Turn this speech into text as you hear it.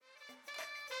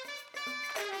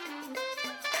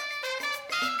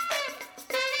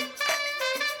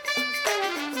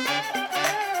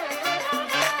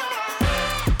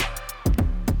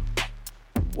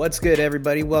What's good,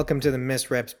 everybody? Welcome to the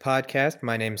Misreps podcast.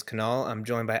 My name's Kanal. I'm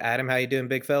joined by Adam. How you doing,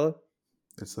 big fella?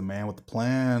 It's the man with the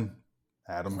plan,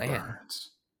 Adam Plan?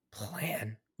 Burns.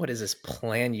 Plan? What is this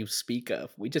plan you speak of?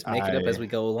 We just make it up as I'm we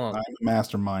go along. a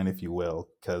mastermind, if you will,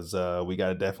 because we got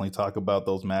to definitely talk about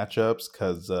those matchups.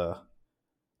 Because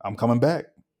I'm coming back.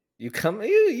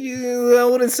 I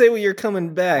wouldn't say you're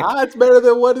coming back. It's better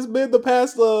than what it's been the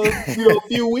past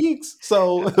few weeks.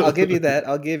 So I'll give you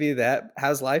that.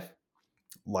 How's life?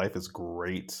 Life is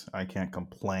great. I can't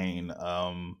complain.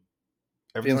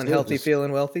 Feeling healthy,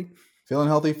 feeling wealthy. Feeling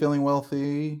healthy, feeling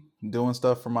wealthy, doing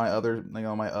stuff for my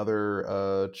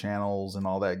other channels and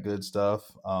all that good stuff.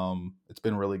 It's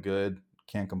been really good.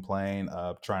 Can't complain.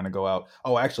 Trying to go out.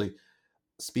 Oh, actually,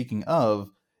 speaking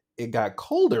of, it got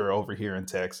colder over here in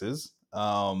Texas.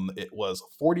 It was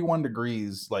 41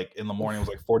 degrees, like in the morning it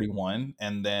was like 41,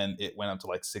 and then it went up to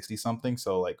like 60 something.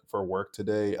 So like for work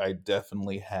today, I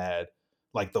definitely had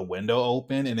like the window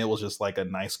open and it was just like a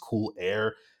nice cool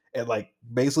air. And like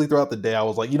basically throughout the day, I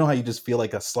was like, you know how you just feel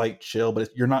like a slight chill, but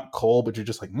you're not cold, but you're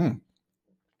just like,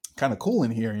 kind of cool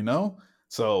in here, you know?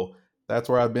 So that's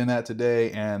where I've been at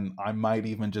today. And I might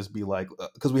even just be like,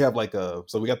 because we have like so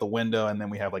we got the window and then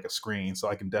we have like a screen, so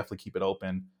I can definitely keep it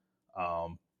open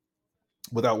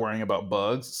without worrying about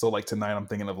bugs. So like tonight, I'm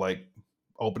thinking of like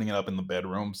opening it up in the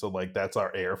bedroom. So like that's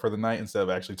our air for the night instead of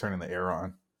actually turning the air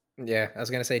on. Yeah, I was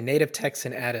going to say native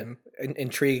Texan Adam,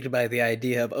 intrigued by the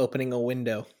idea of opening a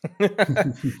window.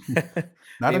 I'm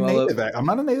not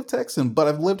a native Texan, but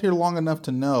I've lived here long enough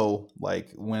to know,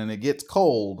 like, when it gets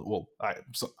cold, well,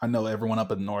 I know everyone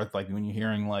up in the north, like, when you're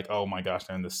hearing, like, oh my gosh,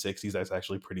 they're in the 60s, that's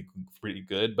actually pretty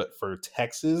good. But for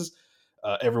Texas,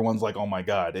 everyone's like, oh my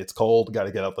God, it's cold, got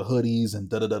to get out the hoodies and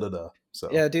da-da-da-da-da. So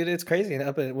yeah, dude, it's crazy.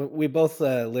 We both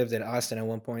lived in Austin at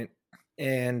one point,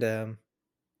 and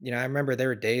I remember there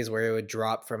were days where it would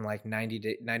drop from like 90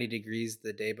 degrees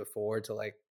the day before to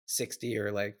like 60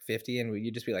 or like 50, and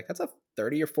you'd just be like, that's a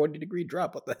 30 or 40 degree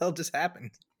drop. What the hell just happened?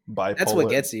 Bipolar. That's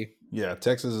what gets you. Yeah,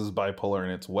 Texas is bipolar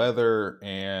in its weather,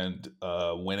 and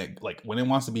when it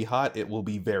wants to be hot, it will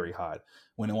be very hot.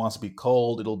 When it wants to be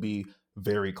cold, it'll be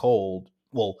very cold.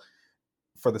 Well,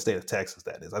 for the state of Texas,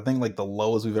 that is. I think like the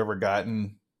lowest we've ever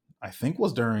gotten, I think,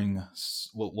 was during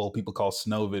what people call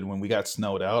snowvid, when we got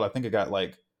snowed out. I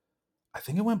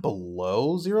think it went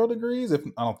below 0 degrees. I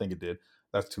don't think it did.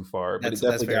 That's too far. But it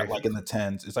definitely got like in the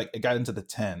tens. It's like it got into the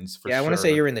tens for sure. Yeah, I want to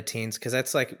say you're in the teens, because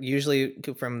that's like usually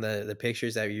from the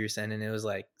pictures that you were sending, it was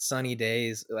like sunny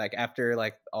days, like after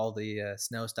like all the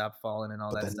snow stopped falling and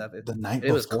all that stuff. The night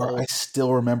before, was cold. I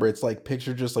still remember, it's like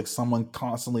picture just like someone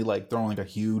constantly like throwing like a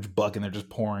huge bucket and they're just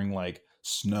pouring like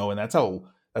snow, and that's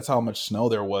how much snow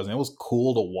there was. And it was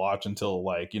cool to watch until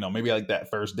like, maybe like that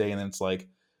first day, and then it's like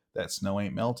that snow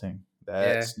ain't melting.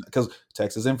 That's because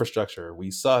Texas infrastructure,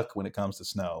 we suck when it comes to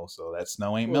snow, so that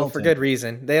snow ain't melting. For good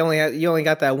reason. You only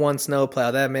got that one snow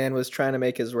plow. That man was trying to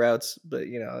make his routes, but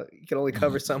you can only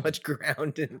cover so much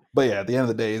ground. But yeah, at the end of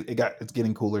the day, it's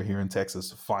getting cooler here in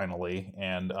Texas finally,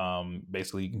 and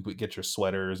basically you can get your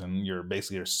sweaters and your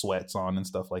sweats on and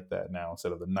stuff like that now,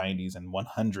 instead of the 90s and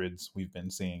 100s we've been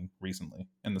seeing recently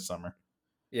in the summer.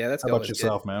 Yeah, that's how about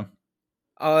yourself, man?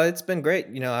 It's been great.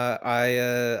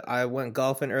 I went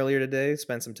golfing earlier today,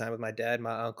 spent some time with my dad,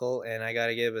 my uncle, and I got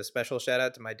to give a special shout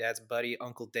out to my dad's buddy,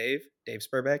 Uncle Dave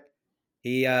Spurbeck.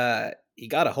 He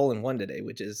got a hole in one today,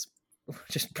 which is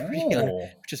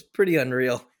pretty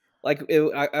unreal. Like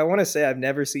I want to say I've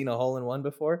never seen a hole in one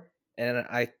before, and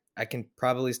I can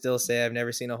probably still say I've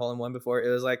never seen a hole in one before.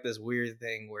 It was like this weird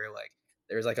thing where like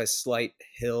there's like a slight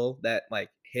hill that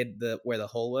like hid where the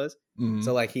hole was. Mm-hmm.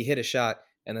 So like he hit a shot,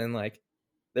 and then like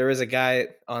there was a guy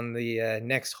on the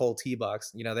next hole tee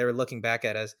box. They were looking back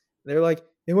at us. They were like,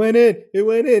 it went in.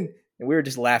 And we were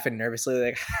just laughing nervously,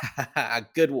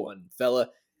 like, good one, fella.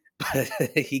 But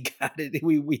he got it.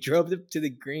 We drove him to the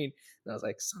green. And I was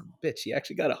like, son of a bitch, he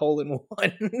actually got a hole in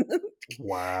one.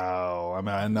 Wow. I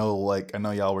mean, I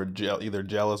know y'all were either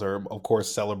jealous or, of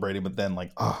course, celebrating. But then,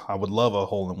 like, I would love a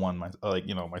hole in one,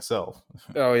 myself.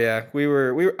 Oh, yeah.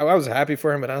 I was happy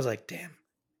for him, but I was like, damn,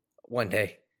 one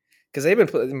day. Because they've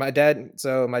been my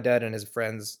dad and his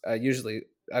friends usually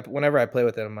whenever I play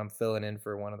with them, I'm filling in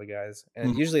for one of the guys,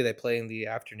 and usually they play in the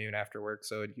afternoon after work,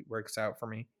 so it works out for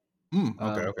me.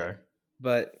 Okay.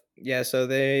 But yeah, so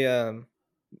they've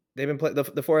been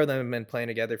the four of them have been playing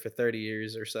together for 30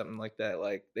 years or something like that.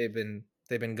 Like they've been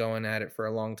going at it for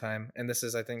a long time, and this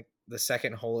is, I think, the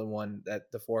second hole in one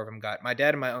that the four of them got. My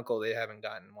dad and my uncle, they haven't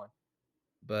gotten one,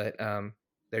 but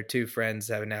their two friends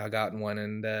have now gotten one,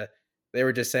 and they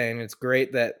were just saying it's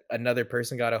great that another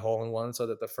person got a hole in one so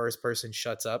that the first person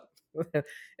shuts up.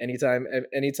 Anytime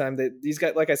that these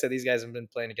guys, like I said, these guys have been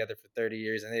playing together for 30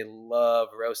 years and they love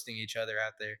roasting each other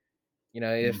out there.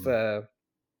 If Mm.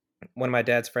 one of my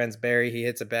dad's friends, Barry, he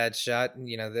hits a bad shot,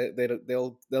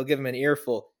 they'll give him an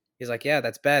earful. He's like, "Yeah,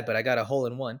 that's bad, but I got a hole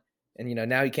in one." And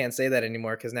now he can't say that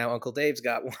anymore because now Uncle Dave's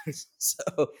got one.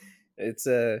 So it's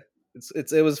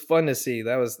it was fun to see.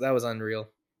 That was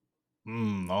unreal.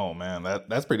 Oh man,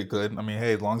 that's pretty good. I mean,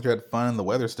 hey, as long as you had fun and the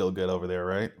weather's still good over there,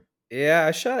 right? Yeah,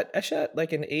 I shot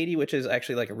like an 80, which is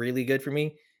actually like really good for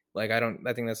me. Like I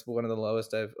think that's one of the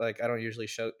lowest I don't usually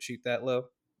shoot that low,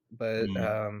 but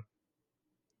Mm.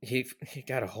 he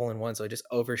got a hole in one, so it just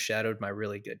overshadowed my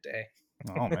really good day.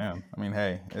 Oh man, I mean,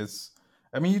 hey,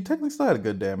 I mean, you technically still had a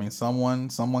good day. I mean, someone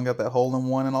got that hole in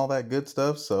one and all that good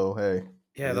stuff. So hey, it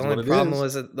Yeah, is what it is.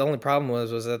 the only problem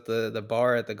was that the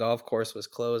bar at the golf course was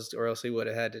closed, or else he would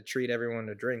have had to treat everyone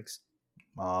to drinks.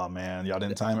 Oh man, y'all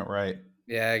didn't time it right.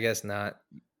 Yeah, I guess not.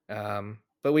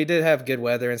 But we did have good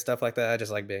weather and stuff like that. I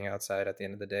just like being outside at the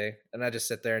end of the day, and I just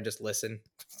sit there and just listen,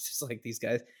 just like these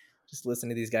guys, just listen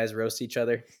to these guys roast each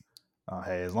other.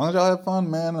 Hey, as long as y'all have fun,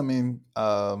 man. I mean,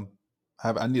 I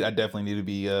definitely need to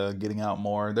be getting out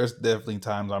more. There's definitely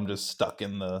times I'm just stuck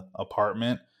in the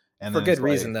apartment, and For then good it's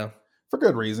reason, like though. for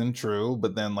good reason, true.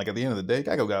 But then like at the end of the day,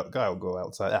 gotta go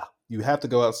outside. You have to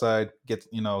go outside, get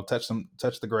touch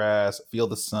the grass, feel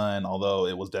the sun. Although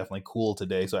it was definitely cool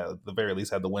today, so I at the very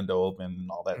least had the window open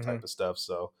and all that Hmm. type of stuff.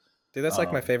 So, Dude, that's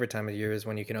like my um, favorite time of year is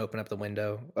when you can open up the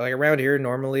window. Like around here,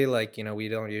 normally, like we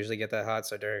don't usually get that hot.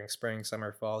 So during spring,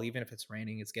 summer, fall, even if it's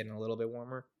raining, it's getting a little bit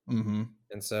warmer. hmm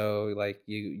And so like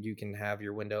you can have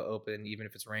your window open even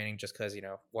if it's raining, just because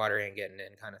water ain't getting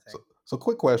in, kind of thing. so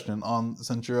quick question on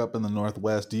since you're up in the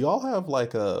Northwest, do y'all have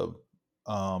like a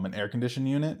an air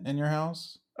conditioning unit in your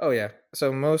house? Oh yeah.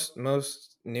 So most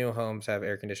new homes have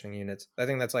air conditioning units. I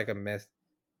think that's like a myth.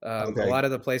 A Okay. lot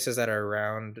of the places that are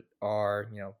around are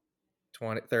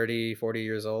 20, 30, 40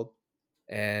 years old.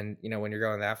 And when you're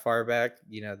going that far back,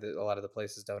 a lot of the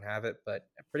places don't have it. But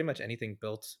pretty much anything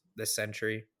built this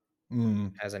century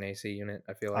Mm, has an AC unit,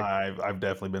 I feel like. I've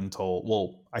definitely been told.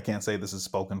 Well, I can't say this is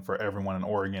spoken for everyone in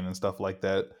Oregon and stuff like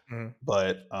that, Mhm.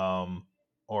 but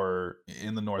or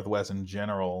in the Northwest in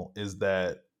general, is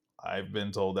that I've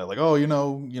been told that like,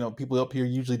 oh, people up here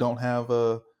usually don't have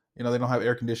they don't have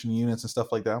air conditioning units and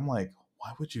stuff like that. I'm like,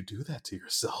 why would you do that to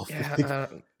yourself? Yeah,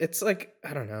 Like, it's like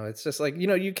I don't know. It's just like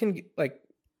you can like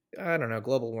I don't know.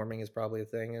 Global warming is probably a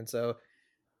thing, and so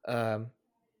um,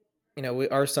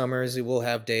 our summers we will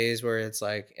have days where it's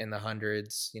like in the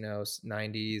hundreds,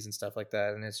 90s and stuff like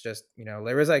that, and it's just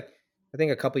there was like I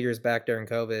think a couple years back during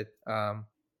COVID,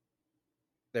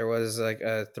 there was like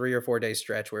a 3 or 4 day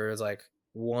stretch where it was like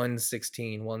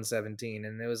 116, 117,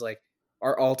 and it was like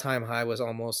our all-time high was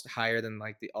almost higher than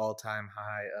like the all-time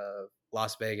high of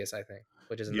Las Vegas, I think,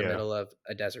 which is in the yeah, middle of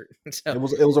a desert. So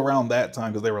it was around that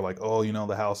time because they were like, oh,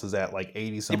 the house is at like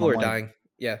 80 some. people I'm were like, dying.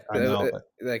 Yeah, I know.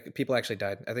 like people actually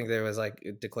died. I think there was like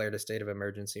declared a state of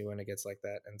emergency when it gets like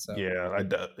that, and so Yeah,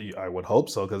 I would hope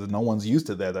so because no one's used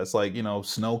to that. That's like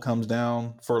snow comes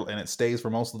down and it stays for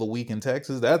most of the week in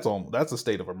Texas. That's a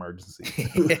state of emergency.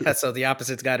 yeah, so the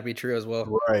opposite's got to be true as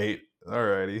well. Right.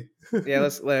 Alrighty. Yeah,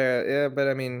 yeah, but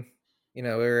I mean,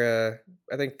 we're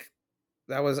I think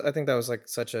that was like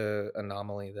such a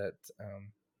anomaly that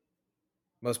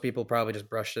most people probably just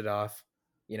brushed it off.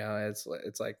 It's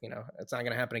like it's not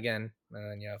gonna happen again.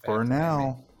 And if it For happens again,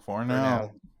 now. For for now.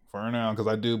 now, For now, because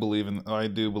I do believe in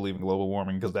global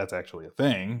warming because that's actually a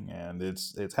thing and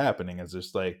it's happening. It's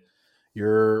just like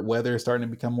your weather is starting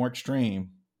to become more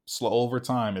extreme. Slow over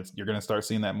time, you're gonna start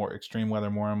seeing that more extreme weather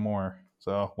more and more.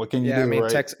 So what can you yeah. I do, mean,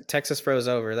 right? Texas froze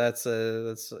over. That's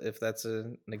if that's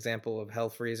an example of hell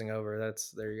freezing over.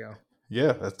 That's there you go.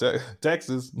 Yeah, that's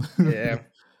Texas. Yeah.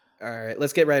 All right,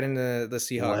 let's get right into the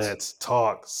Seahawks. Let's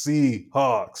talk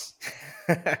Seahawks.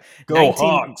 Go 19,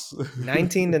 Hawks.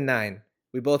 19-9.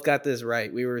 We both got this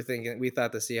right. We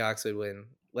thought the Seahawks would win.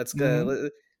 Let's go. hmm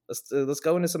Let's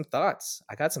go into some thoughts.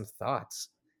 I got some thoughts.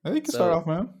 I think you can start So, off,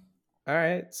 man. all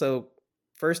right. So,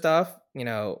 first off,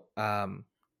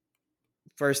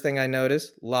 first thing I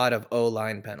noticed, a lot of O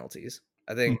line penalties.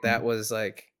 I think that hmm was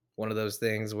like one of those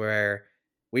things where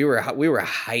we were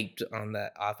hyped on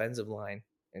that offensive line,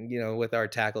 and with our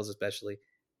tackles especially,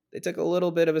 they took a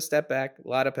little bit of a step back. A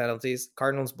lot of penalties.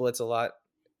 Cardinals blitz a lot,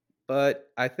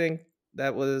 but I think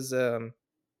that was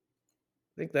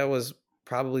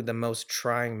probably the most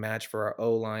trying match for our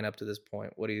O line up to this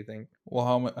point. What do you think? Well,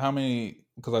 how many?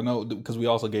 Because I know because we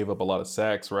also gave up a lot of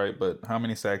sacks, right? But how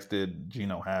many sacks did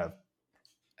Gino have?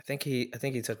 I think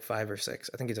he took 5 or 6.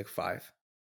 I think he took 5.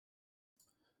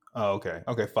 Oh, okay.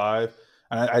 Okay, 5.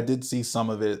 And I did see some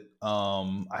of it.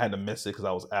 I had to miss it because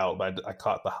I was out, but I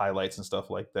caught the highlights and stuff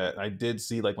like that. I did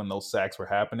see like when those sacks were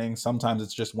happening. Sometimes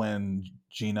it's just when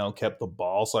Gino kept the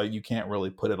ball, so you can't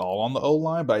really put it all on the O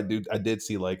line. But I did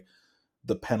see like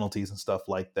the penalties and stuff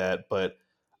like that. But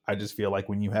I just feel like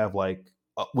when you have like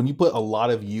when you put a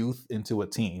lot of youth into a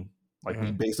team, like we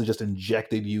Mhm. basically just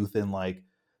injected youth in like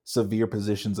severe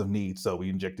positions of need. So we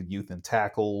injected youth in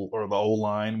tackle or the O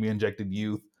line. We injected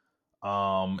youth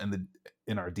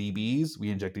in our DBs. We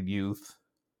injected youth.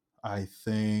 I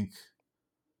think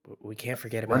We can't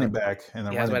forget running about back and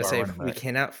then yeah, I was about to say, running we back.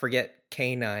 cannot forget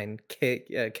K9,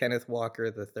 Kenneth Walker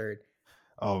the 3rd.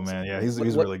 Oh So, man, yeah, what he's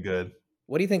what really good.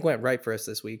 what do you think went right for us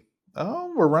this week?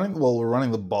 We're running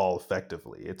the ball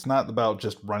effectively. It's not about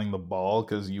just running the ball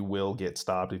because you will get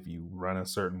stopped if you run a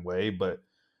certain way, but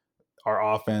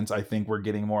our offense, I think we're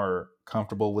getting more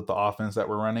comfortable with the offense that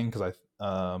we're running because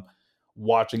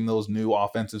watching those new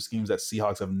offensive schemes that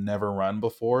Seahawks have never run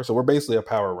before. So we're basically a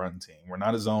power run team. We're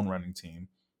not a zone running team,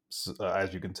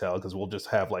 as you can tell, because we'll just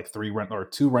have like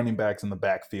two running backs in the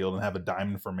backfield and have a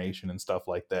diamond formation and stuff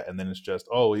like that. And then it's just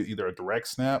either a direct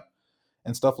snap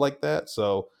and stuff like that.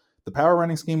 So the power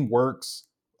running scheme works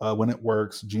when it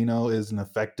works. Gino is an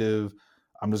effective.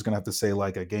 I'm just gonna have to say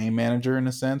like a game manager in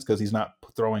a sense because he's not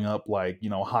throwing up like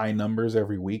high numbers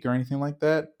every week or anything like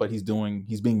that. But he's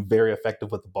being very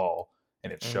effective with the ball,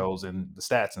 and it Mhm. shows in the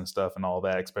stats and stuff and all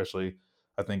that. Especially,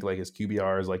 I think like his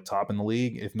QBR is like top in the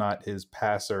league, if not his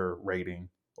passer rating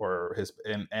or his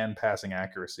and passing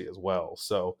accuracy as well.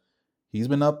 So he's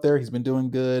been up there. He's been doing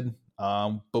good.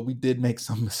 But we did make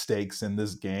some mistakes in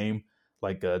this game,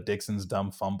 like Dixon's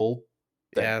dumb fumble.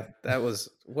 That Yeah, that was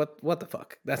what the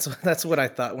fuck? That's what I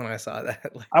thought when I saw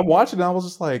that. Like I watched it and I was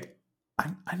just like,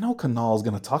 I know Kanal's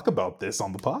gonna talk about this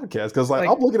on the podcast because like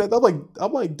like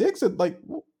I'm like Dixon, like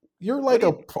you're what like do a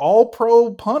you all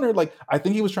pro punter. Like I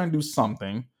think he was trying to do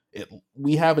something.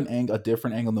 We have a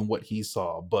different angle than what he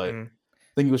saw, but mm,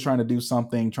 I think he was trying to do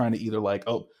something, trying to either like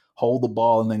hold the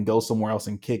ball and then go somewhere else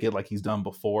and kick it like he's done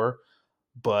before.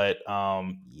 But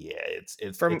yeah,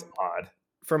 it's from odd.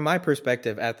 from my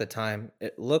perspective at the time,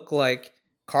 it looked like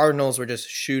Cardinals were just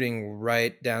shooting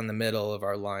right down the middle of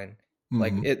our line.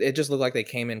 Like Hmm. it just looked like they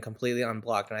came in completely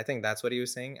unblocked. And I think that's what he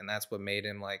was saying. And that's what made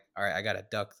him like, all right, I gotta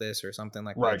duck this or something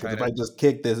like Right, that. because Try if to I just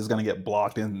kick this, it's gonna get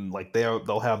blocked and like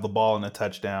they'll have the ball in a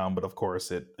touchdown, but of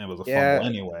course it was a fumble yeah.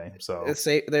 anyway. So It's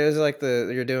say there's like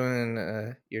you're doing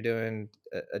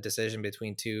a decision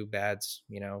between two bads.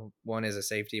 One is a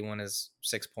safety, one is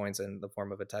 6 points in the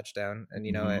form of a touchdown. And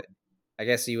mhm. I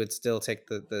guess you would still take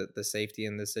the safety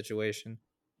in this situation,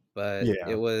 but Yeah,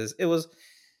 it was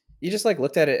you just like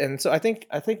looked at it, and so I think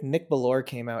Nick Ballore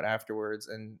came out afterwards,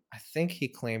 and I think he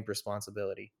claimed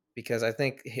responsibility because I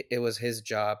think it was his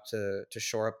job to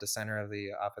shore up the center of the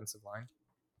offensive line,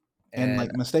 and and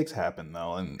like mistakes happen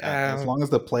though, and as um, long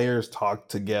as the players talk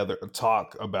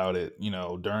about it,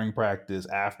 during practice,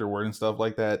 afterward, and stuff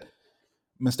like that,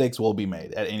 mistakes will be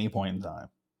made at any point in time.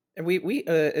 and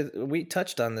we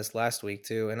touched on this last week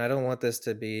too, and I don't want this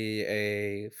to be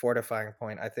a fortifying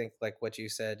point. I think like what you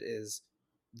said is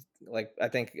like I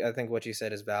think what you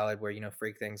said is valid where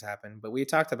freak things happen, but we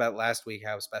talked about last week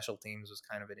how special teams was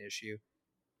kind of an issue.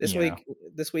 This Yeah, week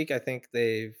this week I think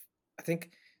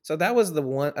so that was the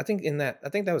one I think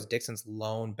that was Dixon's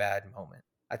lone bad moment.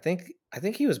 I think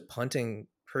he was punting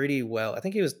pretty well. I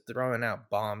think he was throwing out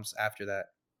bombs after that.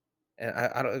 And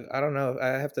I don't know. I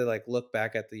have to like look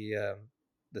back at the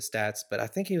stats, but I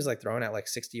think he was like throwing out like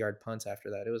 60-yard punts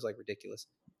after that. It was like ridiculous.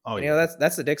 oh And yeah.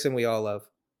 that's the Dixon we all love.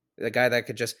 The guy that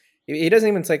could just he doesn't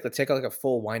even take like a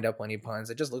full wind up when he punts.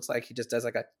 It just looks like he just does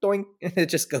like a doink and it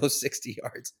just goes 60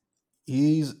 yards.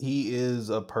 He is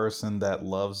a person that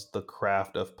loves the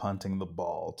craft of punting the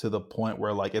ball to the point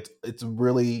where like it's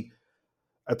really,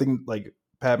 I think like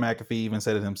Pat McAfee even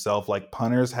said it himself, like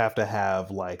punters have to have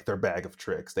like their bag of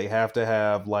tricks. They have to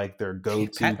have like their Pat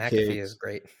go-to McAfee is kicks.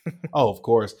 great. Oh, of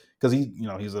course, because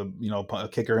he's a a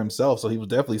kicker himself, so he was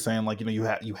definitely saying like you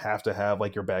have to have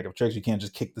like your bag of tricks. You can't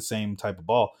just kick the same type of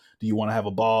ball. Do you want to have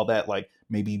a ball that like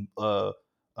maybe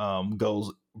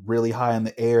goes really high in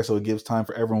the air so it gives time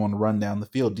for everyone to run down the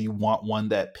field? Do you want one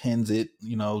that pins it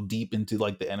deep into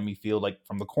like the enemy field like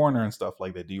from the corner and stuff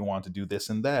like that? Do you want to do this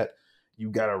and that? You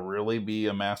got to really be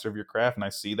a master of your craft, and I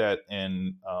see that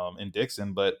in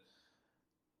Dixon, but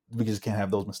we just can't have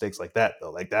those mistakes like that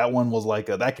though. Like that one was like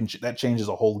that changes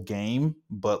a whole game,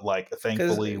 but like Cuz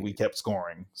thankfully we kept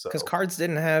scoring. cuz So Cards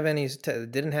didn't have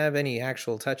any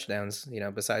actual touchdowns,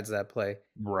 besides that play.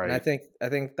 And right, I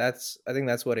think that's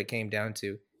what it came down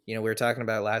to. we were talking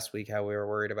about last week how we were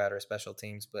worried about our special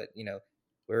teams, but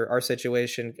we're our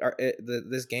situation,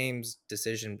 this game's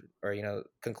decision or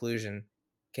conclusion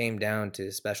came down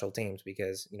to special teams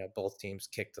because both teams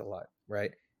kicked a lot,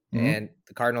 right? Hmm. And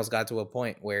the Cardinals got to a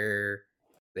point where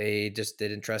they just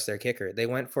didn't trust their kicker. They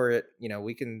went for it.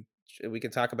 We can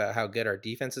talk about how good our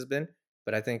defense has been,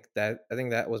 but I think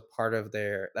that was part of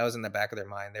that was in the back of their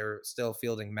mind. They were still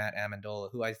fielding Matt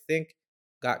Amendola, who I think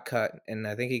got cut, and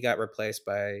I think he got replaced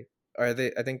by, or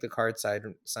I think the Cards side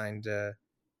signed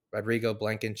Rodrigo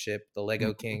Blankenship, the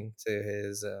Lego King,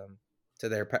 to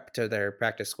their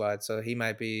practice squad. So he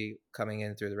might be coming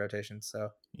in through the rotation. So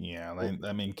Yeah,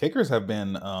 I mean, kickers have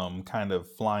been kind of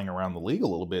flying around the league a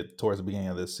little bit towards the beginning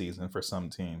of this season for some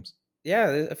teams.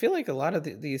 yeah, I feel like a lot of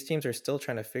these teams are still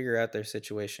trying to figure out their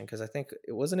situation because I think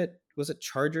it was it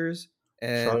Chargers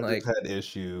and Chargers like had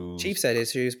issues. Chiefs had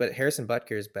issues, but Harrison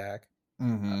Butker is back.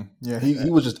 Hmm. Yeah, Uh, he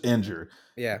was just injured.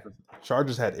 yeah,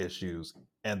 Chargers had issues,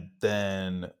 and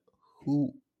then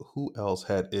who who else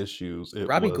had issues? It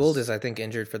Robbie Gould was is I think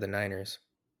injured for the Niners.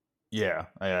 yeah,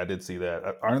 I did see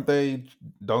that. Aren't they?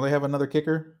 Don't they have another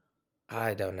kicker?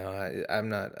 I don't know. I'm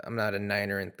not a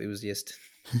Niner enthusiast.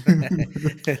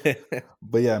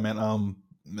 But yeah, man.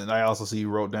 And I also see you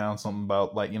wrote down something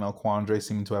about like Quandre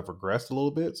seeming to have regressed a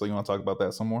little bit. So you want to talk about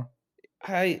that some more?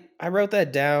 I wrote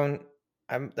that down.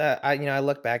 I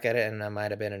look back at it and that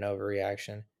might have been an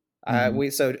overreaction. Hmm.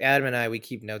 So Adam and I we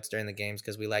keep notes during the games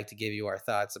because we like to give you our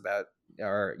thoughts about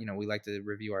we like to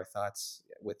review our thoughts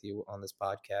with you on this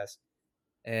podcast.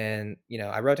 And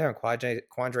I wrote down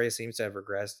Quandre seems to have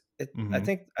regressed. I Hmm.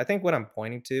 think I think what I'm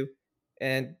pointing to,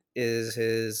 and is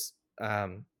his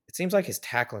it seems like his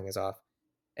tackling is off.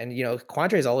 And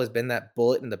Quandre's always been that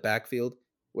bullet in the backfield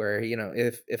where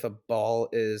if a ball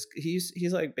is he's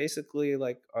like basically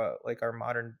like our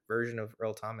modern version of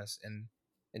Earl Thomas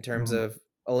in terms Hmm. of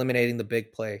eliminating the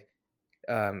big play.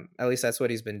 At least that's what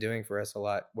he's been doing for us a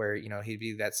lot. Where he'd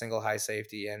be that single high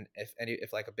safety, and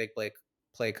if like a big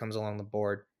play comes along the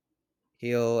board,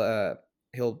 he'll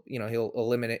he'll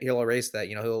eliminate he'll erase that.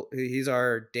 He's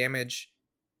our damage.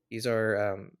 He's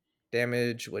our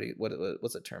damage.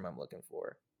 What's the term I'm looking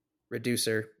for?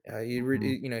 Reducer. Hmm. He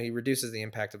reduces the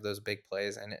impact of those big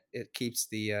plays, and it keeps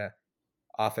the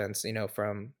offense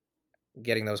from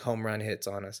getting those home run hits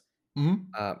on us. Hmm.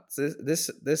 So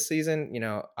this season,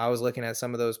 I was looking at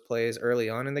some of those plays early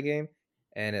on in the game,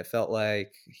 and it felt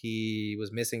like he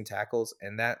was missing tackles,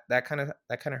 and that kind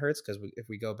of hurts because if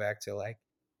we go back to like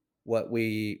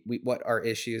what our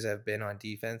issues have been on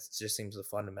defense. It just seems the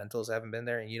fundamentals haven't been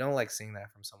there, and you don't like seeing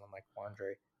that from someone like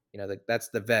Quandre. That's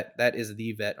the vet. That is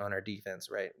the vet on our defense,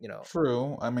 right?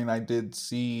 True. I mean, I did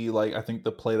see like I think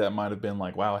the play that might have been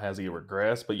like, wow, has he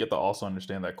regressed? But you have to also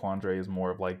understand that Quandre is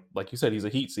more of like you said, he's a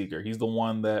heat seeker. He's the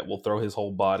one that will throw his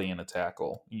whole body in a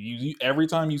tackle. Every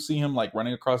time you see him like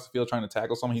running across the field trying to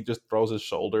tackle someone, he just throws his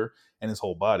shoulder and his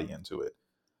whole body into it.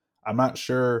 I'm not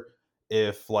sure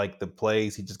if like the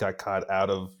plays he just got caught out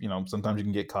of, sometimes you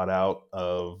can get caught out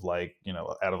of like,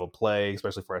 out of a play,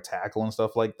 especially for a tackle and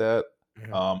stuff like that.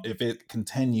 Mhm. If it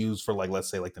continues for like let's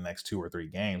say like the next 2 or 3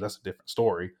 games, that's a different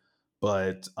story.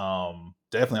 But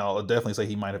definitely, I'll definitely say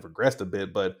he might have regressed a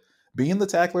bit. But being the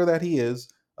tackler that he is,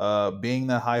 being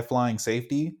the high flying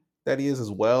safety that he is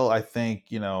as well, I think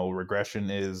regression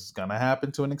is gonna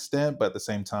happen to an extent. But at the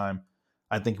same time,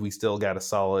 I think we still got a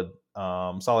solid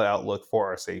outlook for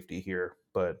our safety here.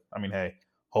 But I mean, hey, I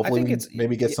hopefully think we it's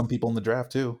maybe get some people in the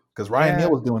draft too, because yeah. Ryan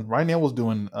Neal was doing Ryan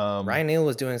Neal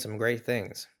was doing some great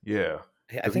things. yeah,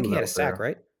 I because he think was he had a out sack, there.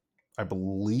 right? I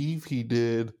believe he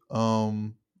did.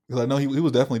 Because I know he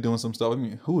was definitely doing some stuff. I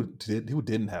mean, who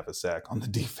didn't have a sack on the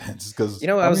defense? Because I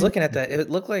I was mean, looking at that. It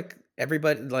looked like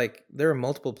everybody like there were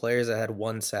multiple players that had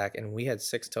one sack, and we had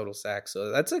six total sacks.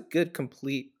 So that's a good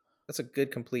complete. That's a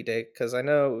good complete day because I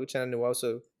know Uchenna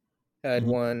Nwosu had mhm,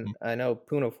 one. mhm. I know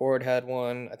Puna Ford had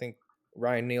one. I think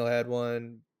Ryan Neal had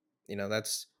one.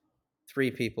 That's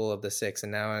three people of the six,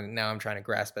 and now I'm trying to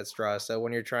grasp at straws. So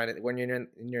when you're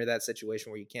in that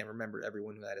situation where you can't remember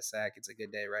everyone who had a sack, it's a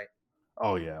good day, right?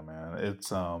 Oh yeah, man, it's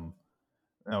that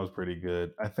was pretty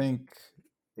good. I think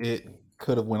it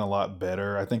could have went a lot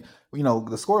better. I think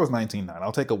the score was 19-9.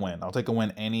 I'll take a win. I'll take a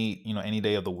win any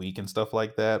day of the week and stuff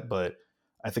like that. But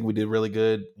I think we did really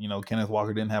good. Kenneth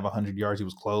Walker didn't have 100 yards. He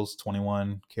was close.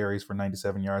 21 carries for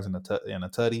 97 yards and a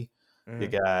tutty. You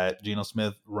Mhm. got Geno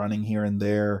Smith running here and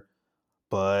there.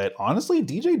 But honestly,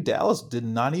 DJ Dallas did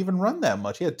not even run that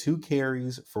much. He had 2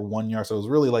 carries for 1 yard. So it was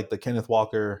really like the Kenneth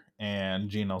Walker and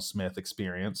Geno Smith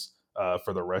experience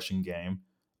for the rushing game.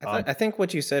 Um, I think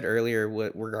what you said earlier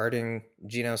regarding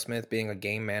Geno Smith being a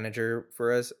game manager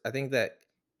for us, I think that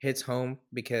hits home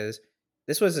because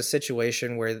this was a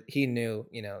situation where he knew,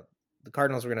 the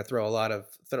Cardinals were going to throw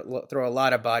a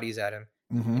lot of bodies at him,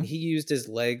 and Hmm. he used his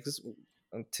legs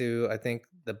to, I think,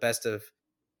 the best of.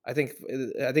 I think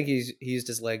he used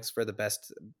his legs for the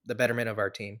betterment of our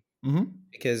team, Hmm.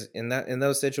 because in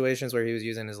those situations where he was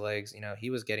using his legs, he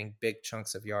was getting big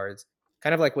chunks of yards,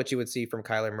 kind of like what you would see from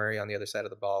Kyler Murray on the other side of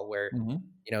the ball, where Hmm.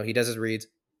 he does his reads.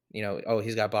 Oh,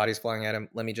 he's got bodies flying at him.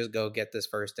 Let me just go get this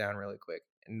first down really quick,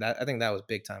 and I think that was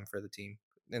big time for the team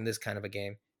in this kind of a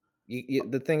game.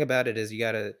 The thing about it is you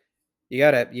gotta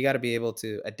be able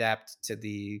to adapt to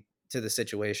the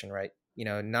situation, right?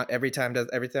 Not every time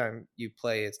you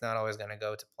play, it's not always going to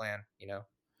go to plan.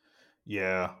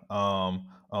 Yeah.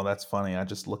 Oh, that's funny. I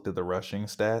just looked at the rushing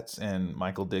stats, and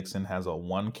Michael Dixon has a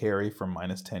 1 carry for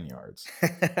 -10 yards.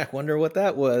 I wonder what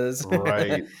that was.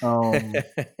 Right.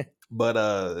 But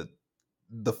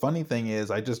the funny thing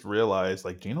is, I just realized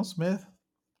like Geno Smith,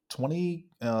 20.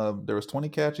 There was 20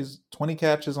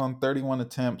 catches on 31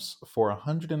 attempts for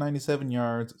 197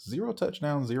 yards, 0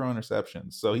 touchdowns, 0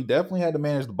 interceptions. So he definitely had to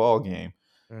manage the ball game.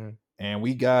 Mm. And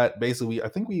we got basically, I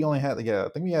think we only had, yeah, I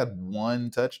think we had 1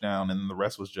 touchdown, and the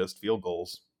rest was just field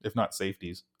goals, if not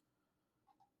safeties.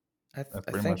 That's I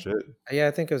pretty much think, it. yeah,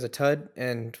 I think it was a tud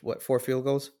and what, 4 field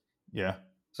goals. Yeah.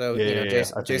 So Yeah, yeah, yeah.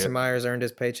 I Jason forget. Myers earned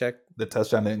his paycheck. The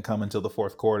touchdown didn't come until the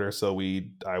fourth quarter, so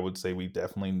I would say we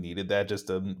definitely needed that just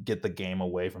to get the game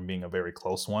away from being a very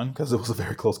close one, because it was a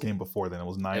very close game before then. It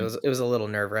was It was a little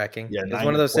nerve wracking. yeah, It was one nine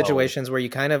of to those twelve. situations where you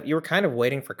were kind of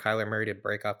waiting for Kyler Murray to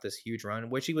break off this huge run,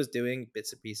 which he was doing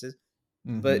bits and pieces.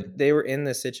 But Hmm. they were in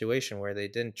this situation where they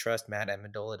didn't trust Matt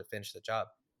Amendola to finish the job.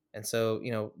 And so,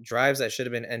 drives that should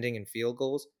have been ending in field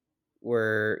goals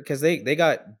were because they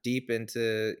got deep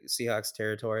into Seahawks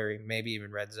territory, maybe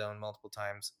even red zone multiple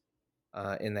times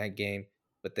in that game.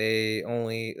 But I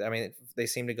mean, they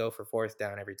seemed to go for fourth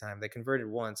down every time. They converted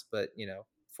once, but,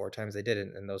 4 times they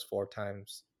didn't. And those 4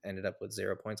 times ended up with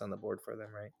 0 points on the board for them,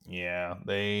 right? Yeah,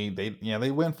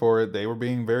 they went for it. They were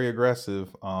being very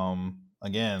aggressive.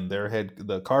 Again,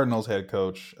 the Cardinals head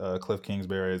coach, Cliff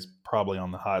Kingsbury, is probably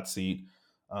on the hot seat.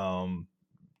 Um,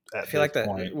 I at feel this like that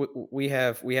point. we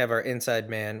have our inside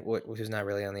man, who's not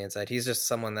really on the inside. He's just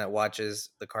someone that watches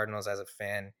the Cardinals as a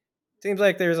fan. Seems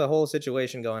like there's a whole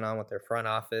situation going on with their front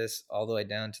office, all the way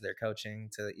down to their coaching,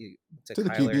 to To the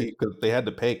Kyler QB, because they had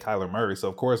to pay Kyler Murray. So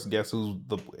of course, guess who's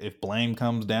the if blame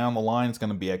comes down the line, it's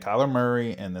going to be at Kyler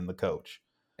Murray and then the coach,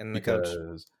 and the coach.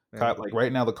 because Yeah. Like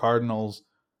right now the Cardinals,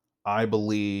 I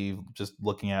believe, just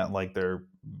looking at like their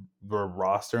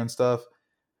roster and stuff,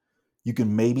 you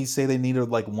can maybe say they needed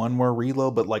like one more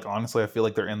reload, but like honestly, I feel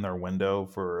like they're in their window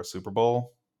for a Super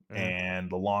Bowl. Mhm. And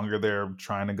the longer they're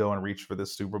trying to go and reach for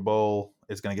this Super Bowl,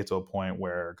 it's going to get to a point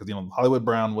where, because Hollywood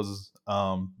Brown was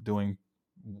doing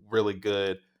really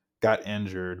good, got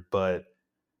injured, but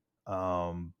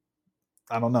um,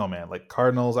 I don't know, man. Like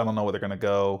Cardinals, I don't know where they're going to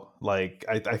go. Like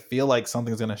I feel like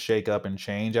something's going to shake up and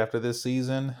change after this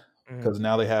season, Mhm. because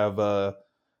now they have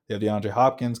DeAndre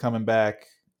Hopkins coming back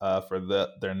for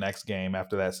their next game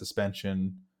after that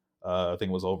suspension. I think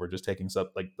it was over, just taking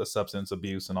like the substance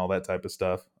abuse and all that type of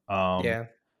stuff. Yeah.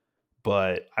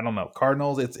 But I don't know,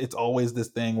 Cardinals. It's always this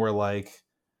thing where like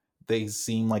they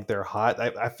seem like they're hot.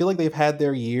 I feel like they've had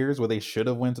their years where they should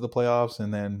have went to the playoffs,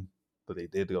 but they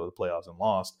did go to the playoffs and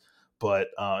lost, but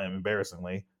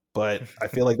embarrassingly. But I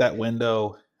feel like that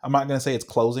window. I'm not going to say it's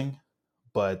closing,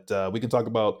 but we can talk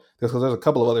about this because there's a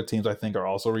couple of other teams I think are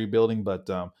also rebuilding. But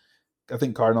I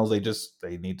think Cardinals,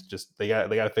 they need to they got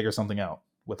to figure something out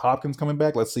with Hopkins coming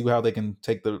back. Let's see how they can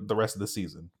take the rest of the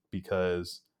season,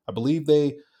 because I believe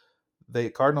they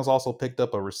Cardinals also picked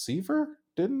up a receiver,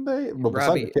 didn't they? Well,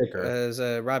 besides the kicker, Is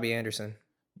Robbie Anderson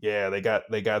yeah, they got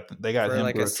for him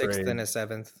like through a a sixth trade. and a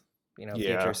seventh. Future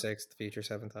Yeah, sixth, future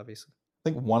seventh, obviously. I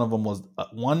think one was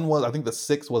I think the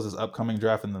sixth was his upcoming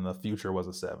draft, and then the future was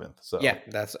a seventh. Yeah,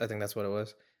 So I think that's what it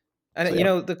was. And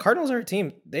yeah, the Cardinals are a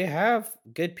team. They have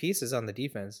good pieces on the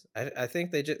defense. I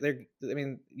think they're. I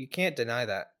mean, you can't deny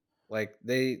that. Like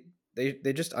they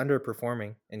just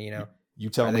underperforming, and you, you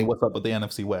tell I me think what's up with the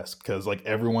NFC West, because like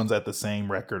everyone's at the same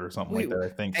record or something like we that. I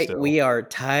think hey, still. we are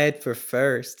tied for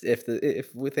first. If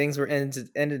things were ended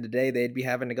today, they'd be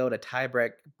having to go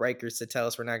to breakers to tell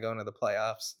us we're not going to the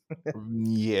playoffs.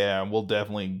 Yeah, we'll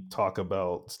definitely talk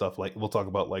about stuff like we'll talk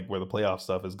about like where the playoff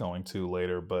stuff is going to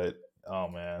later. But oh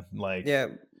man, like Yeah.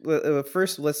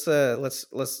 First, let's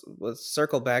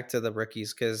circle back to the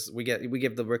rookies because we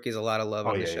give the rookies a lot of love oh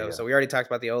on the yeah, yeah, show. yeah. So we already talked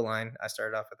about the O line. I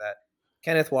started off with that.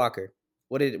 Kenneth Walker.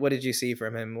 what did you see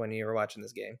from him when you were watching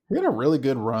this game? He had a really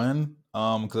good run.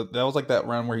 Because that was like that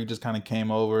run where he just kind of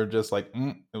came over, just like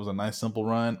it was a nice simple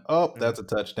run. Oh, Mhm. that's a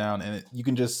touchdown, and you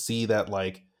can just see that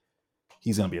like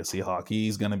he's gonna be a Seahawk.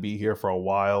 He's gonna be here for a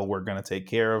while. We're gonna take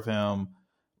care of him.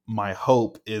 My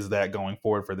hope is that going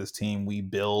forward for this team, we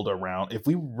build around. If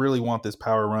we really want this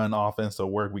power run offense to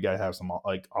work, we gotta have some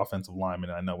like offensive linemen.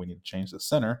 I know we need to change the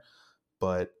center,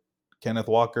 but Kenneth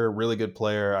Walker, really good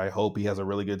player. I hope he has a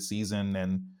really good season.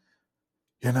 And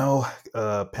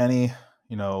Penny,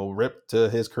 ripped to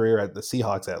his career at the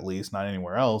Seahawks at least, not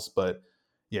anywhere else. But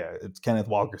yeah, it's Kenneth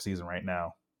Walker season right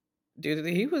now. Dude,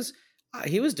 he was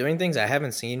doing things I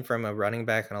haven't seen from a running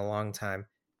back in a long time.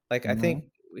 Like, I think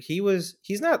Hmm.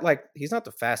 he's not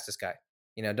the fastest guy,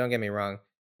 don't get me wrong.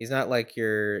 He's not like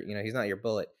he's not your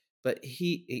bullet, but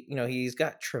he's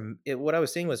got what I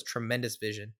was seeing was tremendous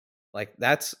vision. Like,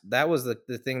 that was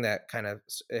the thing that kind of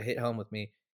hit home with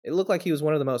me. It looked like he was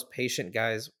one of the most patient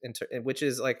guys, which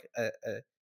is like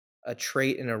a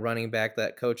trait in a running back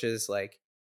that coaches like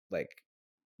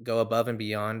go above and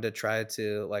beyond to try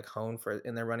to like hone for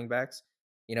in their running backs.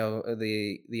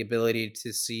 The ability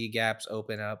to see gaps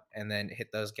open up and then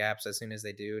hit those gaps as soon as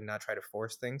they do, and not try to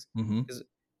force things. Hmm. 'Cause-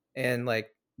 And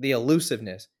like the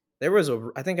elusiveness.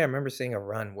 I think I remember seeing a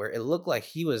run where it looked like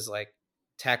he was like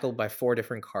tackled by four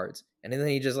different cards, and then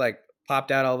he just like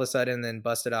popped out all of a sudden, and then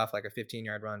busted off like a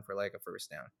 15-yard run for like a first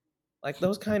down. Like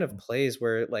those kind of plays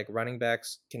where like running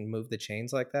backs can move the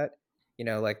chains like that.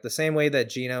 Like the same way that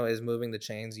Gino is moving the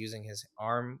chains using his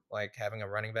arm, like having a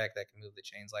running back that can move the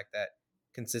chains like that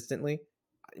consistently.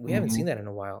 We haven't Hmm. seen that in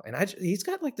a while. And he's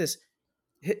got like this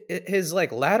his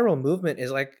like lateral movement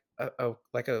is like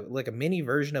a mini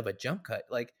version of a jump cut.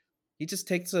 Like he just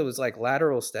takes those like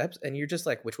lateral steps and you're just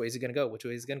like, which way is he gonna go? Which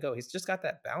way is he gonna go? He's just got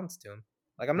that bounce to him.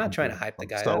 Like, I'm not trying to hype the I'm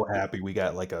guy so up. happy we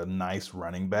got like a nice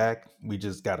running back. We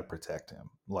just got to protect him.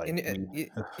 Like And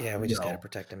yeah, we you just gotta know,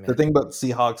 protect him, the man. thing about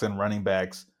Seahawks and running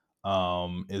backs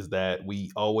is that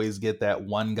we always get that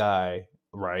one guy,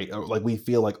 right? Or, like we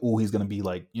feel like, oh, he's gonna be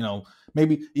like,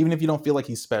 maybe even if you don't feel like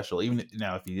he's special, even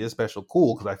now if he is special,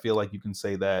 cool. Because I feel like you can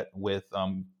say that with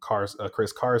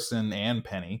Chris Carson and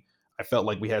Penny. I felt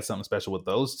like we had something special with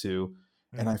those two.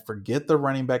 And I Mhm. forget the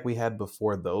running back we had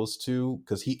before those two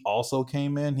because he also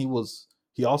came in.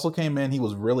 He also came in. He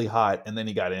was really hot, and then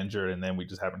he got injured, and then we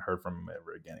just haven't heard from him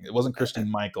ever again. It wasn't I, I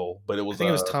Christine Michael, but it I was think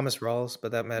it was Thomas Rawls,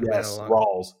 but that might have been a yes, long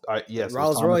Rawls. Yes, it was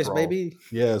Rolls Thomas Royce, Rawls. baby.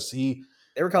 Yes, he.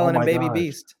 They were Oh calling him my Baby gosh,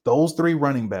 Beast. those three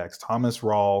running backs: Thomas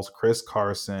Rawls, Chris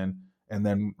Carson, and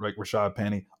then like Rashad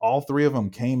Penny. All three of them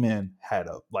came in, had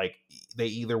a like they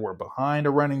either were behind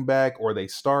a running back or they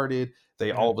started.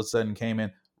 They all Mhm. of a sudden came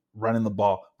in running the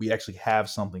ball. We actually have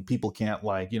something. People can't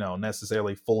like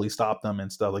necessarily fully stop them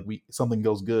and stuff. Like we something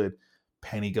goes good.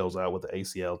 Penny goes out with the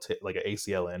ACL like an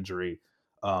ACL injury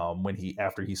when he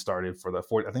after he started for the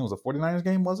 40, I think it was a 49ers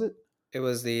game, was it? It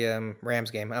was the,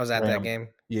 Rams game. I was at that Rams. game.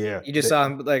 Yeah, You just saw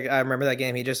him, like, I remember that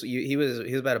game. He was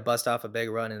about to bust off a big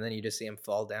run, and then you just see him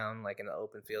fall down, like, in the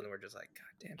open field, and we're just like,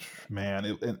 "God damn it,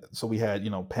 man." man. So we had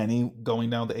Penny going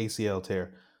down the ACL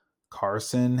tear.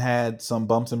 Carson had some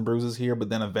bumps and bruises here, but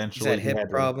then He's eventually had he hip had to.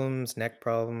 problems, neck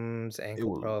problems, It ankle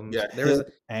was problems. yeah, There was hip,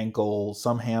 ankle,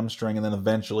 some hamstring, and then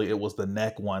eventually it was the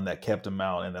neck one that kept him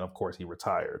out, and then of course he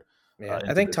retired Yeah, I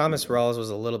into think this Thomas season. Rawls was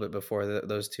a little bit before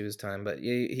those two's time, but I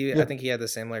Yeah, think he had the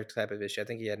similar type of issue. I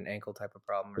think he had an ankle type of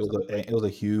problem or something like it was a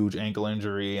huge ankle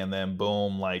injury, and then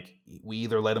boom, like we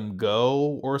either let him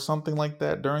go or something like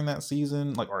that during that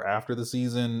season, like or after the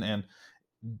season, and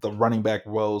the running back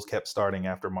rows kept starting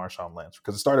after Marshawn Lynch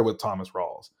because it started with Thomas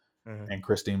Rawls that. Mhm. and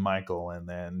Christine Michael, and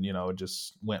then it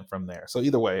just went from there. So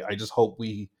either way, I just hope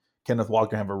we Kenneth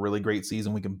Walker have a really great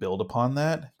season. We can build upon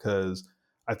that because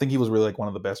I think he was really like one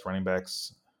of the best running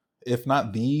backs, if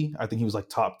not the. I think he was like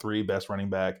top three best running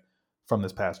back from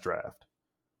this past draft.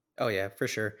 Oh yeah, for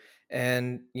sure.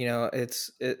 And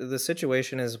the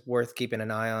situation is worth keeping an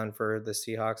eye on for the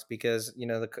Seahawks because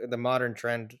the modern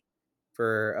trend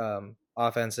for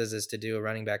offenses is to do a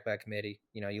running back by committee.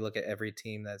 You look at every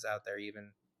team that's out there.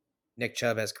 Even Nick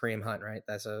Chubb has Kareem Hunt, right?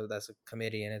 That's a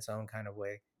committee in its own kind of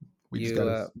way.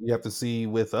 You We have to see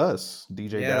with us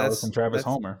DJ yeah, Dallas and Travis that's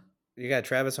Homer. you got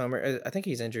Travis Homer. I think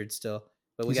he's injured still,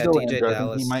 but we He's got still DJ injured. I think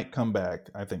he Dallas. might come back.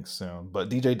 I think soon. But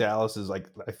DJ Dallas is like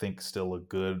I think still a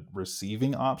good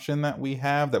receiving option that we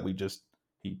have. That we just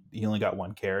he only got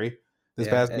one carry this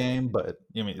Yeah, past game, but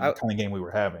I mean the I kind of game we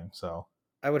were having. So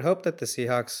I would hope that the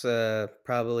Seahawks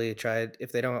probably tried,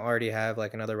 if they don't already have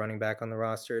like another running back on the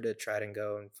roster, to try and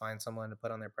go and find someone to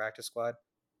put on their practice squad.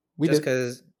 we Just did.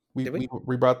 because, We Did we? we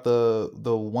we brought the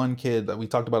one kid that we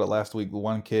talked about it last week. The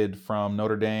one kid from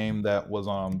Notre Dame that was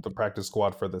on the practice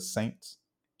squad for the Saints.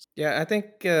 Yeah, I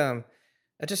think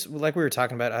I just like we were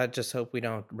talking about. I just hope we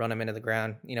don't run him into the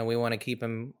ground. We want to keep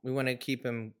him. We want to keep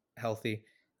him healthy.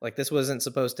 Like this wasn't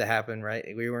supposed to happen, right?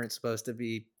 We weren't supposed to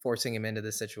be forcing him into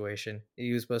this situation.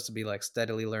 He was supposed to be like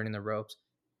steadily learning the ropes.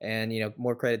 And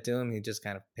more credit to him. He just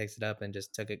kind of picked it up and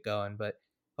just took it going. But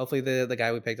hopefully, the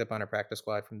guy we picked up on our practice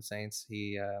squad from the Saints,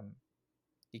 he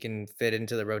can fit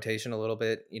into the rotation a little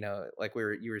bit. Like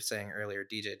you were saying earlier,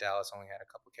 DJ Dallas only had a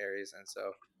couple carries, and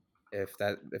so if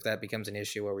that becomes an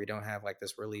issue where we don't have like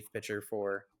this relief pitcher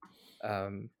for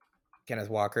um, Kenneth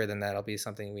Walker, then that'll be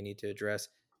something we need to address.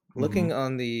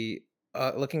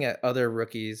 Mm-hmm. Looking at other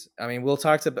rookies, I mean, we'll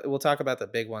talk about the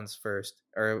big ones first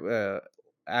or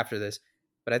after this,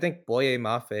 but I think Boye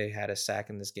Mafe had a sack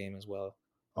in this game as well.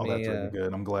 Let Oh, that's me really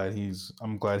good. I'm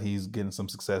glad he's getting some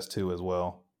success too as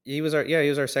well. he was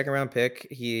our second round pick.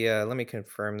 Let me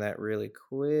confirm that really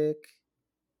quick.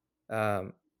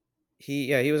 Um,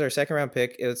 he was our second round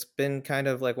pick. It's been kind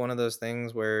of like one of those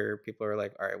things where people are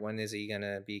like, all right, when is he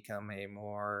gonna become a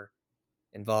more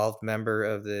involved member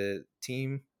of the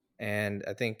team? And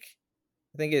I think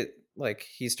it like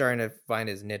he's starting to find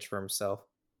his niche for himself.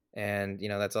 And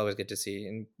that's always good to see.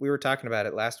 And we were talking about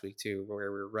it last week too,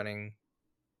 where we're running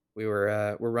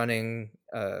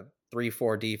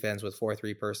 3-4 defense with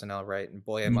 4-3 personnel, right? And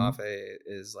Boye Hmm. Mafe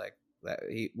is like that.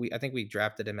 I think we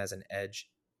drafted him as an edge,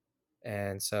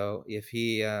 and so if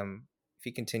he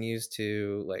continues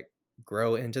to like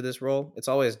grow into this role, it's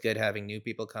always good having new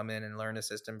people come in and learn a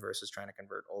system versus trying to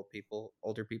convert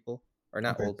older people, or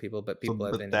not Okay. old people, but So, people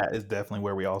have but been. that is definitely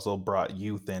where we also brought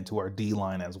youth into our D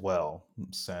line as well,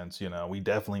 since we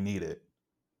definitely need it.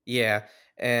 Yeah,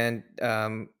 and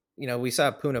we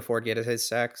saw Puna Ford get his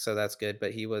sack, so that's good,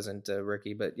 but he wasn't a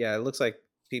rookie. But yeah, it looks like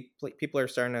people are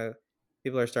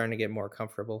starting to get more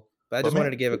comfortable. But I But just wanted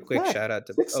man, to give a quick shout out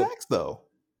to. six Oh, sacks though.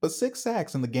 But 6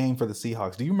 sacks in the game for the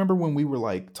Seahawks. Do you remember when we were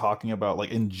like talking about like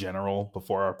in general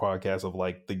before our podcast of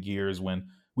like the years when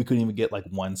we couldn't even get like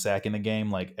 1 sack in a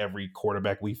game? Like every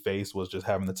quarterback we faced was just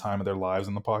having the time of their lives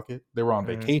in the pocket. They were on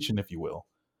mhm. vacation, if you will.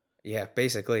 Yeah,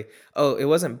 basically. Oh, it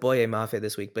wasn't Boye Mafe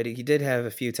this week, but he did have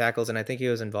a few tackles, and I think he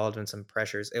was involved in some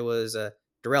pressures. It was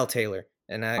Darrell Taylor,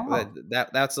 and Oh,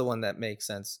 that's the one that makes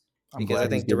sense I'm because I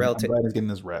glad he's think getting. I'm glad he's getting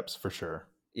his reps for sure.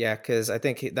 yeah, because I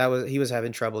think he was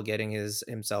having trouble getting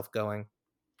himself going,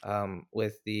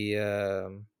 with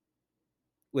the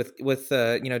with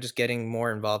just getting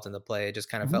more involved in the play. It just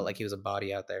kind of felt Mhm. like he was a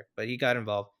body out there, but he got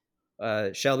involved.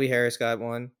 Shelby Harris got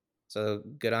one, so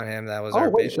good on him. That was Oh our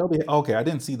wait, bit. Shelby. Okay, I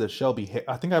didn't see the Shelby.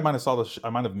 I think I might have saw the. I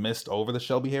might have missed over the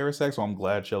Shelby Harris sack. So I'm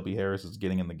glad Shelby Harris is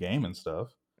getting in the game and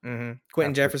stuff Quentin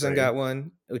after Jefferson trade. got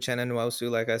one. Uchenna Nwosu,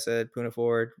 like I said, Puna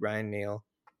Ford, Ryan Neal,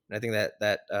 and I think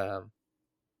that's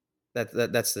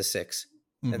the six.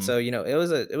 And Hmm. so it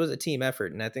was a team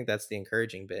effort, and I think that's the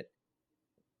encouraging bit.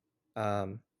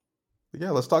 Um,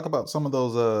 Yeah, let's talk about some of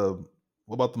those.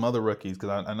 What about the other rookies?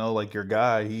 Because I know like your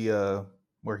guy, he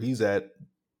where he's at.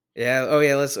 yeah, oh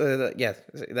yeah,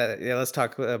 let's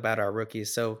talk about our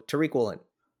rookies. So Tariq Woolen,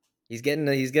 he's getting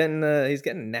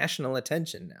national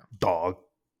attention now. Dog,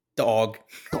 Dog.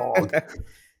 dog.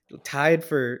 Tied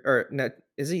for or no,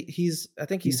 is he? I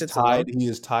think he He's sits tied. alone. He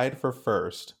is tied for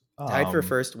first. Tied for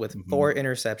first with Mhm. 4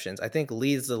 interceptions. I think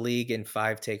leads the league in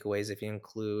 5 takeaways if you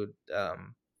include,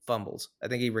 fumbles. I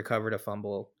think he recovered a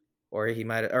fumble, or he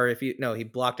might, or if you no, he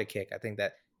blocked a kick. I think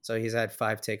that so he's had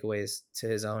 5 takeaways to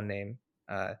his own name,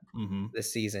 Mhm.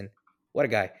 this season. What a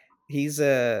guy. He's,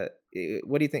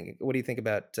 what do you think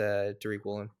about, Tariq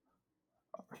Woolen?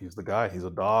 He's the guy. He's a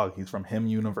dog. He's from Him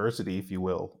University, if you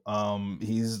will.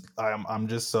 He's. I'm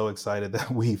just so excited that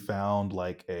we found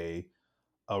like a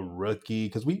rookie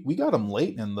because we got him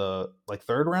late in the like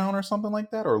third round or something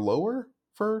like that or lower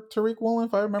for Tariq Woolen,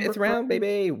 if I remember 5th round, correctly.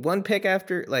 baby. 1 pick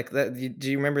after like that.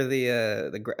 Do you remember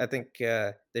I think,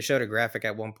 they showed a graphic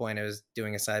at one point. It was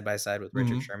doing a side by side with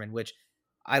Richard Hmm. Sherman, which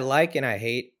I like and I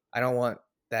hate. I don't want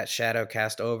that shadow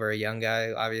cast over a young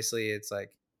guy. Obviously, it's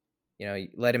like,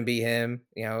 let him be him.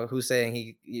 Who's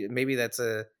saying maybe that's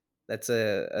a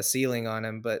ceiling on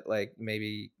him, but like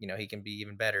maybe, he can be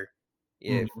even better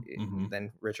Hmm. if Hmm.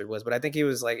 than Richard was. But I think he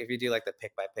was like, if you do like the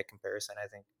pick by pick comparison, I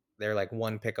think they're like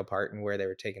 1 pick apart in where they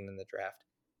were taken in the draft.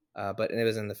 But it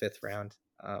was in the 5th round.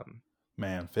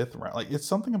 Man, fifth round. Like it's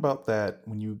something about that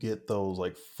when you get those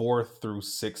like fourth through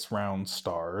sixth round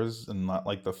stars and not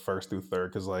like the first through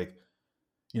third. Because like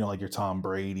like your Tom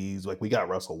Brady's. Like we got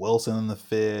Russell Wilson in the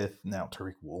fifth. Now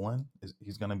Tariq Woolen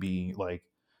he's gonna be like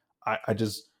I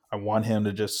want him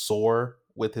to just soar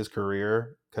with his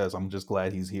career because I'm just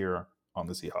glad he's here on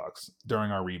the Seahawks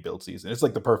during our rebuild season. It's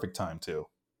like the perfect time too.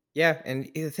 Yeah, and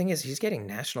the thing is, he's getting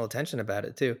national attention about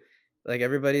it too. Like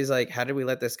everybody's like, "How did we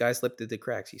let this guy slip through the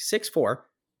cracks?" He's 6'4",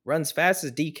 runs fast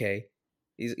as DK.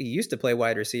 He used to play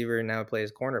wide receiver and now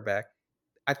plays cornerback.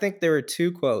 I think there were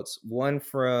two quotes. One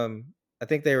from I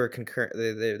think they were concurrent.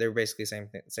 They were basically saying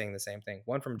the same thing.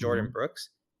 One from Jordan Hmm. Brooks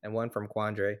and one from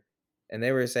Quandre, and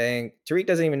they were saying Tariq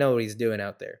doesn't even know what he's doing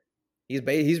out there.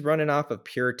 He's running off of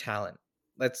pure talent.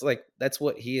 That's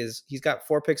what he is. He's got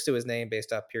 4 picks to his name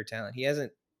based off pure talent. He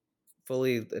hasn't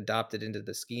fully adopted into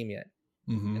the scheme yet,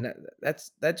 and Hmm.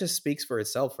 that just speaks for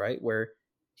itself, right? Where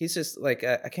he's just like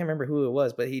I can't remember who it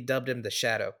was, but he dubbed him the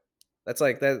Shadow. That's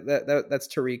like that's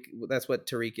Tariq. That's what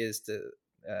Tariq is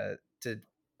to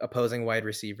opposing wide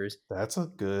receivers. That's a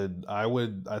good. I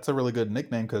would. That's a really good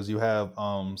nickname because you have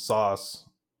Sauce.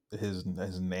 His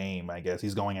name, I guess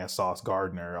he's going as Sauce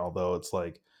Gardner. Although it's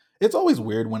like it's always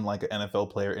weird when like an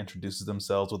NFL player introduces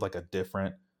themselves with like a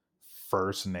different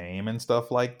first name and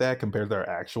stuff like that compared to their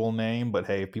actual name. But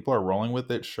hey, if people are rolling with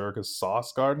it, sure. Because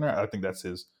Sauce Gardner, I think that's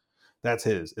his. That's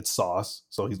his. It's Sauce,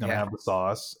 so he's gonna Yeah, have the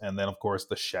sauce, and then of course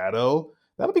the Shadow.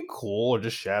 That'll be cool, or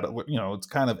just Shadow. It's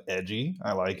kind of edgy.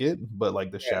 I like it, but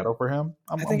like the yeah. Shadow for him,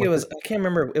 I I'm think it with was it. I can't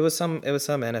remember. It was some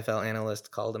NFL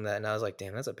analyst called him that, and I was like,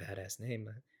 damn, that's a badass name.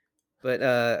 But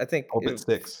I think Hope it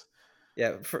sticks.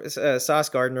 yeah, for, Sauce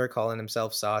Gardner calling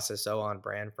himself Sauce is so on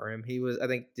brand for him. He was. I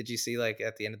think. Did you see like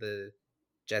at the end of the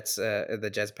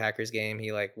Jets Packers game,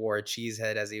 he like wore a cheese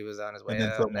head as he was on his And way then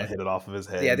out, someone hit it off of his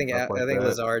head yeah, I and think stuff like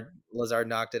that. Lazard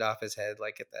knocked it off his head.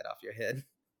 Like, get that off your head.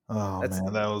 Oh That's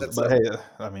man, that was. that's But so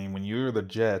hey, I mean, when you're the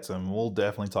Jets, and we'll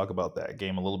definitely talk about that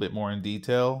game a little bit more in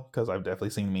detail because I've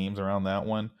definitely seen memes around that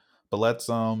one. But let's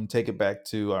take it back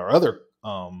to our other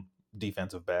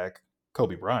defensive back,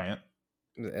 Kobe Bryant.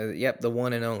 yep, the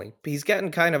one and only. He's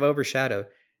gotten kind of overshadowed.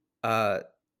 Uh,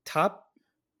 top,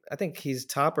 I think he's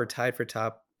top or tied for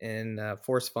top in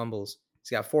forced fumbles.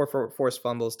 He's got four forced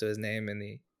fumbles to his name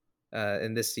in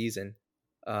this season.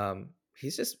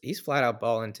 He's flat out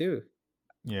balling too.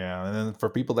 Yeah, and then for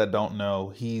people that don't know,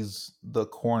 he's the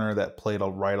corner that played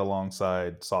right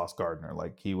alongside Sauce Gardner.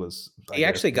 Like he was, I He guess.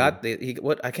 actually got the he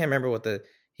what I can't remember what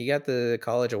he got the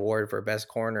college award for best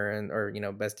corner and or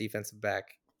best defensive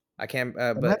back. I can't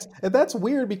And but that's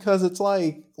weird because it's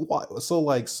like why so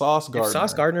like Sauce if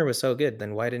Sauce Gardner. Gardner was so good,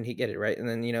 then why didn't he get it, right? And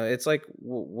then it's like,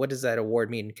 what does that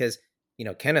award mean? Because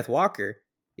Kenneth Walker,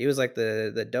 he was like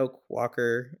the Doak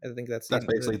Walker, I think that's That's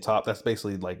the basically top. That's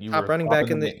basically like you top were running top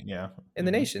back in the name. Yeah. in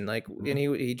the Hmm. nation. Like, Hmm. and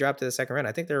he dropped to the second round.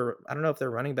 I think I don't know if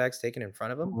they're running backs taken in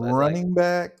front of him, but like, Running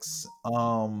backs,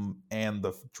 and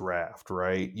the draft,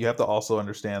 right? You have to also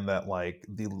understand that like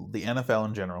the NFL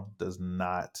in general does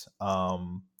not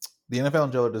the NFL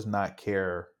in general does not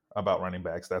care about running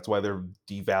backs. That's why they're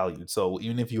devalued. So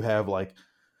even if you have like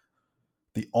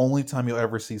the only time you'll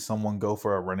ever see someone go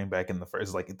for a running back in the first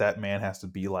is like that man has to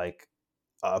be like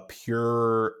a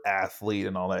pure athlete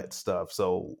and all that stuff.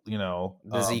 So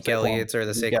the Zeke Elliott's or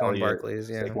the Zeke Saquon Elliott, Barkleys,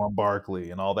 yeah, Saquon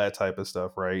Barkley, and all that type of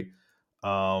stuff, right?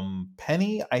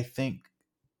 Penny, I think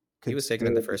he could was taken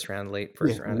in the still be first round, late yeah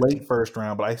first round, I late think. first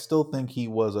round, but I still think he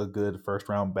was a good first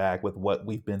round back with what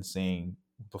we've been seeing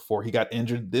before he got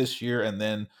injured this year and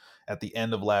then at the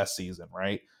end of last season,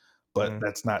 right? But Mm.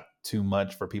 that's not too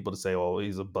much for people to say, "Oh,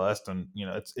 he's a bust," and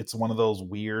it's one of those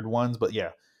weird ones. But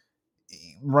yeah,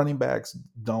 running backs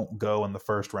don't go in the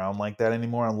first round like that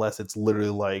anymore unless it's literally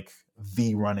like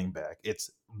the running back. It's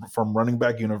from running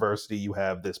back university, you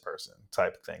have this person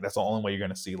type of thing. That's the only way you're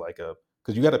going to see like a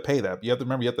because you got to pay that. You have to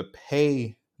remember you have to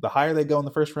pay the higher they go in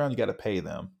the first round, you got to pay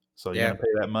them. So you're Yeah, going to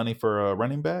pay that money for a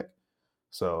running back.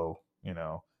 So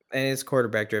and it's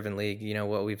quarterback driven league.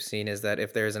 What we've seen is that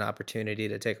if there's an opportunity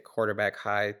to take a quarterback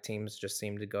high, teams just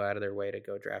seem to go out of their way to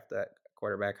go draft that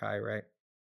quarterback high, right?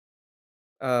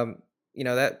 Um,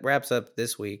 that wraps up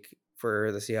this week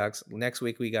for the Seahawks. Next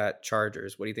week we got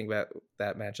Chargers. What do you think about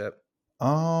that matchup?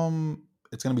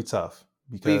 it's going to be tough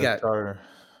What do you because got?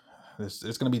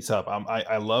 it's going to be tough.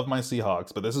 I love my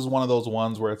Seahawks, but this is one of those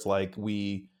ones where it's like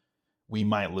we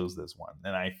might lose this one.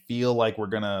 And I feel like we're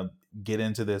going to get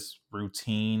into this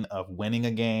routine of winning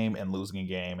a game and losing a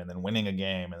game and then winning a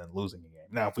game and then losing a game.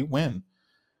 Now, if we win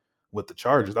with the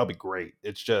Chargers, that'll be great.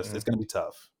 It's just, Mm. it's going to be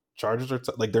tough. Chargers are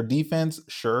like their defense,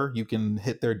 sure, you can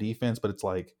hit their defense, but it's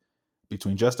like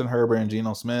between Justin Herbert and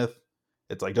Geno Smith,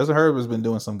 it's like Justin Herbert has been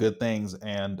doing some good things.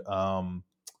 And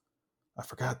I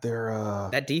forgot their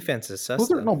That defense is who's sus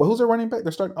their though. no, but who's their running back?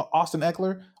 They're starting Austin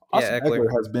Eckler. Austin Yeah, Eckler.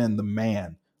 Eckler has been the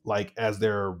man. like as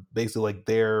their basically like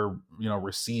their Bell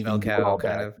receiving cow ball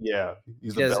kind back. of. Yeah,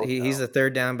 he's He the does. bell He's cow. the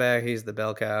third down back. He's the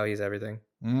bell cow. He's everything.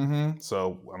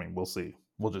 So I mean, we'll see.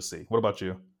 We'll just see. What about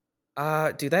you?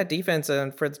 Dude, that defense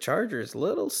for the Chargers,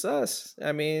 little sus.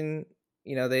 I mean,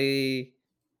 they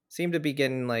seem to be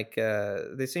getting like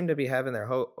they seem to be having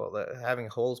having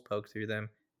holes poked through them.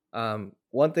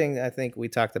 One thing I think we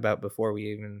talked about before we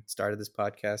even started this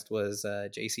podcast was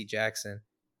JC Jackson.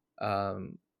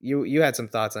 You had some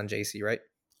thoughts on JC, right?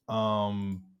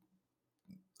 Um,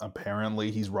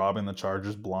 Apparently he's robbing the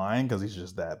Chargers blind because he's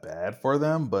just that bad for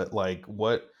them. But like,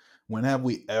 what? When have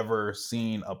we ever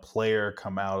seen a player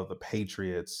come out of the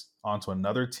Patriots onto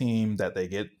another team that they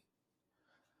get?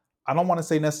 I don't want to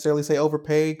say necessarily say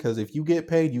overpaid because if you get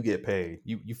paid, you get paid.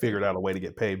 You figured out a way to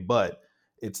get paid, but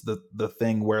it's the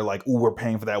thing where like, ooh, we're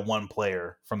paying for that one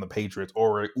player from the Patriots,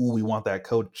 or ooh, we want that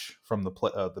coach from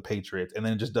the Patriots, and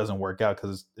then it just doesn't work out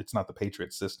because it's not the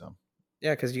Patriots system.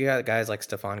 Yeah, because you got guys like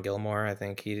Stephon Gilmore. I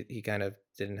think he kind of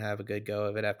didn't have a good go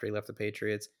of it after he left the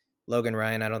Patriots. Logan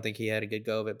Ryan, I don't think he had a good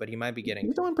go of it, but he might be getting.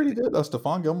 He's doing pretty good.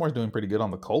 Stephon Gilmore's doing pretty good on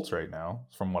the Colts right now,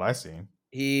 from what I see.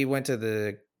 He went to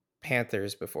the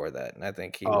Panthers before that, and I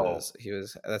think Oh,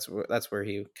 that's where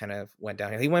he kind of went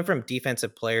down. He went from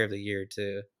defensive player of the year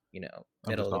to I'm middle just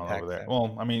of the throwing over pack there. type.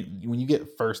 Well, I mean, when you get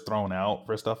first thrown out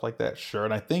for stuff like that, sure.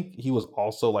 And I think he was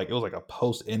also like it was like a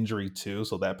post injury too.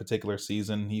 So that particular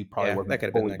season, he probably Yeah, that wasn't could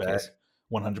have been fully the back case.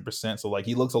 100%. So like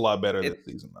he looks a lot better It this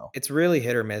season though. it's really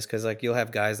hit or miss because like you'll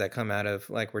have guys that come out of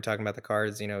like we're talking about the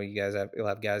Cards. You'll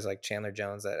have guys like Chandler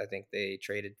Jones that I think they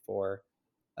traded for.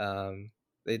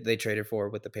 They traded for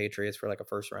with the Patriots for like a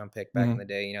first round pick back in the Hmm.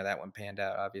 day. That one panned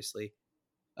out obviously.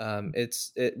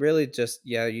 It really just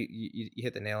yeah you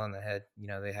hit the nail on the head.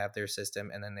 They have their system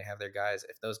and then they have their guys.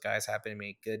 If those guys happen to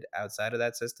be good outside of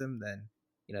that system, then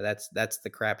that's the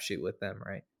crapshoot with them,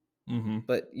 right? Hmm.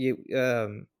 But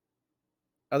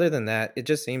other than that, it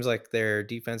just seems like their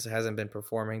defense hasn't been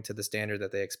performing to the standard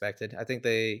that they expected. I think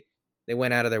they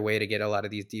went out of their way to get a lot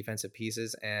of these defensive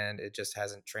pieces, and it just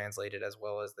hasn't translated as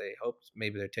well as they hoped.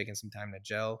 Maybe they're taking some time to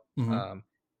gel. Hmm.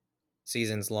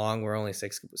 Season's long. We're only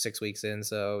six weeks in,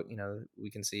 so we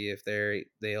can see if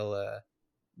they'll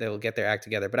get their act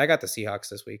together. But I got the Seahawks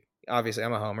this week. Obviously,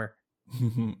 I'm a homer.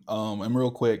 And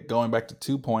real quick, going back to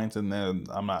 2 points, and then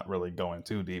I'm not really going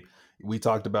too deep. We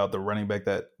talked about the running back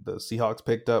that the Seahawks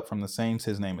picked up from the Saints.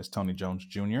 His name is Tony Jones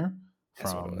Jr.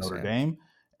 That's what it from was. Notre Yeah. Dame.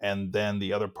 And then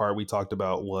the other part we talked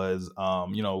about was,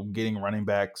 getting running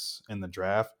backs in the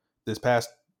draft. This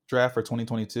past draft for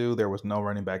 2022, there was no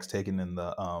running backs taken in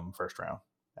the first round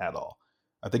at all.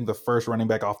 I think the first running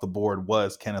back off the board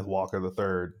was Kenneth Walker the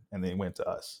third, and then it went to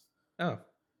us. Oh,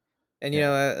 and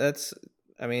Yeah. that's.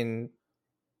 I mean,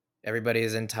 everybody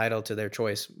is entitled to their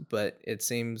choice, but it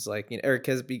seems like or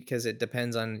because it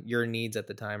depends on your needs at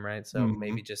the time, right? So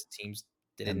maybe Mhm. just teams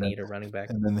didn't And then need a running back.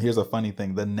 and then here's a funny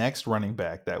thing. The next running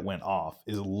back that went off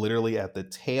is literally at the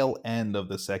tail end of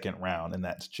the second round, and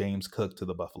that's James Cook to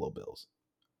the Buffalo Bills.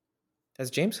 Has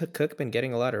James Cook been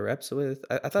getting a lot of reps with?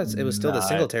 I thought it was still the Not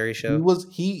Singletary he show. was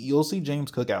he you'll see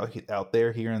James Cook out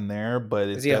there here and there, but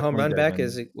Is it's he a home definitely run back?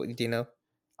 Devin. Do you know?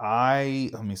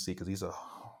 Let me see because he's a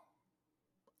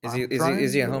Is he I'm is he is trying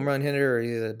he a home to run hitter or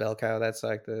he's a bell cow? That's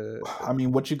like the I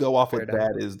mean, what you go off with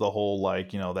paradigm. that is the whole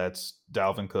like, that's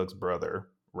Dalvin Cook's brother,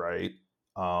 right?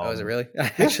 Oh, is it really? I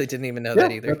Yeah, actually didn't even know yeah,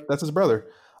 that either. that's his brother.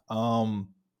 Um,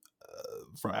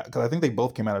 from because I think they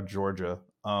both came out of Georgia.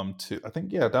 Too. I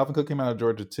think Dalvin Cook came out of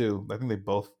Georgia too. I think they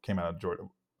both came out of Georgia.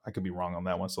 I could be wrong on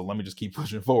that one, so let me just keep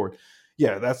pushing forward.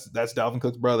 Yeah, that's Dalvin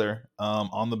Cook's brother.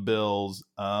 On the Bills.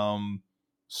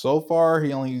 So far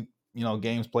he only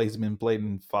games played. He's been played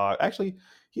in 5. Actually,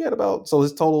 he had about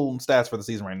his total stats for the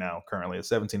season right now currently is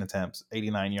 17 attempts,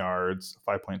 89 yards,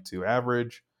 5.2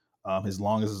 average. His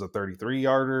longest is a 33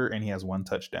 yarder, and he has 1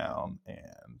 touchdown.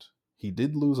 And he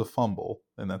did lose a fumble,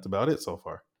 and that's about it so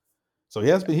far. So he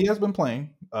has been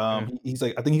playing. Mhm. He's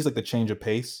like I think he's like the change of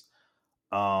pace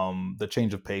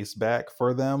back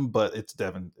for them, but it's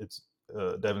Devin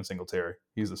Singletary.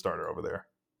 He's the starter over there.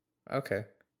 Okay.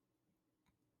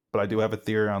 But I do have a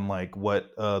theory on like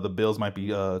what the Bills might be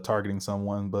targeting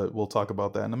someone, but we'll talk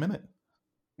about that in a minute.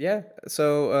 Yeah.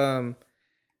 So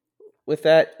with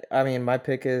that, I mean, my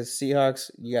pick is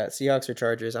Seahawks. You got Seahawks or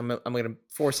Chargers. I'm gonna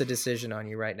force a decision on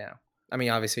you right now. I mean,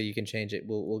 obviously you can change it.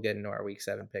 We'll get into our week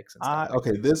 7 picks and stuff like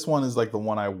Okay, that. this one is like the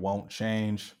one I won't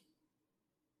change.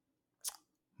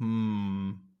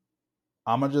 Hmm.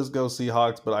 I'm gonna just go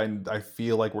Seahawks, but I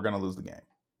feel like we're gonna lose the game.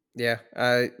 Yeah.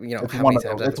 It's How one many of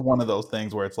times those. I've It's one of those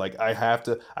things where it's like I have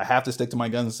to stick to my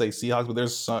guns and say Seahawks, but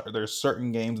there's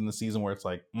certain games in the season where it's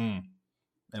like, and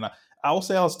I will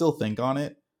say I'll still think on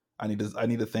it, I need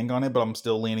to think on it, but I'm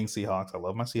still leaning Seahawks. I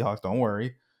love my Seahawks. Don't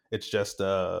worry. It's just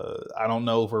I don't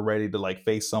know if we're ready to like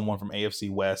face someone from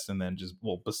AFC West and then just,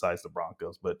 well, besides the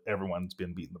Broncos, but everyone's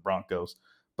been beating the Broncos.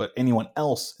 But anyone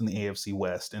else in the AFC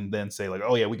West and then say like,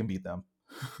 oh yeah, we can beat them.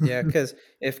 Yeah, because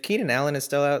if Keenan Allen is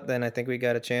still out, then I think we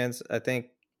got a chance. I think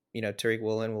Tariq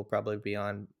Woolen will probably be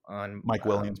on Mike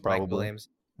Williams Mike probably. Williams.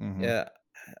 Hmm. Yeah,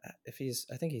 if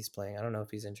I think he's playing. I don't know if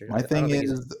he's injured. My I thing don't think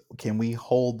he's. is, can we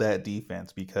hold that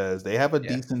defense because they have a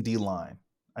Yeah, decent D line?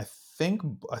 I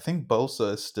think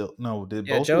Bosa is still no. Did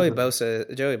yeah. Bosa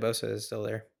Joey Bosa is still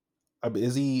there.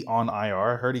 is he on IR?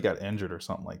 I heard he got injured or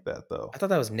something like that though. I thought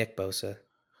that was Nick Bosa.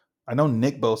 I know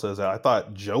Nick Bosa is out. I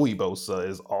thought Joey Bosa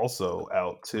is also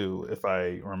out too, if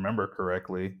I remember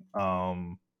correctly.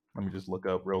 Let me just look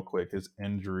up real quick his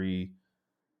injury.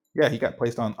 Yeah, he got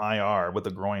placed on IR with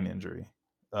a groin injury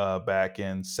back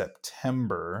in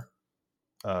September.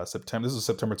 September. This is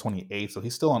September 28th, so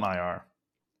he's still on IR,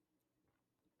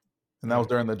 and that was Mm.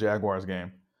 during the Jaguars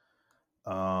game.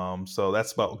 So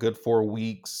that's about good 4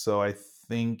 weeks. So I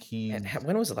think And he's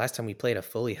when was the last time we played a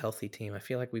fully healthy team? I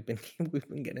feel like we've been we've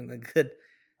been getting the good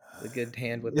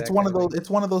hand with it's that one kind of of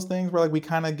thing. those things where like we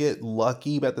kind of get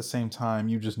lucky, but at the same time,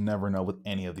 you just never know with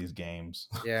any of these games.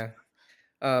 Yeah.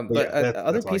 But But yeah,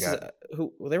 other that's all I pieces,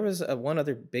 got. there was one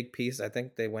other big piece I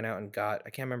think they went out and got. I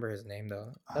can't remember his name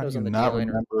though. I thought How it do was you on the D not line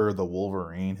or. remember the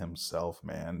Wolverine himself,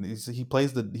 man? He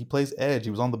plays edge. He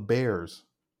was on the Bears.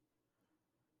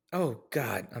 Oh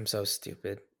God, I'm so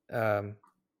stupid. Don't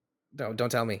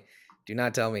tell me. Do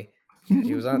not tell me.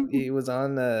 God, he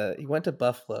went to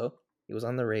Buffalo. He was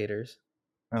on the Raiders.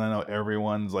 And I know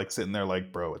everyone's like sitting there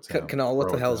like, bro, it's him. Canal, what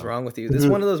the Bro, it's hell's him. wrong with you? This is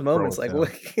one of those Bro, moments. it's Like, what?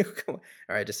 him. Come on.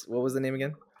 All right, just what was the name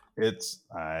again?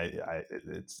 I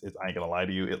ain't gonna lie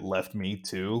to you. It left me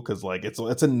too because like it's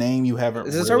a name you haven't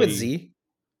Does it start with really. Z?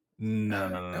 No,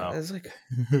 no, No, no, it's like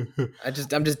no.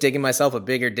 I'm just digging myself a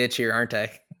bigger ditch here, aren't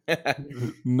I?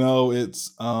 No, it's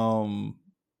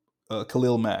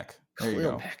Khalil Mack. There you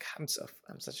Khalil go. Mack. I'm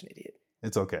such an idiot.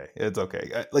 It's okay. It's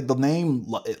okay. Like the name,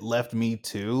 it left me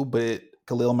too, but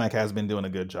Khalil Mack has been doing a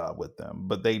good job with them.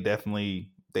 But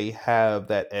they have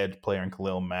that edge player in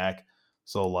Khalil Mack.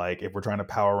 So like if we're trying to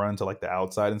power run to like the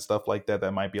outside and stuff like that,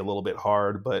 that might be a little bit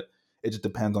hard. But it just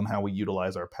depends on how we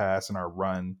utilize our pass and our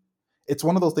run. It's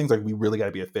one of those things like we really got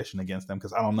to be efficient against them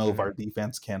because I don't know if our Mhm.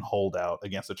 defense can hold out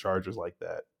against the Chargers like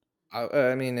that.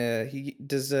 I mean, he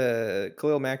does.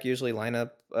 Khalil Mack usually line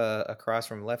up across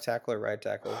from left tackle or right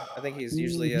tackle. I think he's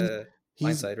usually He blind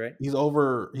he's side, right? he's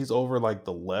over like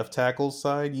the left tackle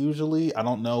side usually. I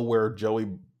don't know where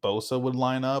Joey Bosa would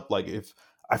line up. Like if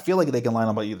I feel like they can line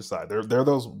up on either side.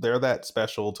 They're that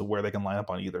special to where they can line up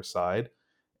on either side.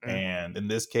 Mm, And in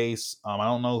this case, I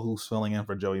don't know who's filling in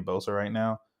for Joey Bosa right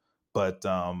now, but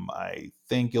I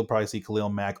think you'll probably see Khalil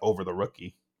Mack over the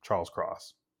rookie Charles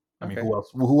Cross. I mean, okay.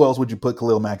 Who else would you put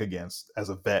Khalil Mack against as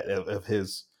a vet of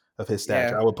his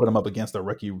stature? Yeah. I would put him up against a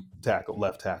rookie tackle,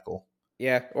 left tackle.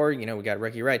 Yeah. Or we got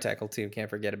rookie right tackle too. Can't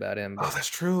forget about him. Oh, But that's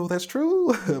true. That's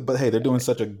true. But hey, they're doing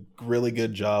such a really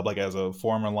good job. Like as a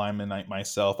former lineman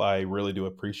myself, I really do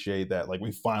appreciate that. Like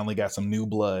we finally got some new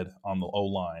blood on the O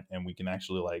line, and we can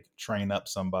actually like train up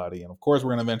somebody. And of course,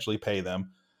 we're gonna eventually pay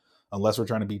them, unless we're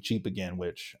trying to be cheap again,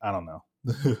 which I don't know.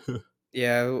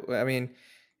 yeah, I mean,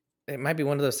 it might be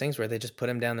one of those things where they just put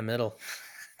him down the middle.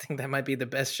 I think that might be the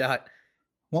best shot.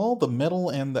 Well, the middle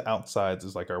and the outsides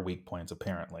is like our weak points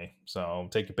apparently. So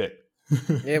take your pick.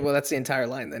 Yeah, well, that's the entire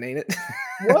line, then, ain't it?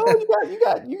 Well, you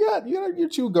got your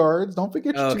two guards. Don't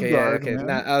forget your Oh, two okay, yeah, guards, okay.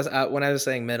 Now, man. when I was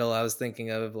saying middle, I was thinking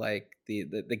of like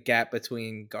the gap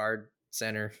between guard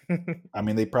center. I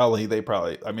mean, they probably.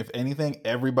 I mean, if anything,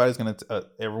 everyone's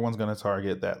gonna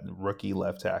target that rookie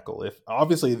left tackle. If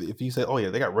obviously, if you say, oh yeah,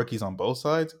 they got rookies on both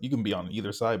sides, you can be on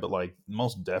either side. But like,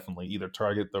 most definitely, either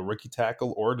target the rookie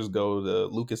tackle or just go to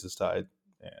Lucas's side,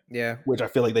 Yeah, which I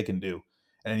feel like they can do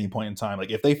at any point in time. Like,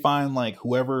 if they find like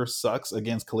whoever sucks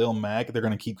against Khalil Mack, they're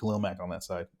gonna keep Khalil Mack on that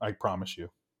side. I promise you.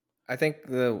 I think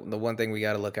the one thing we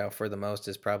got to look out for the most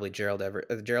is probably Gerald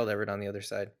Everett on the other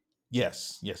side.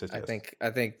 Yes, yes, yes, yes. I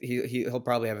think he'll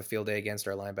probably have a field day against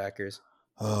our linebackers.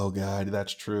 Oh god,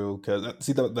 that's true. Because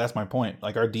see, that's my point.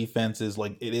 Like our defense is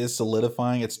like it is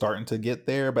solidifying. It's starting to get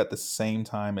there, but at the same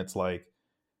time, it's like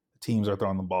teams are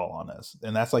throwing the ball on us,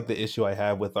 and that's like the issue I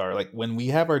have with our like when we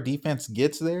have our defense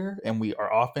gets there and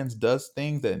our offense does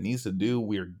things that it needs to do.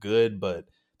 We're good, but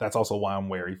that's also why I'm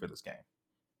wary for this game.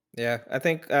 Yeah, I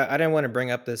think I didn't want to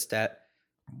bring up this stat,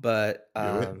 but Do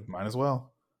it. Might as well.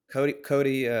 Cody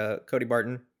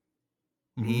Barton,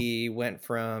 Hmm. he went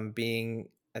from being,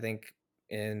 I think,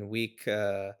 in week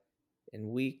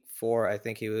In week 4, I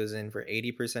think he was in for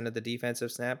 80% of the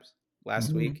defensive snaps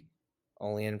last Mhm. week,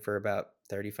 only in for about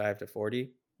 35 to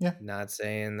 40. Yeah. Not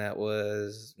saying that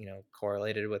was,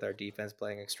 correlated with our defense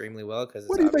playing extremely well because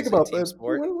What it's do you think obviously a about team that?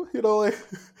 sport. Like,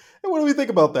 and what do we think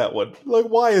about that one? Like,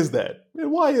 why is that?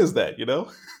 And why is that? I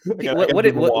got to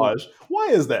do the What Waj. Why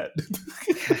is that?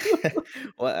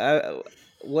 well,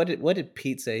 what did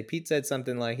Pete say? Pete said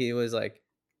something like he was like,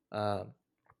 um,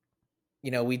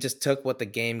 we just took what the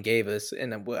game gave us,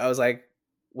 and I was like,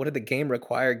 what did the game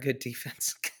require? Good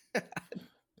defense.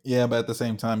 Yeah, but at the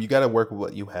same time, you got to work with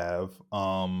what you have.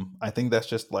 I think that's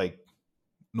just like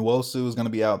Nwosu is going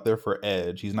to be out there for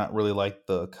edge. He's not really like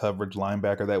the coverage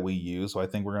linebacker that we use. So I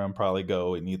think we're going to probably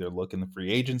go and either look in the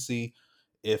free agency,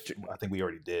 if I think we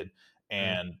already did, Mm.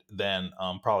 and then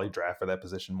probably draft for that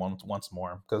position once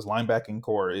more because linebacking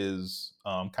core is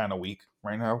kind of weak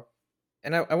right now.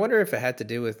 And I wonder if it had to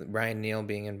do with Ryan Neal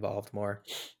being involved more,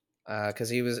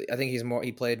 because I think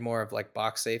he played more of like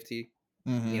box safety,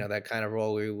 Hmm. that kind of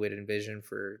role we would envision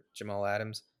for Jamal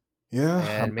Adams, Yeah,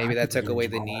 and I maybe that keep took forgetting away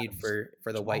the Jamal need Adams.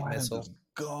 for the white Jamal Adams is missile.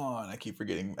 gone. I keep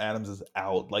forgetting Adams is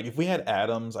out. Like if we had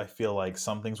Adams, I feel like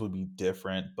some things would be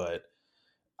different, but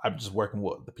I'm just working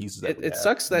with the pieces that It we it have.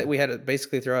 sucks that we had to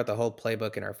basically throw out the whole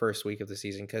playbook in our first week of the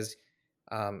season because,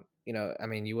 I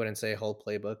mean, you wouldn't say whole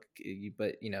playbook,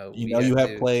 but we You had have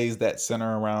to. plays that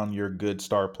center around your good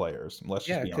star players. Let's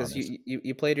just Yeah, be because honest.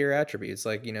 you played your attributes.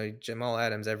 Like, Jamal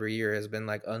Adams every year has been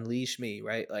like, unleash me,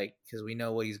 right? Like, because we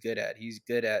know what he's good at. He's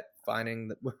good at finding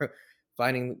the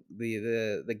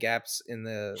gaps in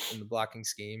the blocking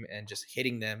scheme and just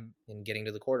hitting them and getting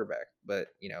to the quarterback. But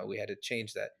we had to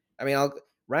change that. I mean,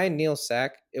 Ryan Neal's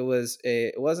sack.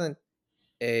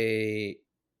 A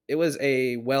it was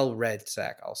a well-read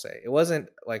sack, I'll say. It wasn't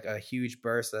like a huge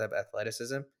burst of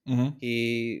athleticism. Hmm.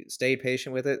 He stayed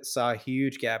patient with it, saw a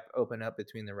huge gap open up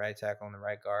between the right tackle and the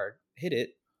right guard, hit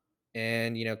it,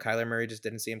 and Kyler Murray just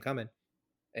didn't see him coming.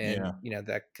 And Yeah.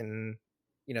 that can,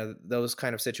 those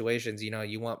kind of situations,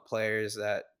 you want players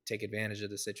that take advantage of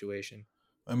the situation.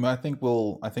 I mean, I think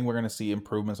we're going to see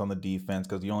improvements on the defense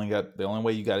because the only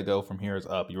way you got to go from here is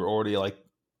up. You're already like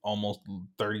almost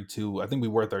 32. I think we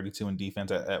were 32 in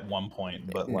defense at one point,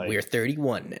 but like We're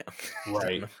 31 now. right. I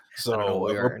don't know So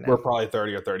what we are we're now. probably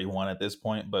 30 or 31 at this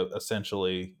point, but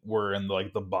essentially we're in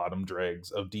like the bottom dregs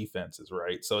of defenses,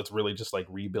 right? So it's really just like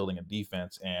rebuilding a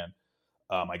defense, and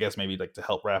I guess maybe like to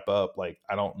help wrap up, like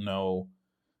I don't know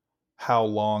how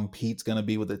long Pete's going to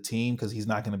be with the team because he's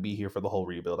not going to be here for the whole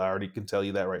rebuild. I already can tell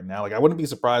you that right now. Like I wouldn't be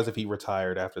surprised if he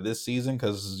retired after this season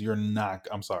because you're not.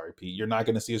 I'm sorry, Pete. You're not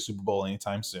going to see a Super Bowl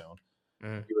anytime soon.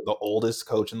 Mm. You're the oldest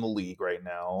coach in the league right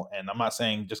now, and I'm not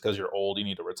saying just because you're old you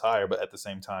need to retire, but at the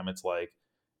same time, it's like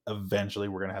eventually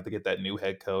we're going to have to get that new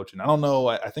head coach. And I don't know.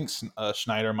 I think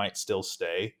Schneider might still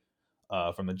stay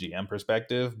from the GM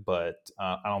perspective, but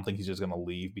I don't think he's just going to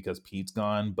leave because Pete's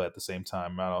gone. But at the same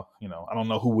time, I don't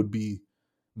know who would be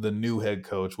the new head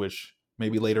coach. Which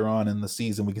maybe later on in the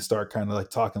season we can start kind of like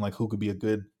talking like who could be a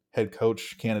good head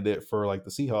coach candidate for like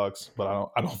the Seahawks.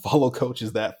 But I don't follow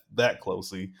coaches that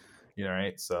closely,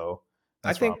 right? So I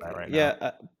that's where think, I'm at right now.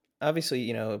 yeah,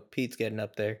 obviously, Pete's getting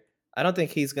up there. I don't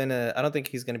think he's gonna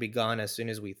be gone as soon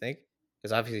as we think,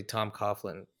 because obviously Tom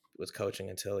Coughlin was coaching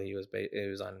until it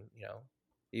was on,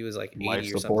 he was like Life 80 or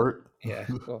something. support. Yeah,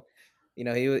 well,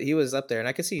 he was up there, and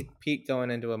I could see Pete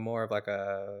going into a more of like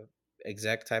a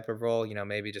exec type of role.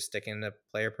 Maybe just sticking to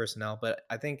player personnel. But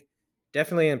I think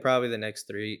definitely in probably the next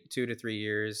 2 to 3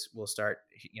 years, we'll start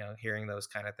hearing those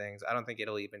kind of things. I don't think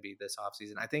it'll even be this off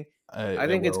season. I It think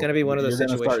it's going will. to be one of those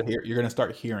situations. You're gonna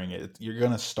start hearing it. You're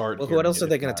gonna start Well, what hearing else it. are If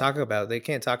they going to not, talk about? They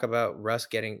can't talk about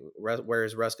where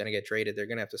is Russ going to get traded. They're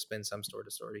going to have to spin some sort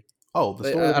of story. oh, the But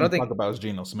story they're I going don't to talk think. about is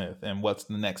Geno Smith and what's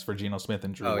the next for Geno Smith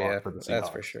and Drew Oh yeah, Lock for the that's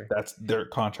for Seahawks. sure. That's their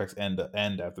contracts end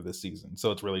after this season.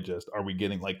 So it's really just are we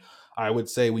getting like I would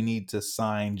say we need to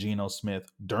sign Geno Smith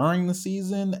during the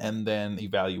season and then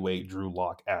evaluate Drew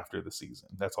Lock after the season.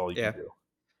 That's all you can Yeah, do.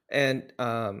 and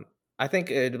I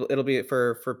think it'll be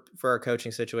for our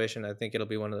coaching situation. I think it'll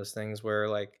be one of those things where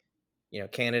like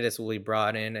candidates will be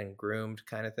brought in and groomed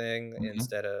kind of thing Mhm.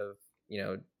 instead of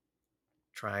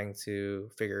trying to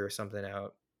figure something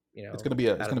out It's out of gonna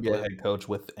the be a blue. head coach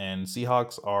with and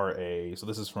Seahawks are a so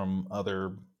this is from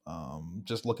other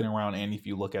just looking around and if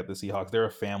you look at the Seahawks, they're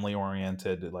a family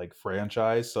oriented like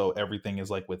franchise. So everything is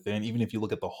like within, even if you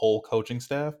look at the whole coaching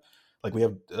staff, like we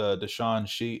have Deshaun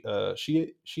she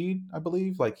I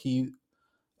believe, like he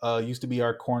used to be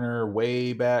our corner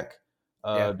way back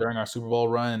Yeah, during our Super Bowl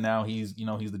run, and now he's the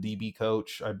DB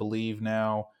coach, I believe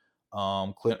now.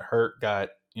 Clint Hurt got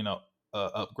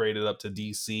upgraded up to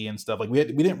DC and stuff. Like we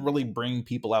didn't really bring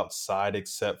people outside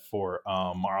except for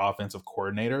our offensive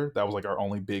coordinator. That was like our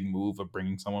only big move of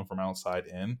bringing someone from outside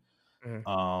in.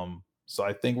 Mhm. So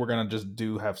I think we're gonna just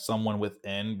have someone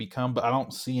within become, but I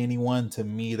don't see anyone to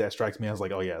me that strikes me as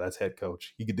like, oh yeah, that's head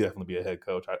coach. He could definitely be a head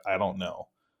coach. I don't know.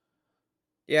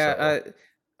 So Yeah,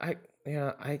 I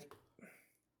yeah, I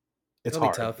it's it'll be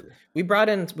hard. tough. We brought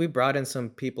in some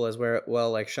people as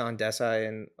well, like Sean Desai,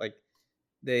 and like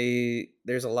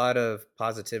there's a lot of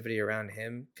positivity around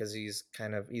him because he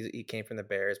came from the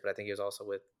Bears, but I think he was also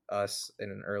with us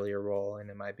in an earlier role, and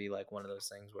it might be like one of those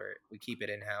things where we keep it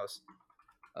in house.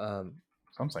 Um,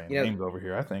 So I'm saying you know, names over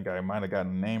here. I think I might have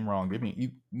gotten a name wrong. Give me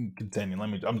you continue.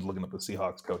 I'm just looking up the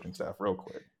Seahawks coaching staff real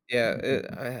quick.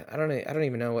 yeah, I don't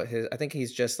even know what his. I think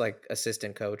he's just like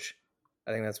assistant coach.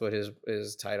 I think that's what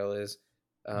his title is.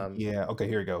 Um, Yeah. Okay.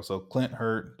 Here we go. So Clint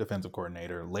Hurt, defensive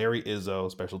coordinator. Larry Izzo,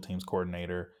 special teams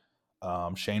coordinator.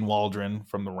 Shane Waldron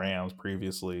from the Rams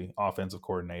previously, offensive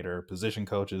coordinator. Position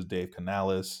coaches Dave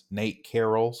Canales, Nate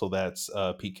Carroll. So that's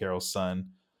Pete Carroll's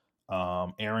son.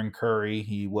 Aaron Curry.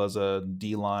 He was a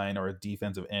D line or a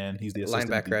defensive end. He's the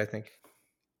assistant. linebacker, I think.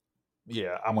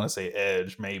 Yeah, I want to say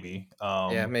edge maybe.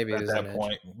 Yeah, maybe it At is an that edge.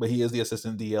 point, but he is the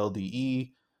assistant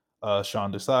DLDE.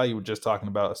 Sean Desai, you were just talking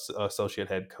about associate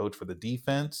head coach for the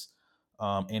defense.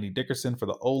 Andy Dickerson for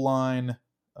the O line.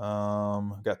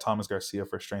 Got Thomas Garcia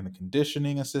for strength and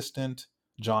conditioning assistant.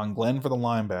 John Glenn for the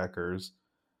linebackers.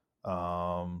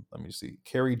 Let me see.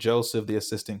 Kerry Joseph, the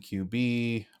assistant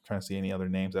QB. I'm trying to see any other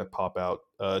names that pop out.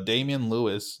 Damian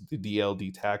Lewis, the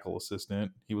DLD tackle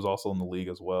assistant. He was also in the league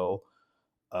as well.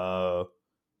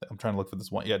 I'm trying to look for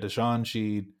this one. Yeah, Deshaun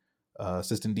Sheed,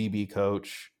 assistant DB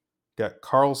coach. Got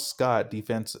Carl Scott,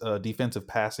 defensive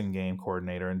passing game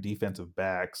coordinator and defensive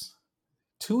backs.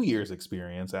 2 years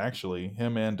experience actually,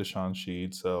 him and Deshaun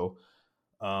Sheed. So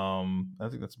I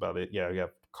think that's about it. Yeah, we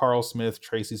have Carl Smith,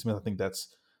 Tracy Smith. I think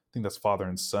that's father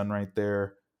and son right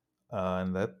there.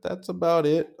 And that's about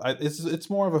it. It's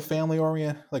more of a family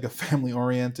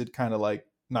oriented kind of like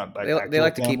not like They actual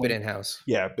like to keep it family. in house.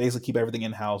 Yeah, basically keep everything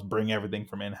in house, bring everything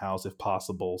from in house if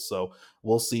possible. So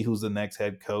we'll see who's the next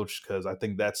head coach because I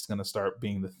think that's going to start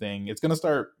being the thing. It's going to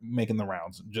start making the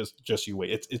rounds. Just you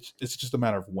wait. It's just a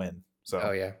matter of when. Oh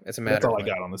So yeah, it's a that's matter all of I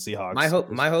when. got on the My Seahawks. hope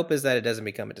my hope is that it doesn't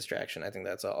become a distraction. I think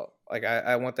that's all. Like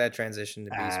I want that transition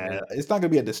to be smooth. It's not going to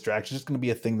be a distraction. It's just going to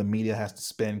be a thing the media has to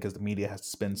spin because the media has to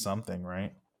spin something,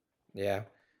 right? Yeah.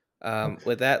 Okay.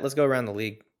 With that, let's go around the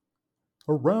league.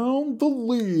 Around the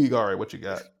league. All right, what you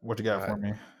got? What you got Uh, for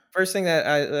me? First thing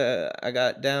that I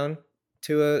got down,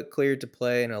 Tua cleared to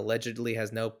play and allegedly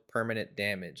has no permanent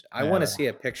damage. I want to Yeah, see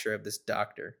a picture of this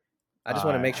doctor. I just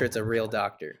want to I make sure it's a real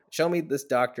doctor. Show me this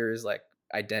doctor's like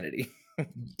identity.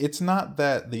 it's not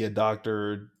that the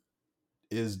doctor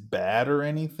is bad or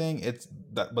anything. It's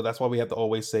that, but that's why we have to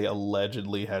always say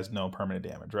allegedly has no permanent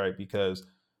damage, right? Because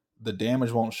the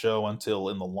damage won't show until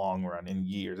in the long run, in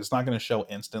years. It's not going to show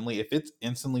instantly. If it's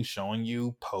instantly showing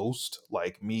you post,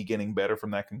 like me getting better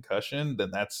from that concussion, then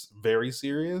that's very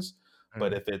serious.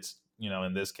 But Mm. if it's,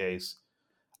 in this case,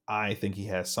 I think he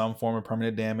has some form of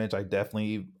permanent damage. I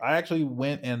actually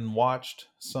went and watched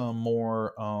some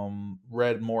more,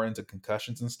 read more into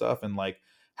concussions and stuff and like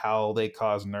how they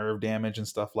cause nerve damage and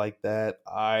stuff like that.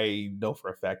 I know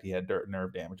for a fact he had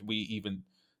nerve damage. We even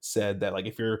said that like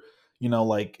if you're,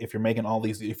 like if you're making all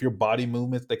these, if your body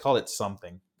movements, they call it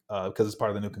something because it's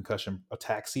part of the new concussion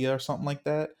ataxia or something like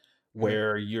that, Mhm.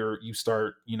 where you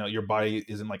start, your body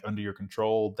isn't like under your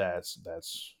control. That's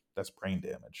brain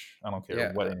damage. I don't care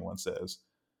Yeah, what anyone says.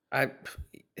 I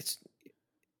it's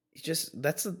you just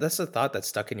that's the thought that's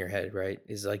stuck in your head, right?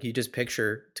 Is like you just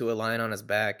picture Tua lying on his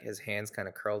back, his hands kind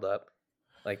of curled up.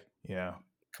 Like, Yeah.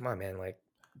 come on, man. Like,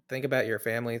 think about your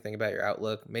family, think about your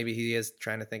outlook. Maybe he is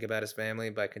trying to think about his family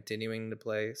by continuing to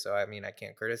play. So I mean, I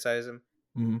can't criticize him.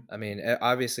 Hmm. I mean,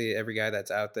 obviously, every guy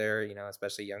that's out there,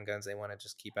 especially young guns, they want to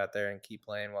just keep out there and keep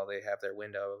playing while they have their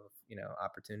window of,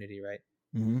 opportunity, right?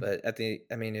 Hmm. But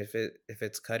I mean, if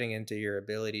it's cutting into your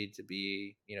ability to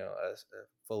be, a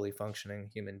fully functioning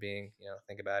human being,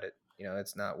 think about it.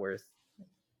 It's not worth,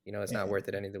 it's not worth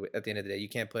it at the end of the day. You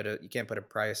can't put a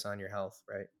price on your health,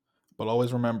 right? But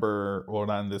always remember, well,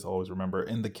 not in this. Always remember,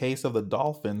 in the case of the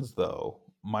Dolphins, though,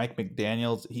 Mike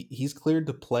McDaniel's he's cleared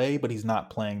to play, but he's not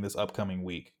playing this upcoming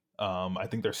week. I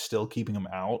think they're still keeping him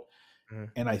out, Mhm.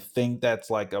 and I think that's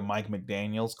like a Mike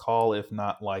McDaniel's call, if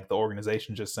not like the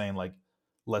organization just saying like,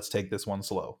 let's take this one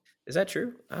slow. Is that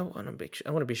true? I want to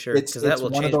be sure It's because that it's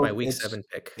will one of change my those. week 7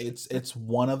 pick. It's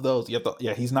one of those. You have to.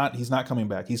 Yeah, he's not coming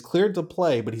back. He's cleared to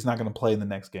play, but he's not going to play in the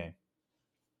next game. Okay.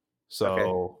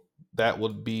 So That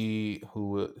would be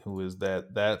who is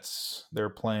that? That's they're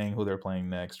playing who they're playing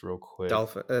next, real quick.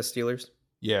 Steelers.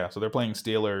 Yeah, so they're playing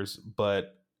Steelers,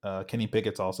 but Kenny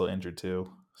Pickett's also injured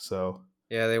too. So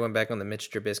Yeah, they went back on the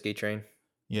Mitch Trubisky train.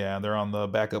 yeah, they're on the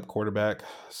backup quarterback.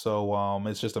 So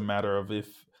it's just a matter of if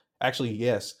actually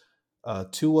yes,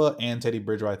 Tua and Teddy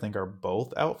Bridgewater I think are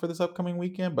both out for this upcoming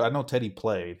weekend. But I know Teddy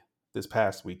played this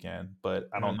past weekend, but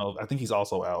I don't Mhm. know. I think he's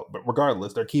also out. But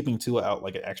regardless, they're keeping Tua out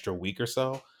like an extra week or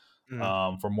so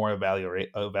Mhm. for more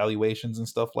evaluations and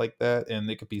stuff like that. And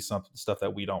it could be some stuff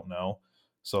that we don't know.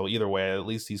 So either way, at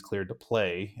least he's cleared to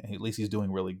play. At least he's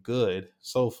doing really good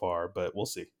so far. But we'll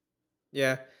see.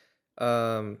 Yeah.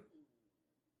 Um,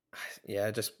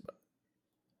 yeah, just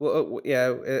well,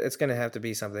 yeah, it's gonna have to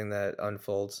be something that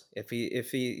unfolds. If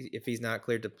he's not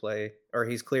cleared to play, or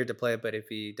he's cleared to play, but if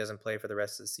he doesn't play for the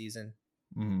rest of the season,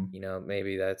 Mhm.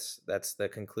 maybe that's the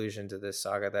conclusion to this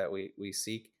saga that we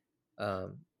seek.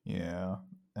 Um, Yeah.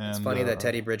 it's And funny that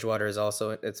Teddy Bridgewater is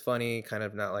also. It's funny, kind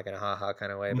of not like in a ha ha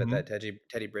kind of way, but mhm. that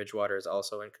Teddy Bridgewater is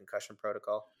also in concussion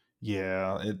protocol.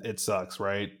 Yeah, it sucks,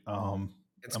 right? And Among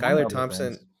Skylar other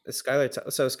Thompson, things.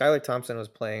 So Skylar Thompson was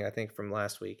playing, I think, from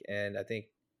last week, and I think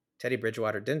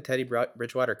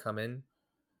Bridgewater come in?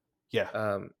 Yeah.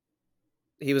 Um,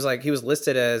 he was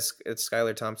listed as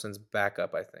Skylar Thompson's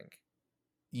backup, I think,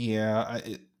 Yeah.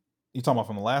 You talking about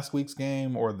from last week's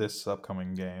game or this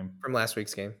upcoming game? from last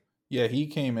week's game. Yeah, he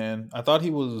came in. I thought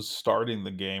he was starting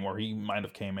the game, or he might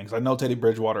have came in because I know Teddy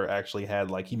Bridgewater actually had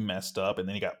like he messed up and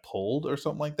then he got pulled or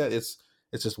something like that. It's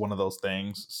just one of those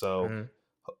things. So Mhm.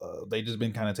 they just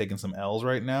been kind of taking some L's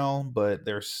right now, but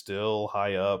they're still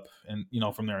high up, and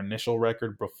from their initial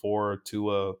record before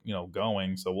Tua,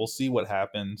 going. So we'll see what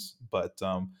happens. But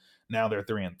now they're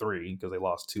 3-3 because they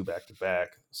lost two back to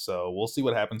back. So we'll see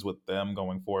what happens with them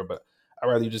going forward. But I'd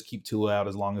rather just keep Tua out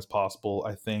as long as possible.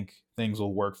 I think things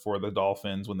will work for the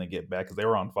Dolphins when they get back because they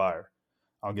were on fire.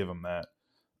 I'll give them that.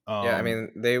 Yeah, I Um,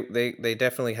 mean, they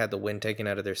definitely had the wind taken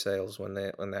out of their sails when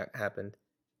that happened.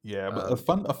 yeah, but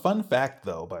a Um, fun fact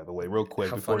though, by the way, real quick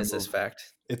how before fun we is this move.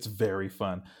 fact? It's very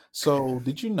fun. So,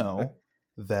 did you know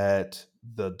that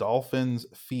the Dolphins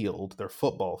field, their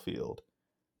football field,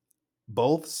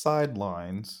 both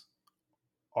sidelines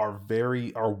are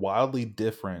wildly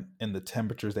different in the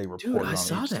temperatures they Dude, reported I on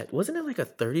saw each. that. Wasn't it like a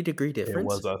 30-degree It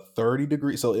was difference? a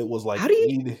 30-degree, so it was How like do you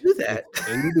 80. do It's that?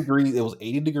 80 degrees. It was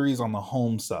 80 degrees on the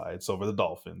home side, so for the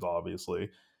Dolphins, obviously.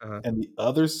 Uh-huh. And the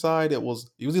other side, it wasn't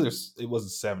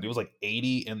 70, it was like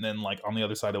 80, and then like on the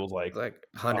other side, it was like Like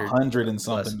a 100 hundred and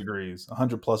something plus. degrees,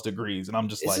 100 plus degrees, and I'm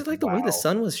just Is like, it like the way the wow.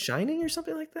 sun was shining or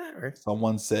something like that? Or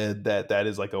Someone said that that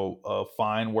is like a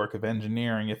fine work of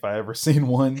engineering if I ever seen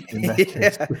one in that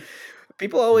case. yeah.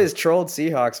 People always trolled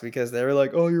Seahawks because they were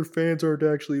like, "Oh, your fans aren't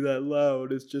actually that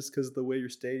loud. It's just because of the way your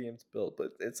stadium's built."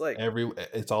 But it's like,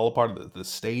 It's all a part of the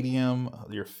stadium,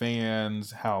 your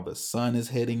fans, how the sun is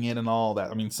hitting it, and all that.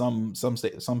 I mean, some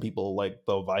people like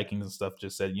the Vikings and stuff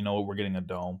just said, you know what, we're getting a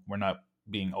dome. We're not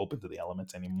being open to the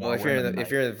elements well, anymore. We're in a if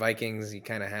night. you're the Vikings, you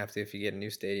kind of have to if you get a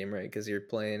new stadium, right? Because you're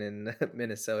playing in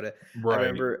Minnesota. I Right.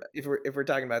 remember if we're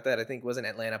talking about that, I think wasn't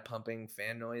Atlanta pumping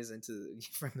fan noise into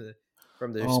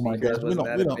from their Oh my speakers? gosh, we Wasn't don't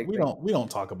that we a don't big we thing? don't we don't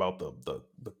talk about the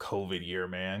COVID year,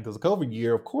 man. Because the COVID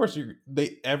year, of course,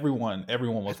 everyone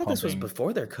I was thought this was pumping.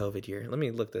 before their COVID year. Let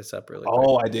me look this up really quick.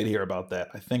 Oh, I did hear about that.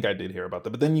 I think I did hear about that.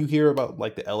 But then you hear about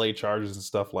like the LA Chargers and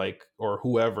stuff like, or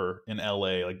whoever in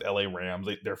LA, like the LA Rams,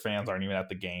 their fans aren't even at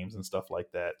the games and stuff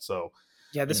like that. So,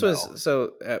 Yeah, you this know, was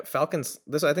so Falcons.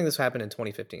 This I think this happened in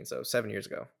 2015, so 7 years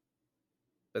ago.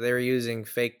 But they were using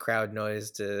fake crowd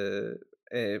noise to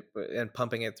and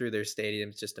pumping it through their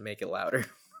stadiums just to make it louder,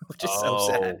 which is so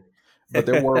sad. oh, but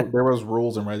there was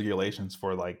rules and regulations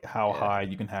for like how Yeah. high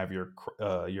you can have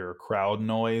your crowd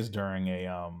noise during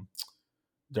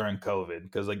COVID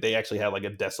because like they actually had like a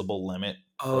decibel limit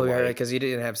for Oh, yeah, right. like Because you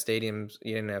didn't have stadiums,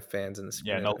 you didn't have fans in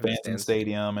yeah, no in the fans in the stands.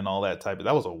 stadium and all that type of.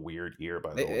 That was a weird year,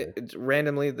 by the way.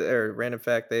 Randomly, or random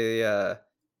fact, they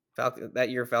that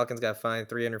year Falcons got fined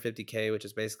 350K, which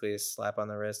is basically a slap on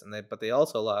the wrist, but they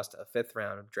also lost a fifth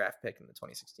round draft pick in the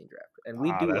 2016 draft, and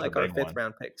we Ah, do that's a like our big fifth one.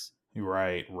 round picks.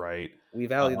 Right, right. We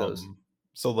value those.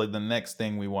 So like the next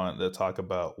thing we wanted to talk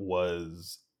about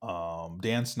was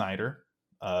Dan Snyder.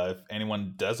 If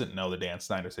anyone doesn't know the Dan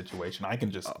Snyder situation, I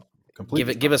can just Oh,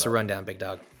 completely give sum it us a up. rundown, big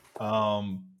dog.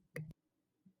 Um,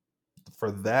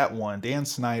 for that one, Dan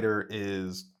Snyder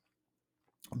is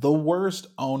the worst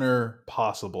owner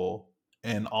possible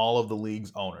in all of the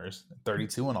league's owners,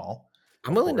 32 in all,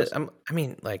 I'm of willing to. course. I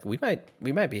mean, like we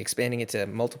might be expanding it to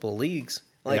multiple leagues.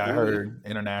 Yeah, Like I we heard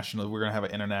international. We're gonna have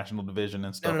an international division and no,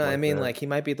 no, stuff no. I like mean, that. like he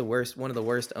might be the worst, one of the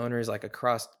worst owners, like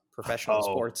across professional Oh,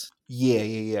 sports.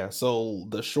 yeah. So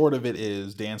the short of it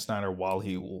is Dan Snyder, while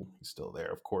he's still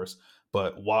there, of course,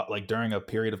 but like during a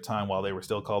period of time while they were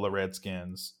still called the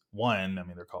Redskins, I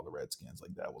mean, they're called the Redskins.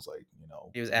 Like that was like,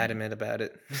 He was adamant about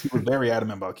it. he was very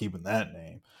adamant about keeping that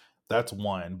name. That's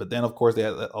one. But then, of course, they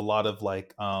had a lot of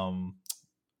like,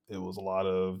 it was a lot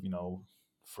of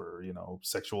for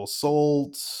sexual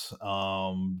assault,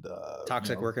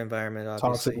 Toxic work environment, toxic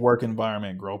obviously. work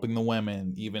environment, groping the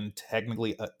women, even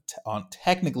technically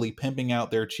pimping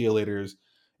out their cheerleaders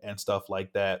and stuff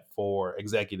like that for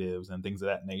executives and things of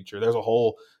that nature. There's a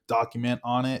whole document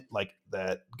on it like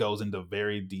that goes into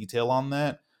very detail on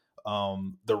that.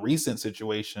 The recent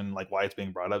situation, like why it's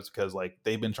being brought up, is because like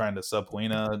they've been trying to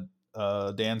subpoena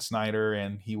Dan Snyder,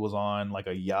 and he was on like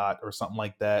a yacht or something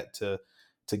like that to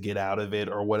get out of it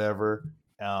or whatever.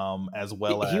 As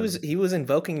well He was as he was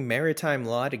invoking maritime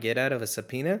law to get out of a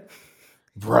subpoena.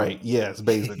 right, yes,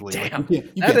 basically. Like Damn, you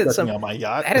that can't is touch me some on my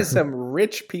yacht. that is some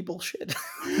rich people shit.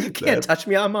 You can't That touch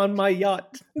me. I'm on my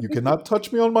yacht. you cannot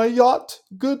touch me on my yacht,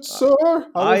 good Uh, sir. I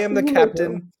will I see am the you later.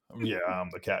 captain. Yeah, I'm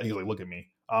the cat. He's like, look at me.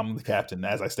 I'm the captain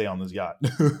as I stay on this yacht.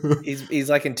 He's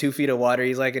like in 2 feet of water.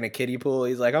 He's like in a kiddie pool.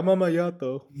 He's like, I'm on my yacht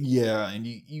though. Yeah, and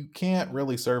you can't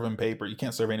really serve him paper. You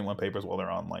can't serve anyone papers while they're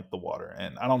on like the water.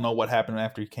 And I don't know what happened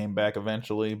after he came back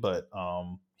eventually, but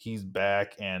he's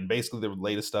back. And basically the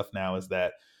latest stuff now is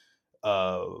that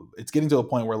it's getting to a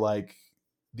point where like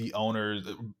the owners,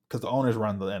 because the owners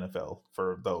run the NFL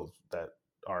for those that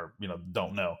are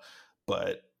don't know,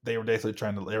 but they were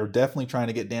definitely trying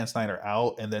to get Dan Snyder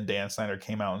out, and then Dan Snyder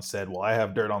came out and said, well, I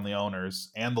have dirt on the owners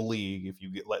and the league if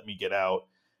you let me get out.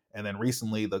 And then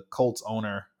recently the Colts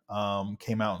owner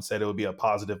came out and said it would be a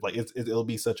positive, like it'll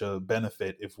be such a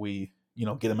benefit if we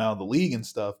get him out of the league and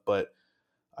stuff. But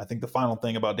I think the final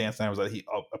thing about Dan Snyder was that he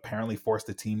apparently forced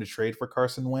the team to trade for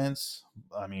Carson Wentz.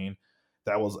 I mean,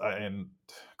 that was and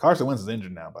Carson Wentz is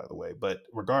injured now, by the way. But Yeah,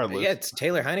 regardless, it's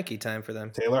Taylor Heineke time for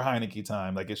them. Taylor Heineke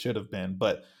time, like it should have been.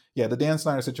 But yeah, the Dan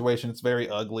Snyder situation, it's very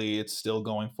ugly. It's still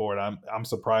going forward. I'm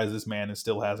surprised this man is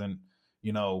still hasn't,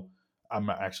 you know, I'm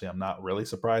not really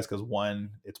surprised because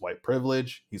one, it's white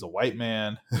privilege. He's a white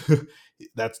man.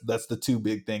 That's the two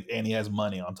big things, and he has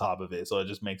money on top of it. So it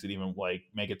just makes it even like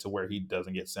make it to where he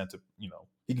doesn't get sent to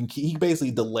he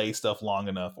basically delay stuff long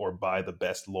enough or buy the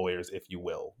best lawyers, if you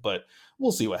will. But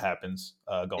we'll see what happens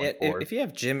going Yeah, forward. if you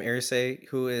have Jim Irsay,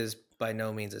 who is by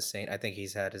no means a saint, I think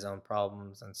he's had his own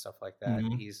problems and stuff like that.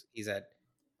 Mm-hmm. He's had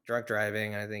drunk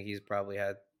driving. I think he's probably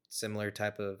had similar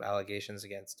type of allegations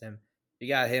against him. You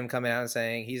got him coming out and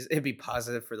saying it'd be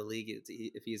positive for the league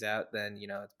if he's out, then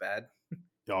it's bad.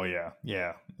 Oh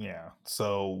yeah.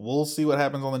 So we'll see what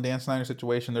happens on the Dan Snyder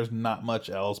situation. There's not much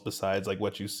else besides like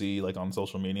what you see like on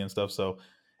social media and stuff. So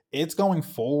it's going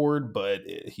forward, but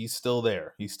he's still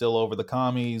there. He's still over the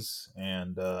commies,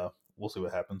 and we'll see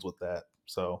what happens with that.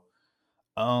 So,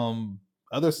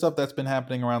 other stuff that's been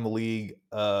happening around the league.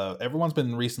 Everyone's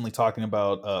been recently talking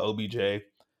about OBJ.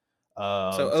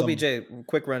 So Some OBJ,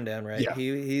 quick rundown, right? Yeah,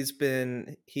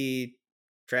 He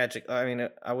tragic. I mean,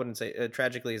 I wouldn't say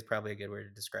tragically is probably a good way to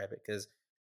describe it because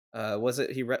was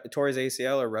it tore his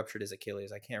ACL or ruptured his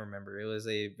Achilles? I can't remember. It was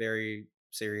a very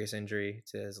serious injury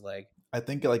to his leg. I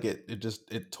think like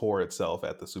it tore itself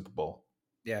at the Super Bowl.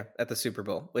 Yeah, at the Super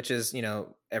Bowl, which is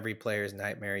every player's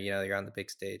nightmare. You're on the big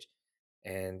stage,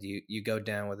 and you go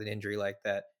down with an injury like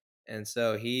that, and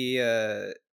so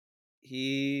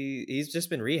he's just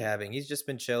been rehabbing. He's just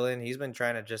been chilling. He's been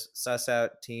trying to just suss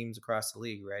out teams across the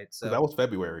league, right? Because So that was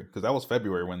February. Because that was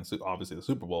February when obviously the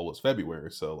Super Bowl was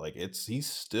February. So like he's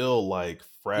still like he's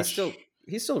fresh. still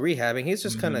he's still rehabbing. He's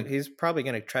just kind Hmm. of he's probably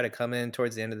going to try to come in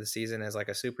towards the end of the season as like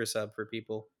a super sub for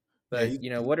people.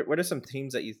 Yeah, But what are some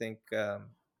teams that you think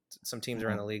some teams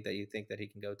around mhm. the league that you think that he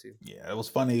can go to? Yeah, it was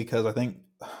funny because I think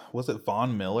was it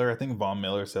Von Miller? I think Von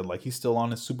Miller said like he's still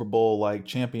on his Super Bowl like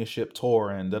championship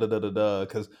tour and da da da da da.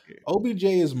 Because OBJ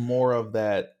is more of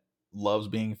that loves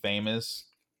being famous.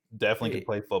 Definitely could He-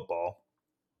 play football.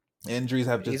 Injuries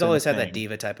have just He's been a always had that thing.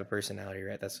 diva type of personality,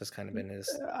 right? That's just kind of been his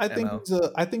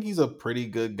mo. I think he's a pretty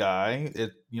good guy.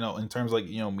 In terms of, like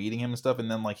meeting him and stuff, and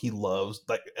then like he loves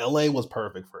like LA was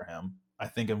perfect for him. I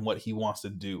think in what he wants to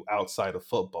do outside of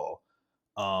football.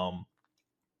 Um,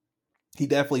 he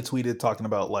definitely tweeted talking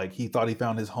about like he thought he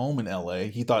found his home in LA.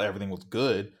 He thought everything was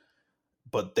good,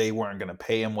 but they weren't going to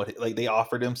pay him like they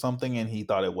offered him something and he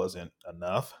thought it wasn't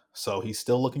enough. So he's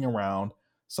still looking around.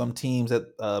 Some teams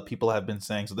that people have been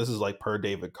saying, so this is like per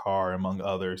David Carr among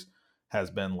others,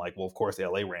 has been like, well, of course the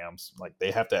LA Rams, like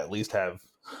they have to at least have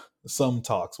some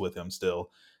talks with him still.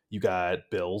 You got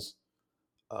Bills,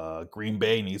 Green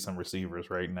Bay needs some receivers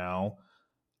right now.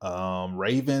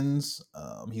 Ravens.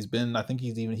 He's been. I think he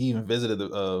even visited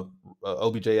the.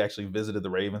 OBJ actually visited the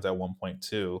Ravens at one point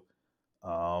too.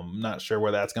 Not sure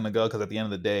where that's going to go because at the end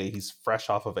of the day, he's fresh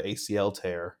off of an ACL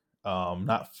tear.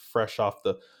 Not fresh off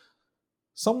the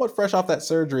somewhat fresh off that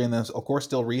surgery, and then of course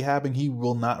still rehabbing. He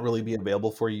will not really be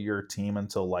available for your team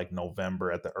until like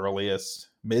November at the earliest,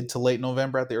 mid to late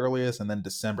November at the earliest, and then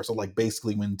December. So like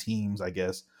basically when teams, I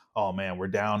guess, oh man, we're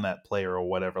down that player or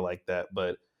whatever like that.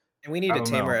 But And we need I to don't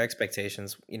tame our know.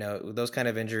 expectations. Those kind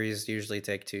of injuries usually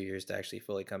take 2 years to actually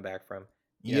fully come back from.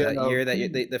 Yeah, That year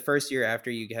that the first year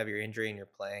after you have your injury and you're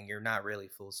playing, you're not really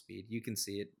full speed. You can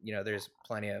see it. There's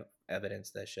plenty of evidence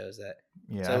that shows that.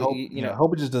 yeah. I So hope. Yeah, I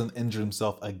hope it just doesn't injure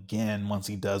himself again once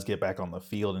he does get back on the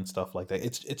field and stuff like that.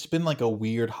 It's been like a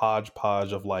weird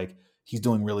hodgepodge of like he's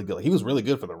doing really good. He was really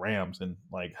good for the Rams and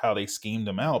like how they schemed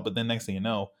him out, but then next thing you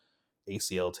know,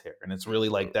 ACL tear, and it's really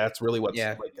like that's really what's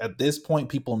yeah, like at this point.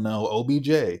 People know OBJ.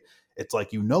 It's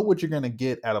like you know what you're gonna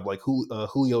get out of like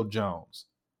Julio Jones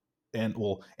and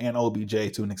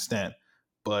OBJ to an extent,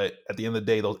 but at the end of the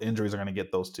day, those injuries are gonna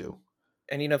get those two.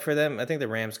 and for them, I think the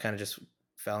Rams kind of just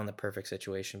fell in the perfect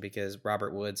situation because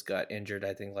Robert Woods got injured.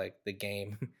 I think like the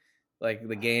game, like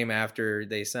the game after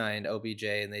they signed OBJ,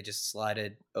 and they just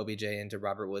slotted OBJ into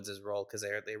Robert Woods' role because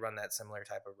they run that similar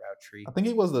type of route I tree. think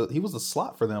he was the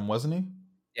slot for them, wasn't he?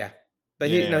 Yeah, but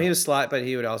Yeah. he was slot, but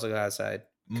he would also go outside.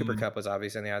 Cooper Mm. Cup was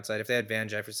obviously on the outside. If they had Van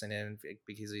Jefferson in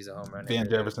because he's a home run Van hitter,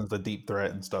 then Jefferson's the deep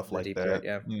threat and stuff the like deep threat. that.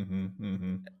 Yeah.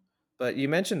 Mm-hmm. But you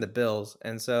mentioned the Bills,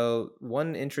 and so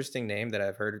one interesting name that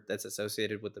I've heard that's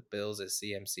associated with the Bills is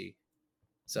CMC. Yeah.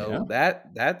 So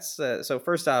that's so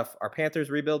first off, are Panthers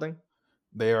rebuilding?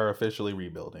 They are officially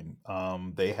rebuilding.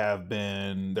 They have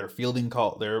been they're fielding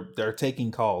call they're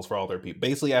taking calls for all their people.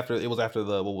 Basically after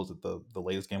the what was it the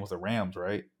latest game was the Rams,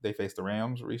 right? They faced the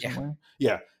Rams Yeah. recently.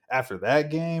 Yeah, after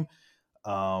that game,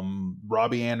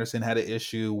 Robbie Anderson had an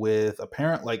issue with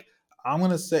apparent like I'm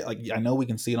gonna say like I know we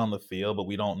can see it on the field, but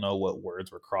we don't know what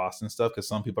words were crossed and stuff because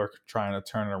some people are trying to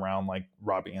turn it around like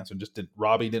Robbie Anderson just did.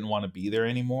 Robbie didn't want to be there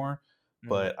anymore, Mhm.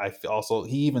 but also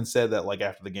he even said that like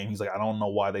after the game he's like I don't know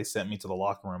why they sent me to the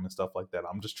locker room and stuff like that.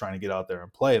 I'm just trying to get out there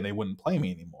and play, and they wouldn't play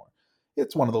me anymore.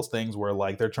 It's one of those things where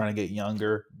like they're trying to get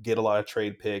younger, get a lot of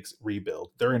trade picks, rebuild.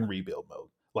 They're in rebuild mode.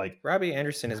 Like Robbie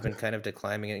Anderson has been kind of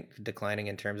declining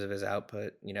in terms of his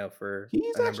output, for he's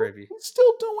a number actually of years. he's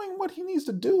still doing what he needs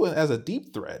to do as a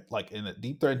deep threat. Like in a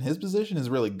deep threat in his position is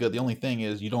really good. The only thing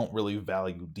is you don't really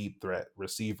value deep threat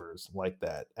receivers like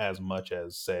that as much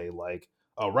as say like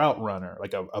a route runner,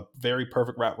 like a very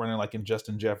perfect route runner like in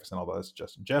Justin Jefferson, although it's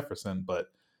Justin Jefferson, but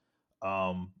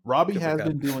Robbie Cooper has Cup.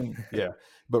 been doing yeah,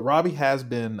 but Robbie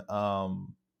uh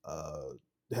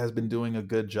has been doing a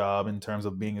good job in terms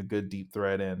of being a good deep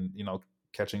threat and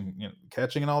catching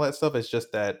and all that stuff. It's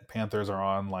just that Panthers are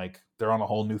on like they're on a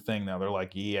whole new thing now. They're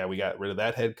like, yeah, we got rid of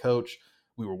that head coach.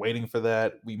 We were waiting for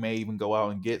that. We may even go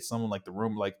out and get someone like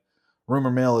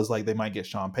rumor mill is like they might get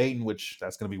Sean Payton, which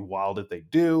that's gonna be wild if they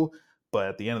do. But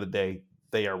at the end of the day,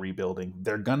 they are rebuilding.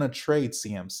 They're gonna trade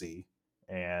CMC,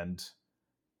 and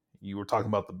you were talking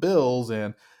about the Bills,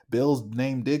 and Bills'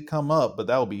 name did come up, but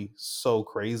that would be so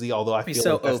crazy. Although I Be feel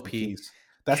so like that's the OP. piece.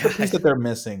 That's the piece that they're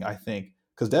missing, I think,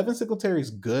 because Devin Singletary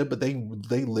is good, but they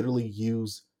literally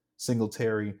use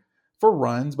Singletary for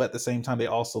runs, but at the same time they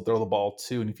also throw the ball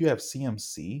too. And if you have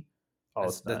CMC, oh,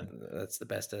 it's done. That's the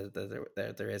best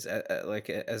that there is. Like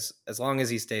as long as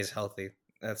he stays healthy,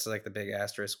 that's like the big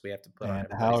asterisk we have to put on And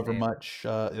everybody's however name. much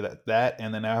that,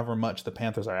 and then however much the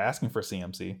Panthers are asking for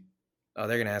CMC. Oh,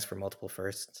 they're gonna ask for multiple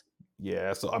firsts.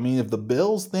 Yeah, so I mean, if the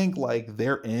Bills think like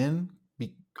they're in,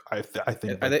 I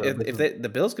think Are like they? If the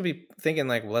Bills could be thinking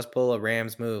like, well, let's pull a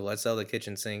Rams move, let's sell the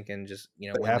kitchen sink and just they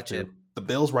win the have to. chip. The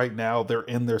Bills right now, they're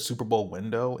in their Super Bowl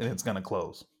window, and it's gonna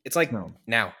close It's like soon.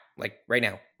 now, like right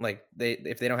now, like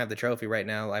if they don't have the trophy right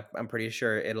now, I'm pretty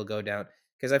sure it'll go down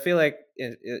because I feel like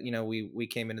we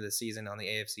came into the season on the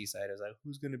AFC side as like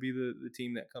who's going to be the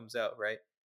team that comes out, right?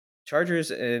 Chargers,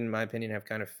 in my opinion, have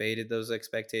kind of faded those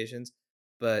expectations,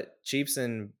 but Chiefs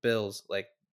and Bills, like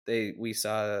we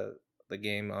saw the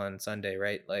game on Sunday,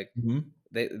 right? Like Mhm.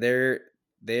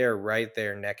 they are right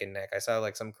there neck and neck. I saw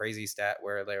like some crazy stat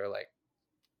where they were like,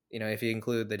 if you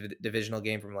include the divisional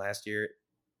game from last year,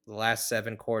 the last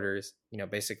 7 quarters,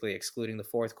 basically excluding the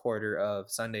fourth quarter of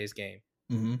Sunday's game,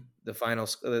 Mhm. the final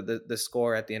the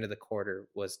score at the end of the quarter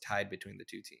was tied between the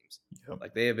two teams. Yep.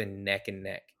 Like they have been neck and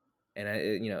neck. And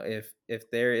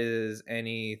if there is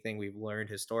anything we've learned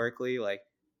historically, like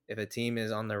if a team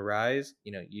is on the rise,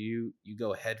 you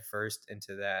go head first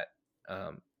into that.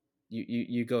 Um,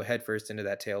 you go head first into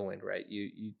that tailwind, right?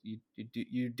 You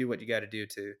do what you got to do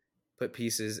to put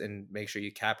pieces and make sure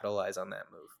you capitalize on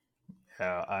that move.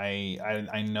 Yeah,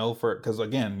 I know for because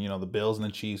again, the Bills and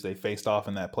the Chiefs they faced off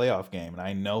in that playoff game, and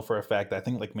I know for a fact I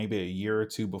think like maybe a year or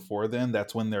two before then,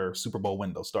 that's when their Super Bowl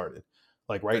window started.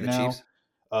 Like For right the now, Chiefs?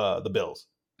 the Bills.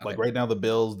 Like Okay. right now, the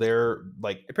Bills they're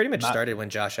like It pretty much not. started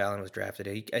when Josh Allen was drafted.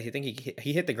 I think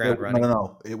he hit the No, ground no, running.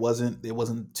 no. It wasn't. It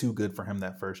wasn't too good for him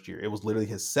that first year. It was literally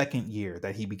his second year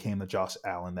that he became the Josh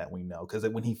Allen that we know. Because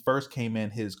when he first came in,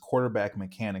 his quarterback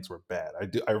mechanics were bad.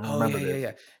 I Oh yeah, remember yeah, this.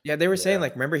 yeah. Yeah, they were saying Yeah.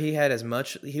 like remember he had as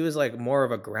much he was like more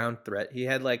of a ground threat. He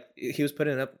had like he was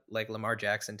putting up like Lamar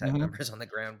Jackson type hmm numbers on the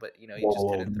ground, but he Whoa, just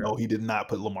whoa, couldn't throw. no, he did not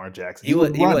put Lamar Jackson. He He was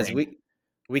was he was running.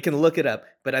 we can look it up,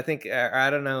 but I think I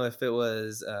don't know if it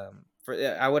was for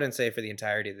I wouldn't say for the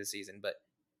entirety of the season, but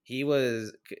he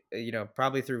was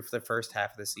probably through the first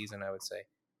half of the season, I would say.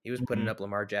 He was putting Mhm. up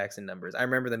Lamar Jackson numbers. I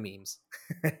remember the memes.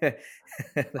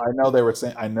 I know they were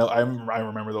saying. I know. I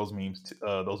remember those memes.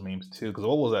 Those memes too. Because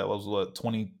what was that? Was what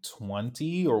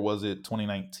 2020 or was it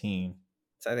 2019?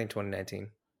 So I think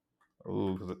 2019.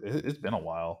 Ooh, 'cause it's been a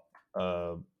while.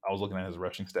 I was looking at his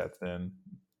rushing stats then.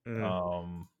 Mm.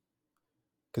 Um,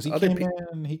 because Other people.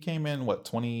 he came in what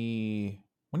 20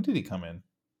 when did he come in?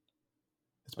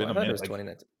 It's Oh, been I a thought it minute. was Like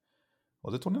 2019.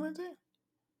 was it 2019?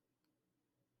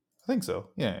 I think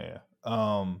so. Yeah, yeah, yeah.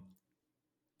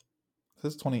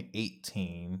 This is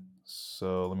 2018.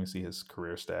 So let me see his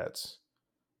career stats.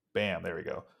 Bam, there we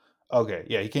go. Okay,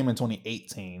 yeah, he came in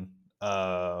 2018.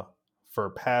 For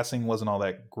passing wasn't all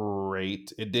that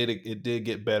great. It did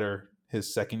get better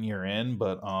his second year in,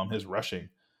 but his rushing,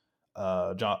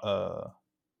 John,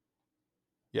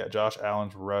 yeah, Josh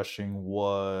Allen's rushing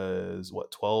was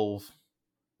what 12.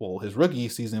 Well, his rookie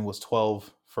season was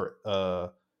 12 for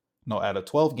no, out of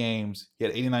 12 games, he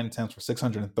had 89 attempts for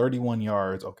 631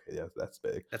 yards. Okay, yeah, that's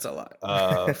big. That's a lot.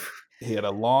 Uh he had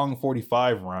a long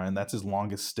 45 run. That's his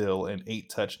longest still, and 8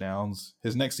 touchdowns.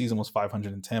 His next season was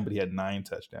 510, but he had 9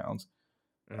 touchdowns.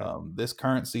 Mm. This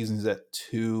current season is at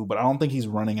 2, but I don't think he's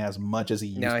running as much as he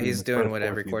used No, to in he's his doing first what four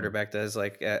every seasons. quarterback does.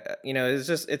 Like,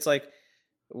 it's like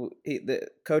the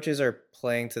coaches are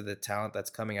playing to the talent that's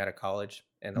coming out of college,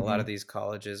 and a lot of Mhm. these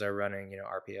colleges are running,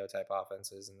 RPO type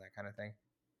offenses and that kind of thing.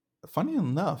 Funny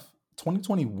enough,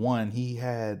 2021, he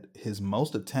had his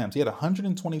most attempts. He had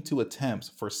 122 attempts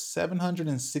for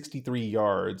 763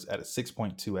 yards at a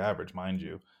 6.2 average, mind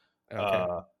you. Okay,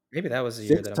 Uh, maybe that was the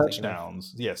year Six that I'm thinking of.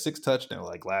 touchdowns. Yeah, 6 touchdowns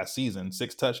like last season.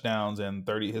 6 touchdowns and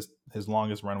 30 his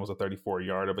longest run was a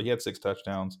 34-yarder, but he had 6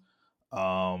 touchdowns.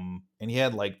 And he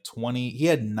had like 20 he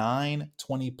had 9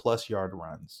 20+ yard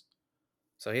runs.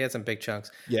 So he had some big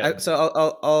chunks. Yeah. So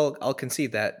I'll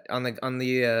concede that on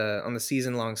the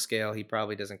season long scale, he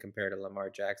probably doesn't compare to Lamar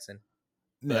Jackson.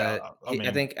 Yeah, But I I mean,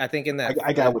 think in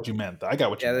I got what you meant. Though. I got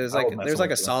what you yeah, meant. there's I was like messing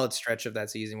a with you. solid stretch of that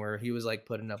season where he was like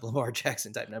putting up Lamar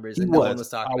Jackson type numbers He and no one was. was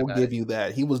I talking will about give it. you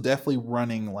that. He was definitely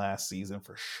running last season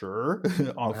for sure.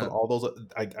 For Uh, all those,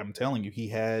 I'm telling you, he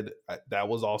had that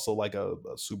was also like a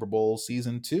Super Bowl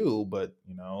season too, but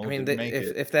I mean, didn't make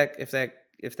it.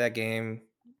 if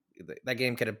that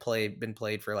game could have been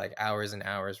played for like hours and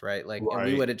hours, right? Like, and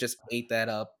we Right. would have just ate that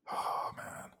up. Oh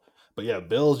man. But yeah,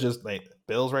 Bills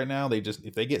right now, they just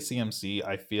if they get CMC,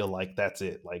 I feel like that's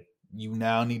it. Like you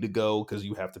now need to go because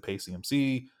you have to pay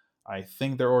CMC. I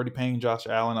think they're already paying Josh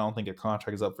Allen. I don't think a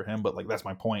contract is up for him, but like that's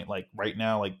my point. Like right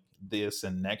now, like this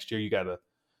and next year, you gotta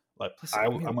like Plus, I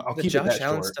mean, I'll keep it that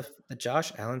short. The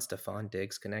Josh Allen Stephon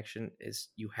Diggs connection is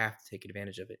you have to take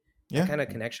advantage of it. That Yeah, kind of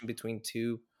connection between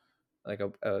two, like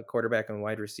a quarterback and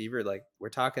wide receiver, like we're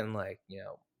talking like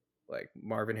like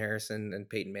Marvin Harrison and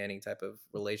Peyton Manning type of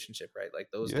relationship, right?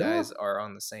 Like those yeah, guys are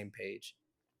on the same page.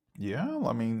 yeah.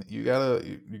 I mean, you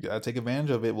gotta take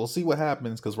advantage of it. We'll see what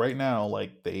happens because right now,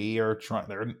 like they are trying,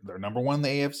 they're number one in the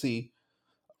AFC.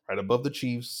 Right above the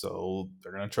Chiefs, so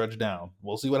they're gonna trudge down.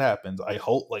 We'll see what happens. I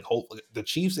hope the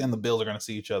Chiefs and the Bills are gonna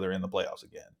see each other in the playoffs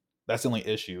again. That's the only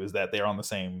issue is that they're on the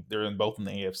same. They're in both in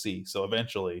the AFC, so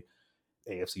eventually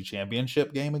AFC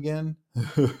Championship game again.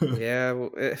 Yeah,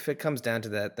 well, if it comes down to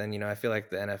that, then I feel like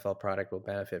the NFL product will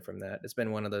benefit from that. It's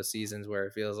been one of those seasons where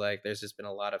it feels like there's just been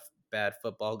a lot of bad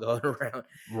football going around.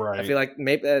 I Right. feel like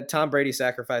maybe Tom Brady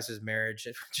sacrificed his marriage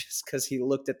just because he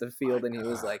looked at the My field and he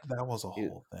was God, like, that was a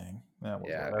 "Dude, whole thing.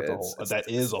 yeah, That's a whole. That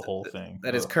is a whole thing.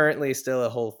 that is currently still a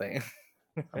whole thing."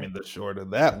 I mean, the short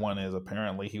of that one is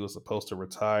apparently he was supposed to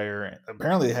retire. And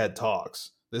apparently, they had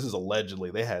talks. This is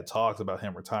allegedly they had talks about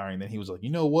him retiring. Then he was like, you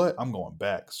know what? I'm going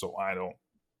back. So I don't know.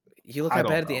 You look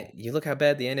how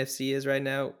bad the NFC is right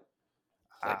now.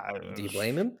 Like, I, do you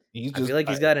blame him? he's I feel just like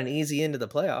he's got an easy into the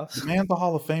playoffs. the man's a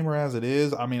Hall of Famer as it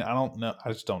is. I mean, I don't know.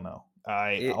 I just don't know.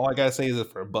 It All I gotta say is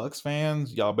that for Bucks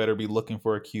fans, y'all better be looking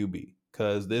for a QB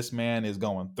because this man is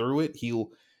going through it.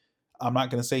 I'm not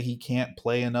gonna say he can't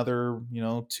play another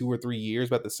 2 or 3 years,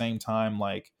 but at the same time,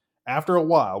 like after a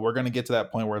while, we're gonna get to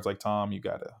that point where it's like, Tom, you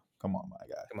gotta come on, my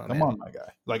guy, come on, come man. on, my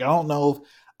guy. Like I don't know if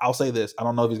I'll say this. I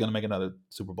don't know if he's gonna make another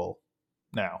Super Bowl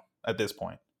now at this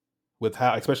point with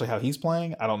how, especially how he's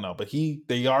playing. I don't know, but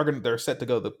they're set to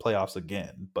go to the playoffs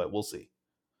again, but we'll see.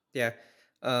 Yeah.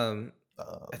 Um,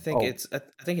 Oh, I think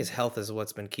his health is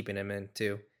what's been keeping him in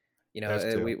too. that's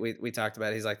too. We talked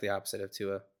about it. He's like the opposite of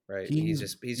Tua, right? He's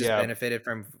He's just yeah. benefited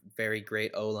from very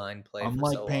great O line play for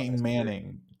Unlike so long in Peyton his career.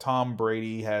 Manning, Tom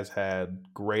Brady has had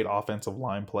great offensive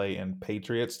line play in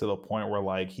Patriots to the point where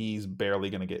like he's barely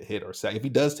going to get hit or sack. If he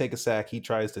does take a sack, he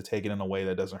tries to take it in a way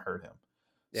that doesn't hurt him.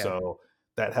 Yeah. So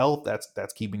that health,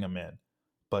 that's keeping him in.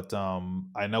 But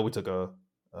I know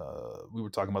we were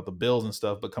talking about the Bills and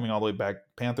stuff, but coming all the way back,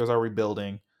 Panthers are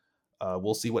rebuilding.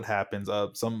 We'll see what happens.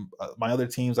 My other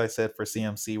teams I said for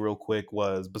CMC real quick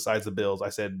was besides the Bills, I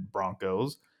said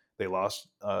Broncos. They lost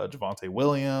Javante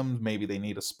Williams. Maybe they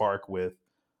need a spark with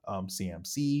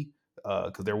CMC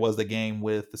because there was the game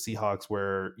with the Seahawks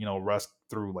where Russ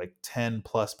threw like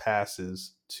 10+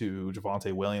 passes to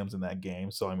Javante Williams in that game.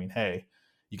 So I mean, hey,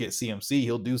 you get CMC,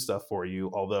 he'll do stuff for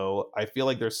you. Although I feel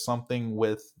like there's something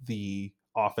with the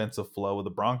offensive flow of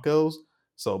the Broncos.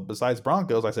 So besides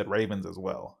Broncos, I said Ravens as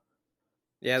well.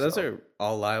 Yeah, those So are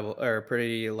all liable or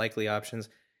pretty likely options.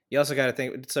 You also got to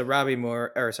think. So Robbie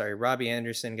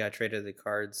Anderson got traded to the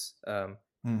Cards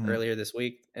mhm. earlier this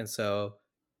week, and so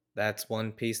that's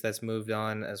one piece that's moved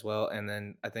on as well. And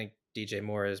then I think DJ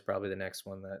Moore is probably the next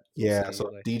one that we'll Yeah, see. so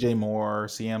Like DJ Moore,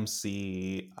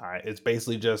 CMC, it's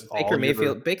basically just all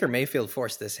your. Baker Mayfield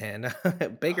forced this hand.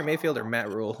 Baker Mayfield or Matt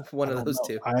Rule, one I of don't those know.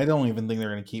 two. I don't even think they're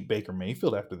going to keep Baker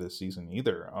Mayfield after this season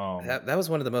either. That was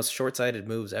one of the most short sighted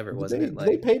moves ever, wasn't it? Did they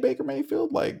Like, pay Baker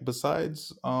Mayfield like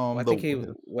besides well, I the think he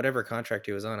whatever contract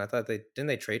he was on. I thought they didn't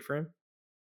they trade for him.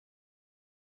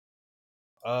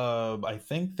 I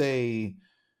think they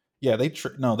yeah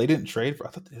no, they didn't trade for.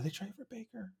 I thought did they trade for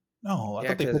Baker? No, I Yeah,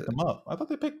 thought they because picked him up. I thought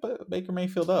they picked Baker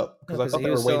Mayfield up no, because I because thought he they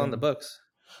were was still on the waiting. books.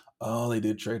 Oh, they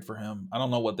did trade for him. I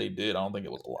don't know what they did. I don't think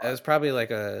it was a It lot. was probably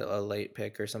like a late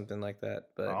pick or something like that.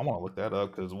 I But want to look that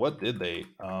up because what did they?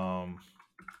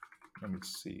 Let me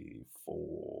see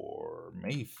for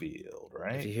Mayfield,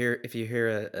 right? if you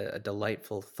hear a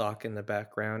delightful thought in the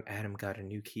background, Adam got a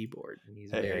new keyboard and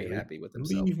he's very Hey, happy with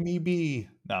himself. leave me be.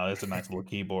 No, it's a nice little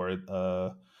keyboard.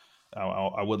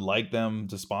 I would like them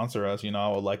to sponsor us. I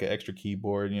would like an extra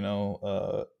keyboard.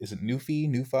 Is it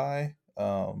Newfi?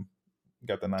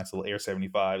 Got the nice little Air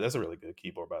 75. That's a really good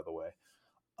keyboard, by the way.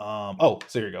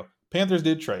 So here you go. Panthers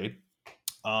did trade.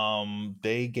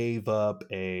 They gave up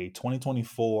a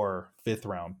 2024 fifth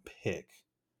round pick.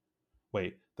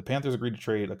 Wait, the Panthers agreed to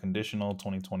trade a conditional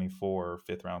 2024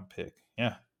 fifth round pick.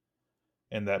 Yeah,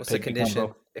 and that What's the pick becomes a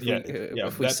condition yeah, yeah.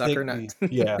 if we That suck or pick,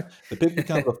 not? yeah, the pick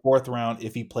becomes a fourth round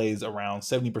if he plays around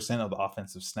 70% of the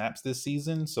offensive snaps this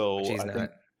season. Which So he's I think,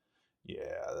 not.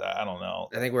 yeah, I don't know.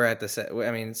 I think we're at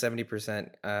I mean,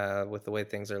 70% with the way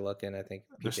things are looking. I think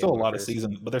There's PJ still a Moore lot of first.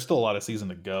 season, but there's still a lot of season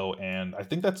to go, and I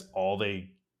think that's all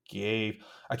they gave.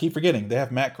 I keep forgetting they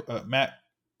have Matt.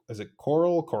 Is it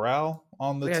Corral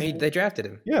on the Yeah, they team? drafted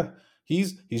him. Yeah,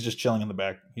 he's just chilling in the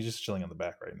back. He's just chilling in the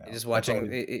back right now. That's all.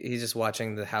 He's just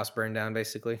watching the house burn down,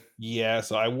 basically. Yeah,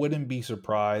 so I wouldn't be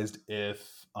surprised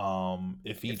if he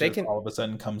If they just can, all of a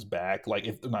sudden comes back, like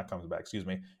if not comes back, excuse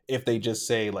me, if they just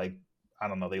say like I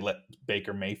don't know, they let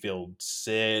Baker Mayfield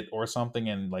sit or something,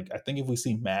 and like I think if we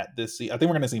see Matt this season, I think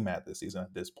we're going to see Matt this season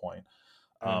at this point.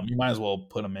 mm, You might as well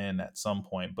put him in at some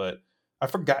point, but I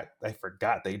forgot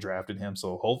they drafted him.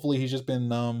 So hopefully he's just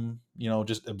been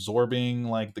just absorbing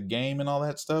like the game and all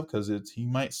that stuff because he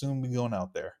might soon be going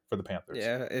out there for the Panthers.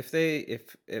 yeah, if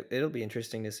it'll be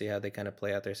interesting to see how they kind of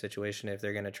play out their situation if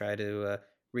they're going to try to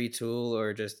retool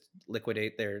or just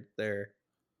liquidate their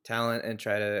talent and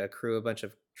try to accrue a bunch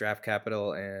of draft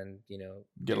capital and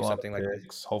Get a do lot of something like this.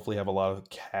 picks. Hopefully, have a lot of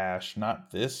cash.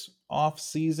 Not this off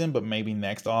season, but maybe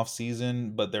next off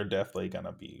season. But they're definitely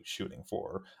gonna be shooting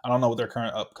for. I don't know what their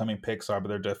current upcoming picks are,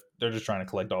 but they're just trying to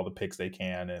collect all the picks they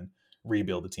can and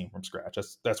rebuild the team from scratch.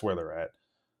 That's where they're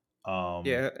at. Um,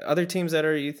 Yeah, other teams that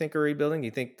are you think are rebuilding,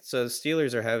 you think so?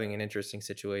 Steelers are having an interesting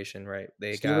situation, right?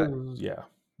 Steelers, yeah,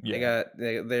 yeah.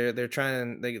 They're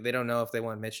trying they don't know if they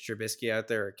want Mitch Trubisky out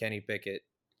there or Kenny Pickett.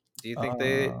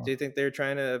 Uh, Do you think they're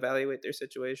trying to evaluate their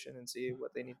situation and see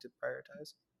what they need to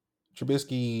prioritize?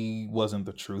 Trubisky wasn't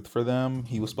the truth for them.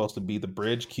 He was supposed to be the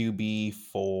bridge QB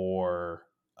for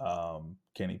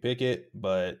Kenny Pickett,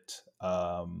 but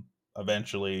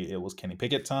eventually it was Kenny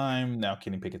Pickett time. Now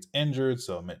Kenny Pickett's injured,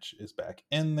 so Mitch is back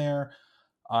in there.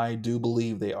 I do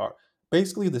believe they are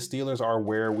basically the Steelers are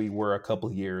where we were a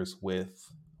couple years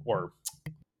with, or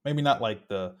maybe not like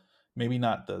the maybe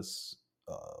not the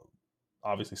uh,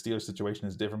 obviously Steelers situation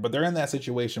is different, but they're in that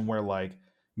situation where like,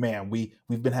 man, we've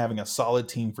been having a solid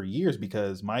team for years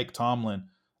because Mike Tomlin,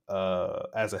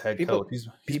 as a head coach,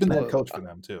 People he's been the head people coach for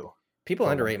them too people for a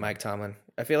long underrate time. Mike Tomlin.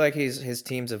 I feel like his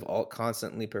teams have all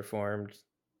constantly performed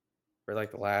for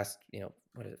like the last,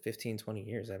 what is it, 15, 20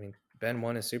 years. I mean, Ben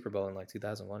won a Super Bowl in like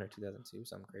 2001 or 2002,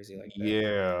 something crazy like that.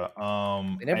 Yeah,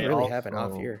 They never I really have an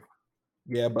off also year.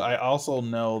 yeah, but I also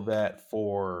know that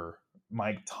for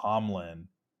Mike Tomlin,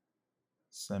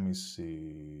 let me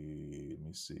see,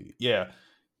 yeah,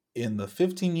 in the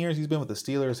 15 years he's been with the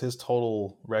Steelers, his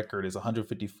total record is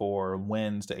 154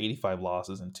 wins to 85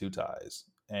 losses and two ties.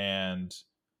 And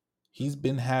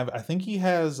I think he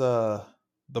has the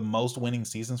most winning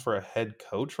seasons for a head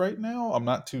coach right now. I'm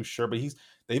not too sure, but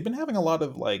they've been having a lot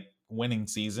of like winning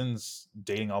seasons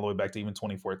dating all the way back to even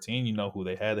 2014. You know who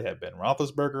they had? They had Ben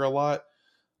Roethlisberger a lot.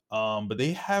 But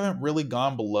they haven't really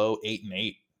gone below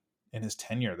 8-8 in his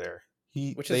tenure there.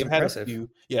 Which is They've had a impressive. few.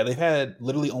 Yeah, they've had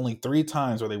literally only three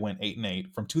times where they went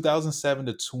 8-8 from 2007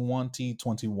 to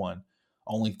 2021.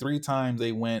 Only three times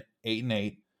they went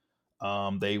 8-8.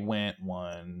 They went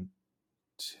one,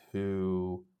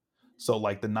 two. So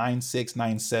like the 9-6,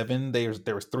 9-7.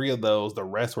 There was three of those. The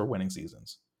rest were winning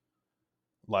seasons.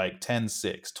 Like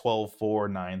 10-6, 12-4,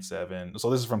 9-7. So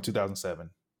this is from 2007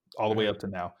 all the way Mhm. up to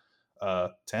now.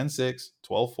 10-6,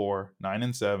 12-4,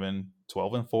 9-7,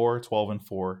 12-4,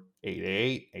 12-4,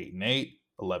 8-8, 8-8,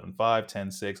 11-5,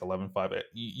 10-6, 11-5.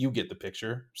 You get the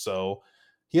picture. So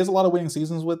he has a lot of winning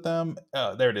seasons with them.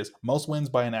 There it is. Most wins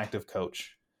by an active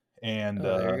coach. And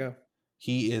Oh, there you go.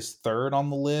 he is third on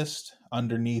the list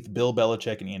underneath Bill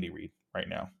Belichick and Andy Reid right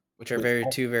now. Which are With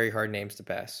two very hard names to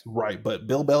pass. Right, but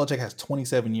Bill Belichick has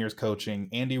 27 years coaching.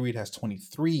 Andy Reid has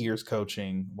 23 years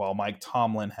coaching, while Mike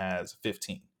Tomlin has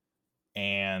 15.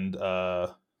 And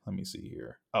let me see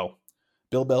here. Oh,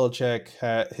 Bill Belichick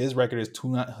his record is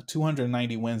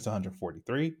 290 wins to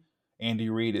 143. Andy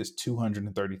Reid is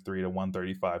 233 to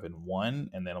 135 and one,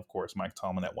 and then of course Mike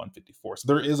Tomlin at 154. So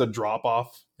there is a drop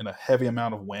off in a heavy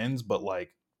amount of wins, but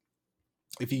like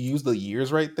if you use the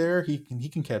years right there, he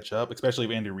can catch up, especially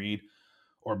if Andy Reid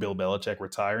or Bill Belichick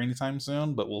retire anytime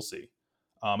soon, but we'll see.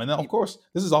 And then, of You- course,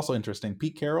 this is also interesting.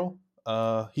 Pete Carroll,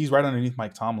 he's right underneath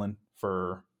Mike Tomlin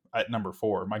for at number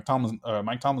four. Mike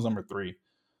Tomlin's number three.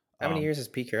 How many Um, years has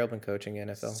Pete Carroll been coaching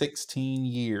NFL? 16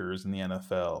 years in the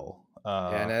NFL.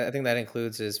 Yeah, and I think that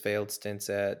includes his failed stints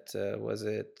at was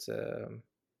it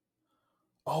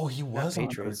Oh, he not was on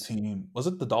another Patriots? team. Was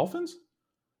it the Dolphins?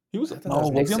 He was I thought that no.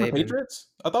 was Nick Was he on the Saban. Patriots?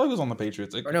 I thought he was on the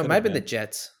Patriots. Or It no, it could might have have been the been.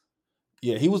 Jets.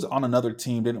 Yeah, he was on another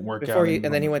team. Didn't work out. Before And he he was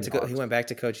and on then the he Seahawks. went back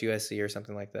to coach USC or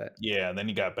something like that. Yeah, and then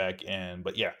he got back in,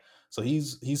 but yeah, so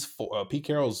Pete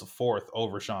Carroll's fourth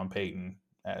over Sean Payton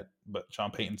but Sean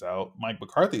Payton's out. Mike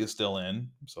McCarthy is still in,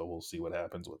 so we'll see what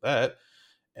happens with that.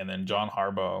 And then John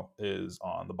Harbaugh is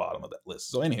on the bottom of that list.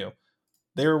 So anywho,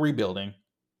 they're rebuilding.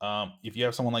 If you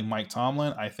have someone like Mike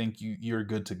Tomlin, I think you're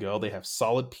good to go. They have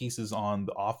solid pieces on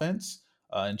the offense,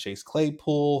 and Chase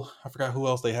Claypool. I forgot who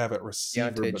else they have at receiver,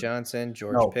 Deontay but Johnson,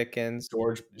 George no, Pickens,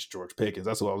 George Pickens.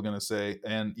 That's what I was gonna say.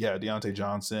 And yeah, Deontay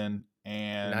Johnson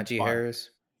and Najee fine.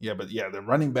 Harris. Yeah, but yeah, the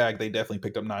running back they definitely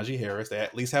picked up Najee Harris. They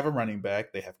at least have a running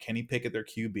back. They have Kenny Pickett, their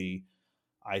QB.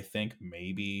 I think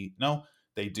maybe no,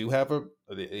 they do have a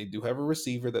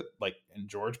receiver that like and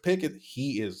George Pickett.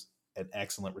 He is an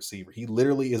excellent receiver. He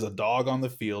literally is a dog on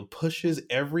the field, pushes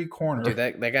every Dude, corner.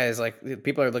 that guy is like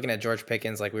people are looking at George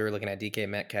Pickens like we were looking at DK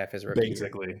Metcalf his rookie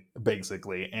year.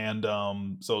 Basically, and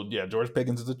so yeah, George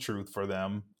Pickens is the truth for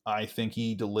them. I think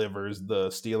he delivers the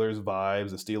Steelers vibes,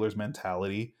 the Steelers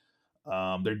mentality.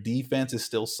 Their defense is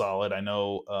still solid. I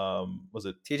know. Was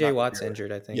it TJ not? Watt's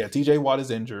injured, I Yeah, think. T.J. Watt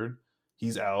is injured.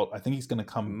 He's out. I think he's going to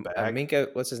come back. Minka,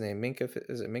 what's his name?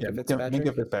 Is it Yeah, Minka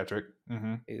Minka Fitzpatrick? Fitzpatrick.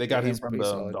 They Yeah, got him he's from pretty the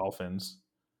solid. Dolphins,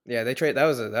 Yeah, they trade that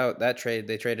was that trade.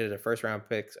 They traded a first round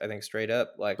pick, I think, straight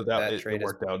up. Like but it that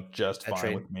worked out just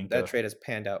fine with Minka. trade has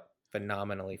panned out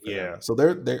phenomenally for them. Yeah, so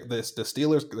the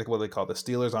Steelers, like what they call the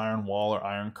Steelers Iron Wall or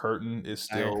Iron Curtain is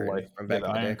Iron still Curtain like, from yeah, back the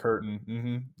in the Iron day.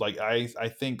 Curtain. Like I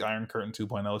think Iron Curtain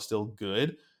 2.0 is still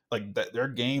good. Like that, their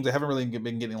games they haven't really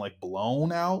been getting like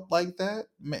blown out like that.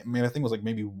 I mean, I think it was like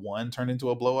maybe one turned into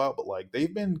a blowout, but like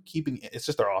they've been keeping. It's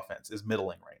just their offense is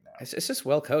middling right now. It's just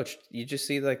well coached. You just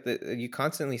see like you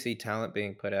constantly see talent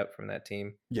being put out from that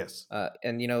team. Yes.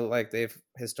 And like they've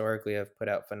historically have put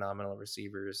out phenomenal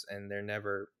receivers, and they're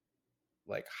never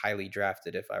like highly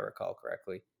drafted, if I recall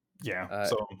correctly. Yeah.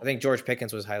 So I think George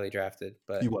Pickens was highly drafted, he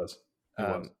but was. He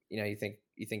was.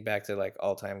 you think back to like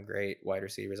all time great wide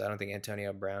receivers. I don't think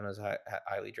Antonio Brown was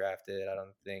highly drafted. I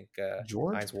don't think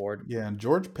George, Hines Ward. yeah, and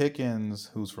George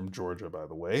Pickens, who's from Georgia, by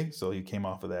the way, so he came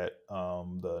off of that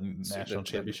the national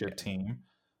championship team.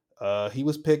 He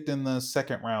was picked in the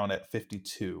second round at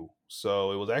 52,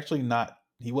 so it was actually not.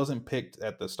 He wasn't picked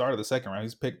at the start of the second round.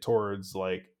 He's picked towards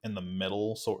like in the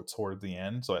middle, so toward the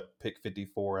end. So at pick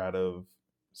 54 out of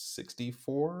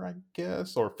 64, I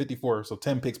guess, or 54. So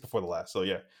 10 picks before the last. So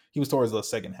yeah, he was towards the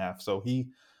second half. So he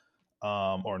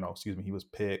or no, excuse me, he was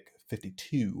pick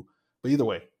 52. But either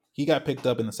way, he got picked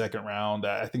up in the second round.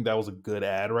 I think that was a good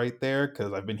ad right there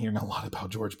because I've been hearing a lot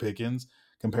about George Pickens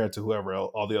compared to whoever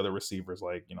else, all the other receivers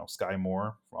like Sky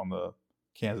Moore on the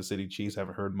Kansas City Chiefs.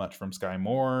 Haven't heard much from Sky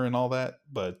Moore and all that,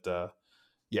 but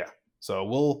yeah. So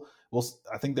we'll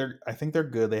I think they're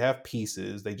good. They have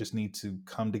pieces. They just need to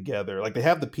come together. Like they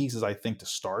have the pieces I think to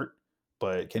start,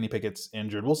 but Kenny Pickett's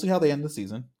injured. We'll see how they end the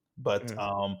season. But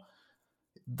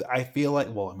I feel like,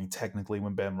 well, I mean, technically,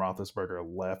 when Ben Roethlisberger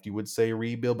left, you would say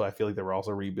rebuild, but I feel like they were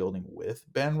also rebuilding with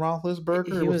Ben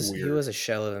Roethlisberger. It was weird. He was a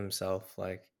shell of himself.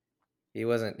 Like he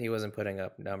wasn't putting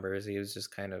up numbers. He was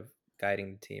just kind of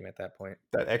guiding the team at that point.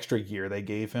 That extra year they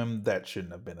gave him, that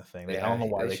shouldn't have been a thing. I don't know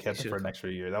why they kept him for an extra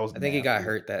year. That was. I think he got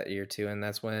hurt that year too, and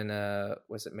that's when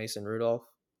was it Mason Rudolph?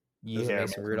 Yeah,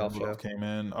 Mason Rudolph came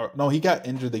in. Or, no, he got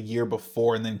injured the year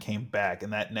before and then came back,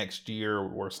 and that next year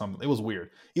or something. It was weird.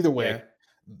 Either way. Yeah.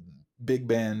 Big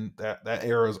Ben, that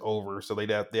era is over, so they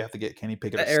have to get Kenny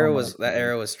Pickett. That era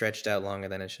was stretched out longer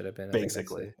than it should have been.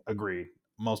 Basically, agreed.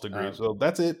 Most agreed. So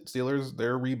that's it. Steelers,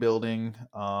 they're rebuilding.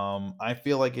 I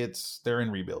feel like they're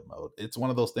in rebuild mode. It's one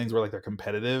of those things where like they're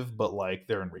competitive, but like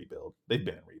they're in rebuild. They've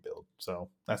been in rebuild. So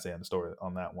that's the end of the story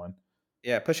on that one.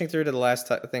 Yeah, pushing through to the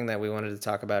last thing that we wanted to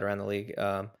talk about around the league.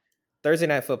 Thursday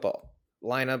night football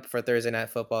lineup for Thursday night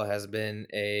football has been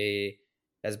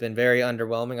very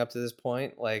underwhelming up to this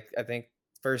point. Like I think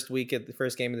first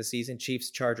game of the season, Chiefs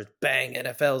Chargers, bang,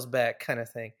 NFL's back kind of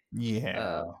thing.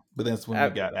 Yeah, but that's when we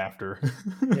got after.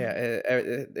 Yeah,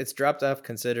 it's dropped off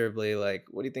considerably. Like,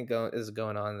 what do you think is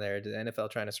going on there? Did the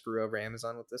NFL trying to screw over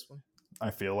Amazon with this one?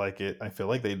 I feel like it. I feel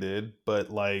like they did,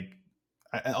 but like,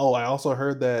 I also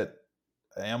heard that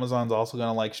Amazon's also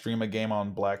gonna like stream a game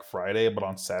on Black Friday, but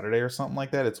on Saturday or something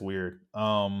like that. It's weird.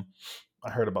 I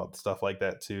heard about stuff like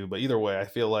that too. But either way, I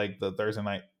feel like the Thursday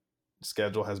night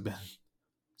schedule has been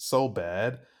so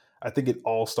bad. I think it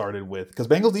all started with because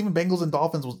Bengals and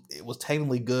Dolphins was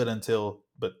technically good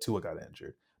but Tua got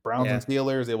injured. Browns and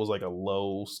Steelers, it was like a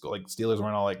low like Steelers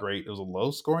weren't all that great. It was a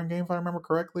low scoring game if I remember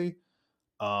correctly.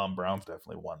 Browns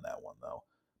definitely won that one though.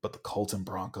 But the Colts and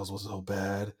Broncos was so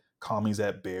bad. Commies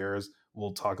at Bears.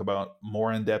 We'll talk about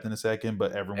more in depth in a second,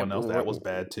 but everyone else that was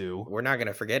bad too. We're not going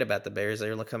to forget about the Bears.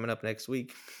 They're coming up next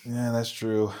week. Yeah, that's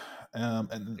true.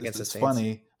 And it's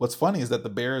funny. What's funny is that the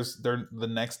Bears, the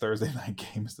next Thursday night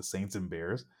game is the Saints and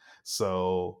Bears.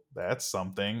 So that's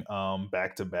something.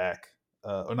 Back to back,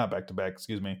 or not back to back.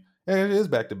 Excuse me. Yeah, it is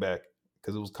back to back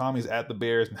because it was Commies at the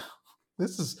Bears.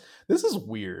 This is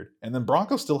weird. And then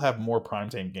Broncos still have more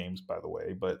primetime games, by the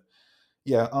way, but.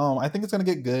 Yeah, I think it's going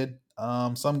to get good.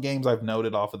 Some games I've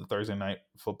noted off of the Thursday night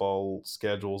football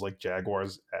schedules, like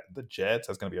Jaguars at the Jets,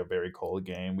 that's going to be a very cold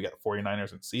game. We got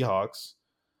 49ers and Seahawks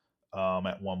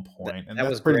at one point. And that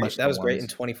was pretty much that was great in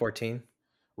 2014.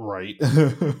 Right.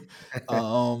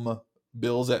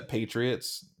 Bills at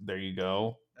Patriots. There you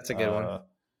go. That's a good one.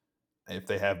 If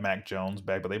they have Mac Jones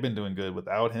back, but they've been doing good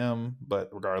without him. But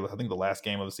regardless, I think the last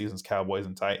game of the season is Cowboys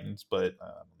and Titans. But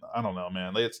I don't know,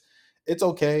 man. It's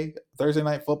okay. Thursday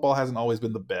night football hasn't always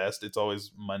been the best. It's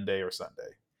always Monday or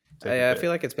Sunday. I feel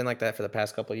like it's been like that for the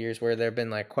past couple of years where there have been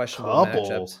like questionable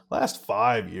matchups. Last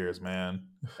 5 years, man.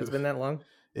 It's been that long?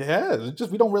 It has. It's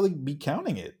just we don't really be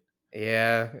counting it.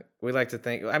 Yeah. We like to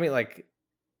think. I mean, like,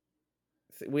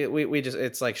 we just,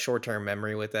 it's like short-term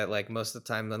memory with that. Like most of the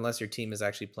time, unless your team is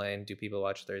actually playing, do people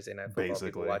watch Thursday night football? Basically.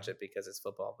 People watch it because it's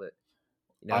football, but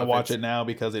I watch it now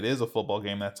because it is a football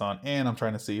game that's on, and I'm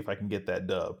trying to see if I can get that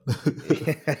dub.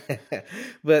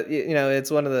 But it's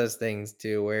one of those things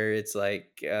too, where it's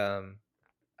like,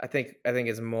 I think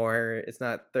it's more. It's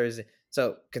not Thursday.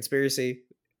 So conspiracy,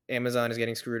 Amazon is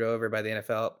getting screwed over by the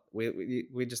NFL.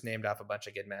 We just named off a bunch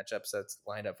of good matchups that's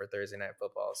lined up for Thursday night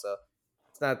football. So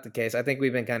it's not the case. I think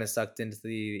we've been kind of sucked into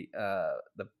the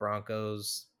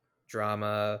Broncos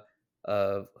drama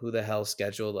of who the hell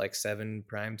scheduled like 7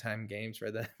 primetime games for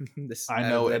them. I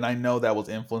know, and I know that was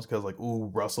influenced because like,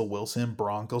 ooh, Russell Wilson,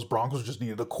 Broncos just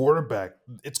needed a quarterback.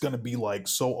 It's going to be like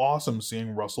so awesome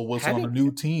seeing Russell Wilson on a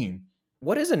new team.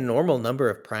 What is a normal number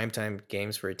of primetime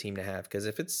games for a team to have? Because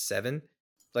if it's 7,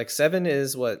 like 7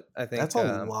 is what I That's think.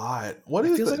 a lot. What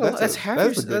It is feels that? like a lot. That's half your.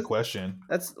 That's a good question.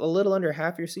 That's a little under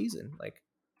half your season. Like,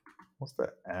 What's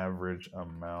the average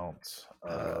amount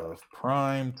uh, of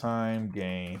prime time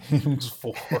games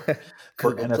for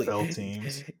Google, NFL please.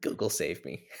 teams? Google save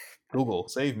me. Google,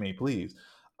 save me, please.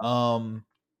 12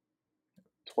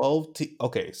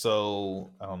 okay,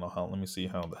 so I don't know how, let me see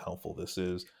how helpful this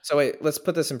is. So wait, let's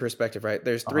put this in perspective, right?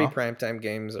 There's 3 Uh-huh. primetime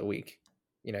games a week.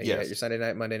 You know, you got your Yes. Sunday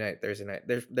night, Monday night, Thursday night.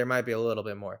 There might be a little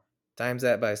bit more. Times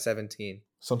that by 17.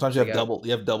 Sometimes So you got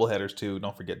you have double headers too.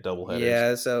 Don't forget double headers.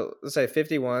 yeah, so let's say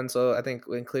 51. So I think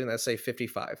including that, say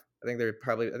 55. I think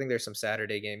there's some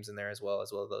Saturday games in there as well as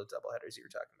those doubleheaders you were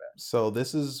talking about. So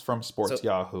this is from Sports So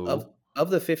Yahoo. of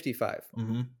the 55,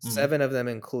 Mm-hmm, mm-hmm. 7 of them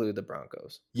include the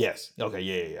Broncos. Yes. Okay.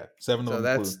 Yeah. 7 of So them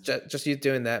that's include. just you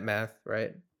doing that math,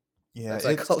 right? Yeah. That's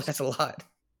like, oh, It's that's a lot.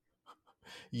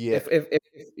 yeah. If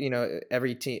you know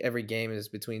every game is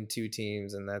between 2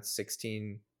 teams, and that's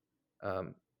 16.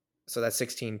 Um, so that's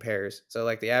 16 pairs. So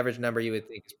like the average number you would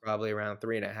think is probably around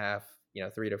 3.5,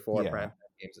 3 to 4 Yeah. prime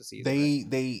games a season, right?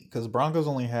 Because Broncos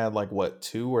only had like what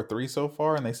 2 or 3 so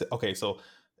far, and they said okay, so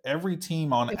every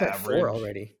team on They've had 4 average,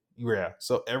 already. yeah.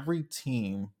 So every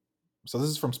team, so this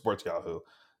is from Sports Yahoo.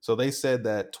 So they said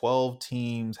that 12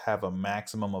 teams have a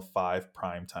maximum of 5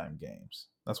 primetime games.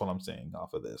 That's what I'm seeing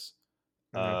off of this.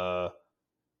 Hmm. Uh,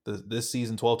 this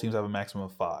season, 12 teams have a maximum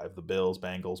of 5. The Bills,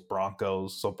 Bengals,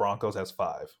 Broncos. So Broncos has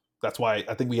 5. That's why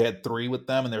I think we had 3 with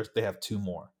them, and they have 2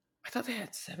 more. I thought they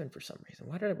had 7 for some reason.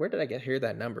 Where did I hear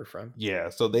that number from? Yeah,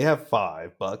 so they have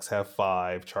 5. Bucks have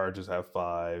 5. Chargers have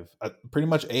 5. Pretty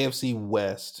much AFC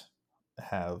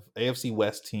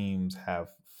West teams have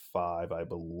 5, I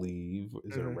believe.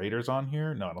 Is there Hmm. Raiders on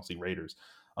here? No, I don't see Raiders,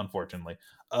 unfortunately.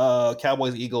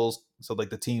 Cowboys, Eagles. So like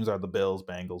the teams are the Bills,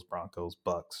 Bengals, Broncos,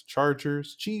 Bucks,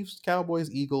 Chargers, Chiefs, Cowboys,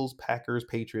 Eagles, Packers,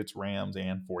 Patriots, Rams,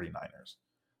 and 49ers.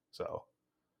 So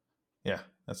yeah,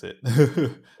 that's it.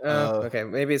 Okay,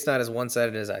 maybe it's not as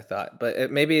one-sided as I thought,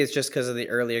 but maybe it's just because of the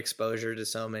early exposure to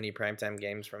so many primetime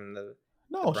games from the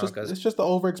No, Broncos. it's just the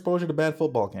overexposure to bad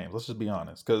football games. Let's just be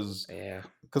honest, Yeah,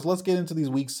 because let's get into these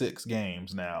week 6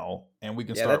 games now, and we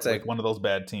can yeah, start with one of those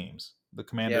bad teams, the yeah.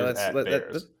 Commanders at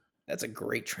Bears. That's a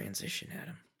great transition,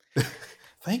 Adam.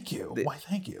 Thank you. The Why?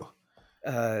 Thank you.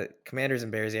 Commanders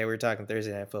and Bears. Yeah, we were talking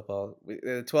Thursday night football.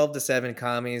 12-7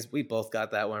 commies. We both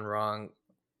got that one wrong.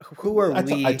 Who are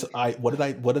we?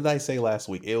 What did I say last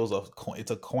week?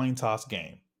 It's a coin toss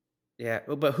game. Yeah,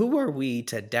 but who are we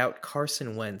to doubt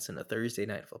Carson Wentz in a Thursday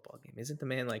night football game? Isn't the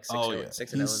man like 6 Oh 0 yeah,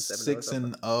 6 0 he's and 7 0 6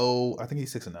 and 0. I think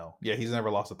he's 6 and 0. Yeah, he's never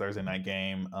lost a Thursday night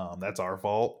game. That's our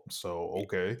fault. So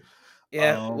okay.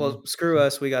 Yeah, well, screw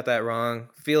us. We got that wrong.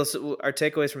 Fields. Our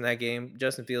takeaways from that game: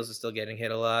 Justin Fields is still getting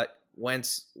hit a lot.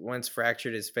 Wentz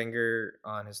fractured his finger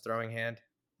on his throwing hand,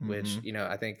 which Mm-hmm.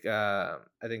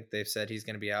 I think they've said he's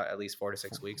going to be out at least 4 to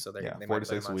 6 weeks. So Yeah, they 4 might to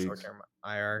put him 6 on weeks. short term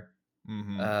IR.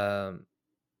 Mm-hmm.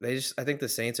 I think the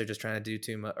Saints are just trying to do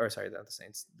too much. Or sorry, not the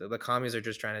Saints. The commies are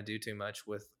just trying to do too much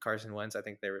with Carson Wentz. I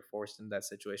think they were forced into that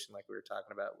situation, like we were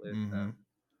talking about with Mm-hmm.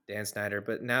 Dan Snyder.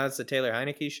 But now it's the Taylor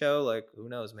Heineke show. Like, who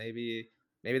knows? Maybe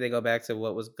they go back to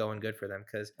what was going good for them.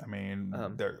 Because I mean,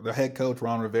 their head coach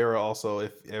Ron Rivera also.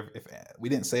 If we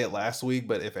didn't say it last week,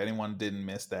 but if anyone didn't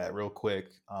miss that, real quick,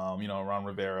 Ron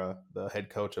Rivera, the head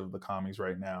coach of the Commies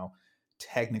right now,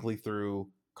 technically threw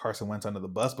Carson Wentz under the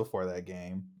bus before that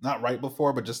game. Not right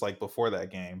before, but just like before that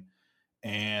game,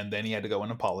 and then he had to go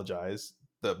and apologize.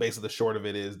 The short of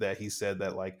it is that he said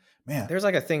that like, man, there's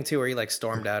like a thing too where he like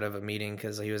stormed out of a meeting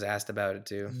because he was asked about it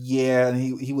too. yeah,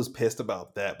 and he was pissed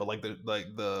about that. But like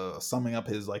the summing up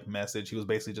his like message, he was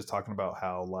basically just talking about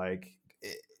how like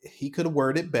he could have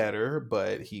worded it better,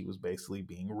 but he was basically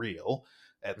being real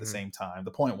at the same time.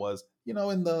 The point was, in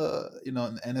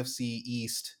the NFC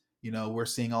East, we're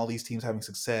seeing all these teams having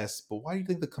success, but why do you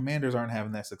think the Commanders aren't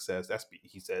having that success?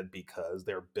 He said because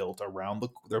they're built around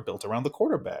the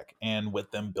quarterback, and with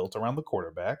them built around the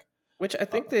quarterback. Which I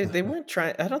think they weren't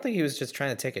trying. I don't think he was just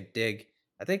trying to take a dig.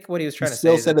 I think what he was He trying to say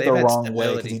still is that said it the they've had wrong way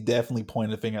because he stability. definitely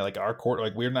pointed a finger like our court,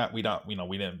 like we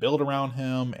didn't build around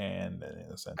him, and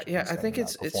essentially Yeah, he's I saying think they're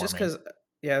not it's just performing.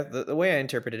 because the way I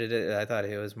interpreted it, I thought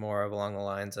it was more of along the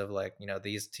lines of like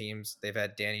these teams they've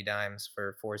had Danny Dimes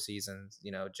for 4 seasons.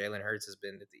 Jalen Hurts has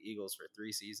been at the Eagles for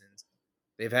 3 seasons.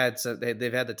 They've had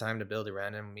the time to build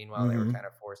around him. Meanwhile, they were Mm-hmm. kind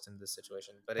of forced into this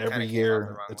situation, but it kind Every of came off the year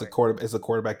wrong it's way. a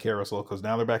quarterback carousel because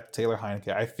now they're back to Taylor Heineke.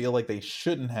 I feel like they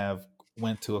shouldn't have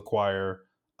went to acquire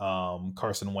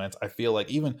Carson Wentz. I feel like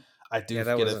I do Yeah,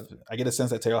 that get a wasn't. I get a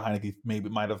sense that Taylor Heineke maybe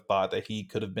might have thought that he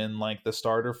could have been like the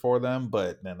starter for them,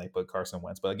 but then they put Carson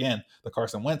Wentz. But again, the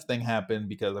Carson Wentz thing happened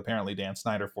because apparently Dan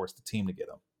Snyder forced the team to get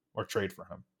him or trade for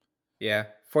him. Yeah.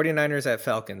 49ers at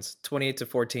Falcons,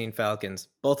 28-14 Falcons.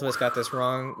 Both of us got this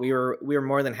wrong. We were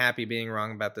more than happy being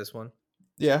wrong about this one.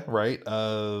 Yeah, right.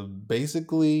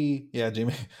 Basically, yeah,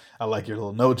 Jimmy. I like your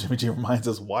little note. Jimmy G reminds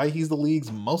us why he's the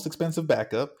league's most expensive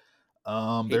backup.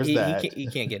 He There's he, he that. can't he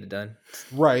can't get it done.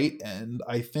 Right, and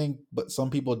I think, but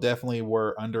some people definitely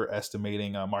were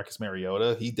underestimating Marcus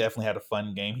Mariota. He definitely had a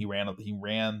fun game. He ran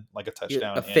like a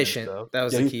touchdown in and Efficient. stuff. That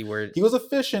was Yeah, the key word. he was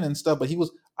efficient and stuff, but he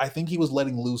was. I think he was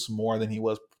letting loose more than he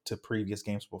was to previous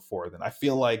games before. Then I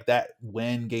feel like that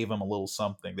win gave him a little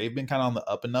something. They've been kind of on the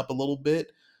up and up a little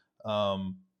bit,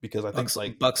 because I think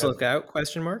like Bucks as look out?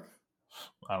 Question mark.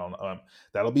 I don't know.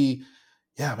 That'll be,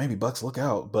 yeah, maybe Bucks look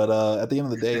out. But at the end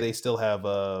of the day, they still have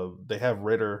they have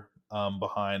Ritter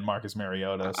behind Marcus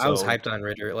Mariota. I was So hyped on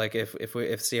Ritter. Like if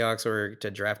Seahawks were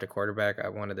to draft a quarterback, I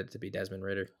wanted it to be Desmond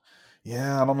Ritter.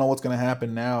 yeah, I don't know what's gonna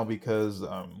happen now because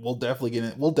we'll definitely get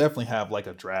it. We'll definitely have like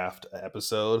a draft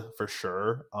episode for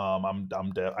sure.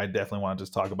 I definitely want to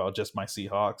just talk about just my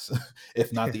Seahawks,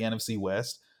 if not the NFC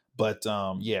West. But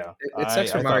yeah, It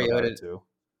sucks for I thought about it Mariota. too.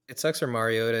 It sucks for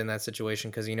Mariota in that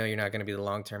situation because you're not going to be the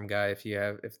long term guy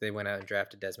if they went out and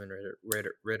drafted Desmond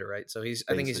Ritter, right? So I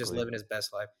think he's just Basically. living his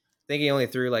best life. I think he only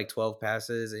threw like 12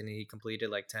 passes and he completed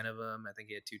like 10 of them. I think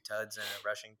he had 2 tuds and a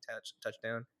rushing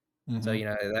touchdown. So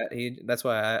Hmm. that's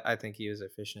why I think he was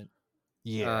efficient.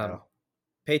 Yeah, Um,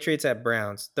 Patriots at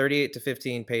Browns,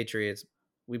 38-15 Patriots.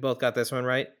 We both got this one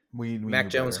right. we Mac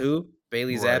knew Jones, better. who?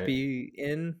 Bailey Right. Zappi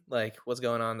in? Like, what's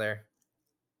going on there?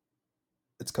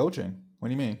 It's coaching. What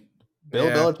do you mean? Bill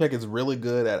Yeah. Belichick is really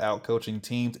good at out coaching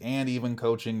teams and even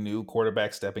coaching new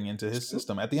quarterbacks stepping into his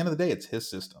system. At the end of the day, it's his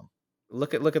system.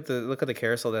 Look at the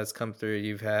carousel that's come through.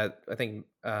 You've had, I think,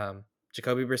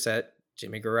 Jacoby Brissett,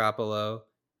 Jimmy Garoppolo,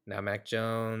 now Mac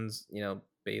Jones,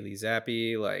 Bailey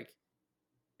Zappi. Like,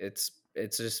 it's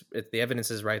just the evidence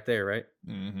is right there, right?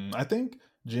 I think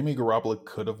Jimmy Garoppolo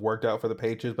could have worked out for the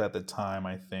Patriots, but at the time,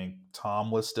 I think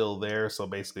Tom was still there. So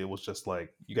basically, it was just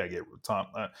like you got to get Tom.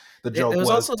 The It joke was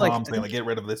was also like Tom I saying, think like, "Get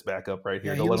rid of this backup right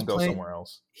here. yeah, Don't he let was him go playing. somewhere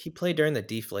else." He played during the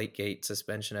Deflate Gate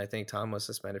suspension. I think Tom was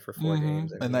suspended for 4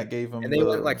 games, and And that gave and him they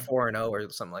went like the 4-0 or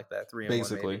something like that, 3-1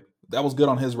 basically maybe. that was good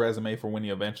on his resume for when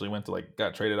he eventually went to like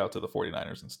got traded out to the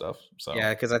 49ers and stuff. So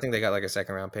Yeah, because I think they got like a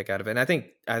second round pick out of it, and I think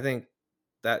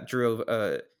that drove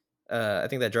I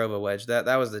think that drove a wedge. That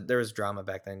was there was drama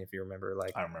back then, if you remember.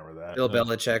 Like I remember that. Bill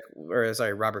Belichick, or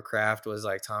sorry, Robert Kraft was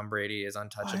like Tom Brady is I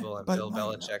untouchable, and but Bill like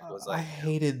Belichick was I like,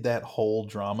 hated that whole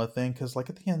drama thing because like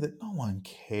at the end that no one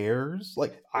cares.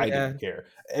 Like I yeah, didn't care.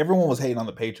 Everyone was hating on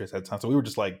the Patriots at the time, so we were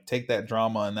just like take that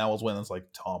drama, and that was when it's like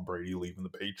Tom Brady leaving the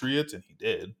Patriots, and he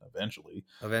did eventually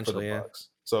for the eventually, yeah. Bucks.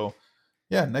 So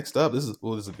yeah, next up, this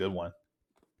is a good one.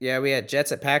 Yeah, we had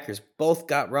Jets at Packers. Both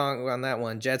got wrong on that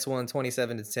one. Jets won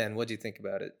 27-10. What'd you think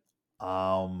about it?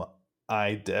 Um,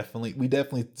 we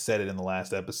definitely said it in the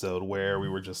last episode where we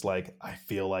were just like, I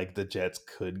feel like the Jets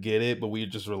could get it, but we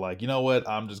just were like, you know what?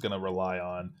 I'm just gonna rely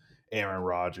on Aaron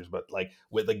Rodgers. But like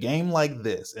with a game like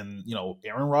this, and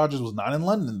Aaron Rodgers was not in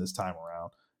London this time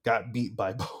around, got beat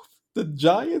by both the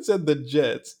Giants and the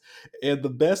Jets. And the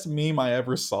best meme I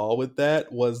ever saw with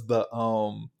that was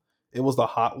it was the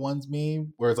Hot Ones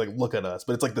meme where it's like, look at us,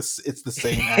 but it's like it's the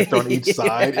same actor on each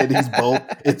side, and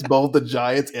it's both the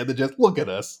Giants and the Jets. Look at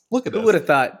us, look at Who would us. have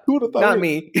thought? Who would have thought Not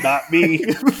me. not me?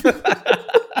 That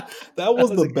That was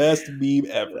was the a, best meme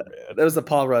ever, man. that was the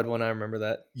Paul Rudd one. I remember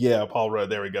that. Yeah, Paul Rudd.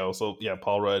 There we go. So yeah,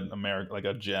 Paul Rudd, America, like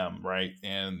a gem, right?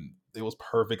 And it was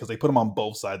perfect because they put him on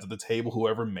both sides of the table.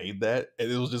 Whoever made that, and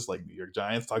it was just like New York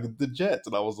Giants talking to the Jets,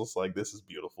 and I was just like, this is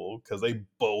beautiful because they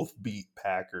both beat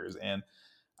Packers. And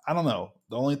I don't know.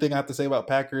 The only thing I have to say about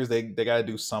Packers, they got to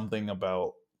do something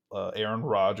about Aaron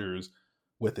Rodgers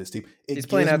with his team. He's It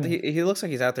playing gives out. me He looks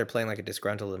like he's out there playing like a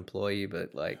disgruntled employee,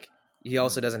 but like he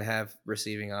also doesn't have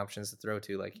receiving options to throw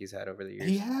to like he's had over the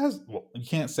he years. has. Well, you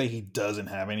can't say he doesn't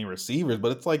have any receivers,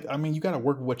 but it's like I mean, you got to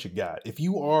work with what you got. If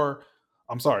you are,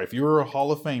 I'm sorry, if you're a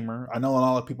Hall of Famer, I know a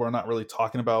lot of people are not really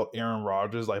talking about Aaron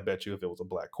Rodgers. I bet you if it was a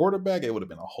black quarterback, it would have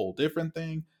been a whole different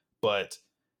thing. But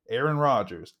Aaron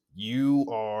Rodgers, you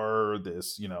are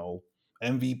this,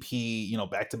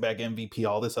 MVP, back to back MVP,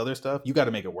 all this other stuff. You got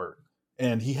to make it work.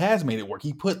 And he has made it work.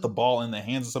 He put the ball in the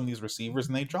hands of some of these receivers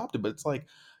and they dropped it. But it's like,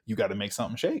 you got to make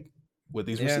something shake with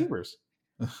these Yeah. receivers.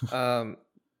 Um,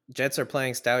 Jets are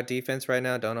playing stout defense right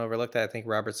now. Don't overlook that. I think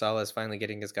Robert Saleh is finally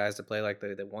getting his guys to play like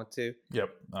they want to. Yep.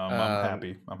 I'm Um,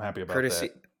 happy. I'm happy about Courtesy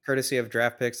that. courtesy of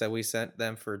draft picks that we sent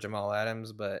them for Jamal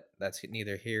Adams, but that's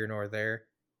neither here nor there.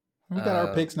 We got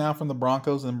our Uh, picks now from the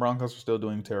Broncos, and the Broncos are still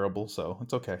doing terrible, so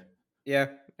it's okay. yeah,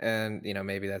 and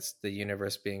maybe that's the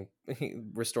universe being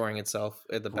restoring itself,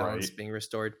 the balance Right. being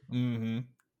restored. Mm-hmm.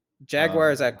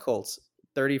 Jaguars at Colts,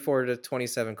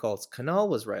 34-27 Colts. Kanal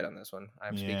was right on this one.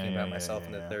 I'm Yeah, speaking yeah, about yeah, myself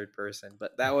in the yeah. third person,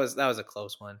 but that was a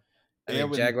close one. I Yeah,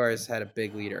 mean, when Jaguars had a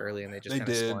big lead early and they just they kind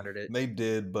of did, squandered it. they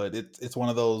did, but it's one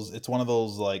of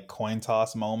those like coin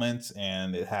toss moments,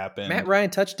 and it Matt happened. Ryan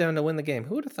touchdown to win the game.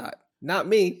 Who would have thought? Not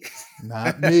me.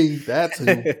 Not me. That's who.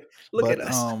 Look at But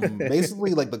us.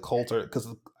 basically, like the Colts are, because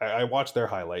I watched their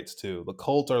highlights too. The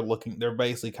Colts are looking; they're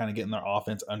basically kind of getting their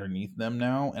offense underneath them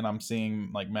now, and I'm seeing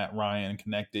like Matt Ryan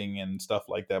connecting and stuff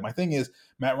like that. My thing is,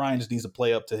 Matt Ryan just needs to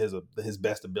play up to his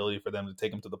best ability for them to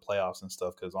take him to the playoffs and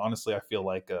stuff. Because honestly, I feel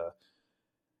like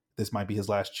this might be his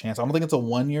last chance. I don't think it's a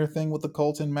 1 year thing with the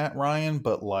Colts and Matt Ryan,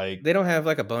 but like They don't have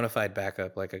like a bona fide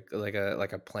backup, like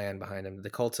a plan behind him. The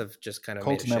Colts have just kind of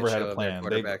made Colts a shit never had a show of their plan. They,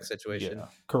 quarterback situation. yeah,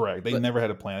 correct. They But never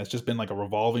had a plan. It's just been like a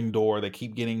revolving door. They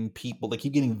keep getting people. They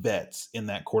keep getting vets in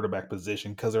that quarterback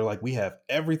position because they're like, we have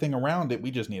everything around it. We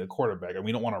just need a quarterback, and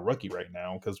we don't want a rookie right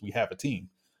now because we have a team.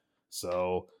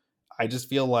 So I just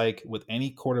feel like with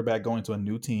any quarterback going to a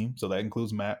new team, so that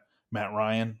includes Matt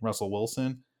Ryan, Russell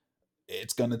Wilson,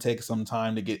 it's going to take some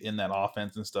time to get in that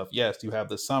offense and stuff. Yes, you have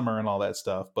the summer and all that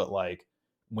stuff, but like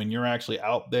when you're actually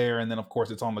out there, and then of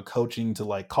course it's on the coaching to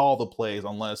like call the plays,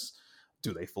 unless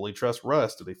do they fully trust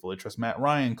Russ? Do they fully trust Matt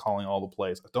Ryan calling all the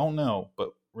plays? I don't know,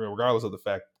 but regardless of the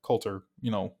fact, Colts are,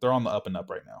 they're on the up and up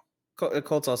right now. The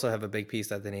Colts also have a big piece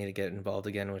that they need to get involved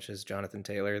again, which is Jonathan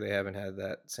Taylor. They haven't had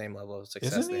that same level of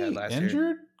success Isn't they had he last year.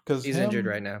 injured? Because He's injured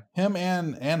right now. him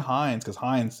and Hines, because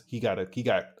Hines he got a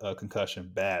concussion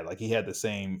bad. Like he had the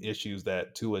same issues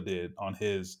that Tua did on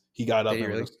his. He got up Did he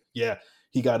and really? yeah,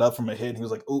 he got up from a hit and he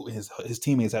was like, oh, his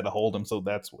teammates had to hold him. So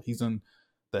that's what he's in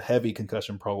the heavy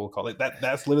concussion protocol. Like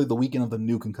that's literally the weekend of the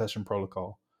new concussion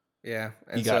protocol. Yeah,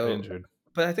 He and got so, injured.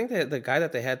 but I think that the guy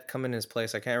that they had come in his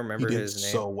place, I can't He remember did his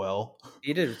name. so well.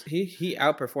 He did. He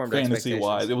outperformed Fantasy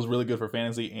wise, expectations. it was really good for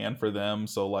fantasy and for them.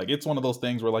 So like it's one of those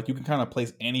things where like you can kind of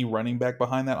place any running back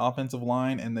behind that offensive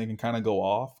line and they can kind of go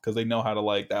off because they know how to,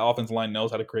 like, that offensive line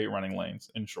knows how to create running lanes,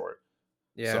 in short.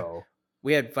 Yeah. So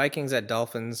We had Vikings at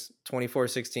Dolphins,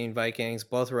 24-16 Vikings,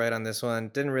 both right on this one.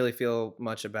 Didn't really feel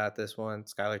much about this one.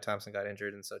 Skylar Thompson got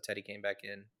injured, and so Teddy came back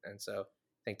in. And so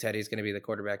I think Teddy's going to be the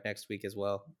quarterback next week as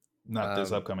well. not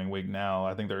this Um, upcoming week now.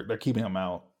 I think they're keeping him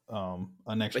out an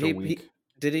but extra he week.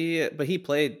 did he but he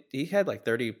played, he had like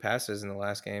 30 passes in the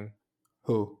last game.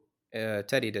 Who?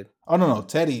 Teddy did. Oh no,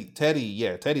 Teddy,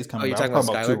 yeah, Teddy's Oh, coming you're back. I was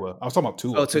talking about talking about Skylar? Tua. I was talking about Oh,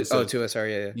 Tua because it says Tua,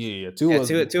 sorry, yeah, yeah. yeah, Yeah,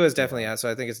 Tua's Tua's definitely yeah, out. So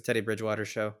I think it's a Teddy Bridgewater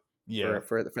show yeah,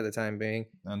 for the time being.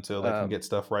 until they can Um, get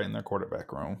stuff right in their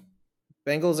quarterback room.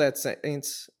 Bengals at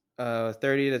Saints,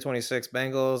 30-26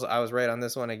 Bengals. I was right on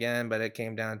this one again, but it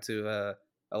came down to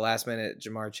a last minute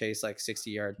Jamar Chase like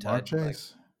 60-yard Jamar tud. Like,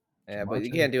 Chase. yeah, but Jamar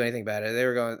you Chase. can't do anything about it.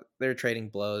 They were trading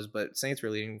blows, but Saints were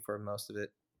leading for most of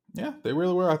it. Yeah, they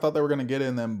really were. I thought they were going to get it,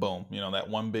 and then boom, that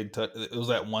one big touch. It was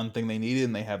that one thing they needed,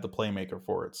 and they have the playmaker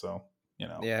for it. So,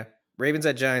 Yeah. Ravens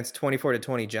at Giants,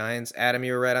 24-20 Giants. Adam,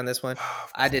 you were right on this one.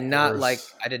 of I did not course,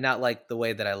 like the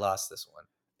way that I lost this one.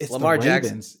 it's the Lamar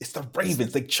Jackson, Ravens. It's the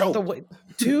Ravens. They choked. the way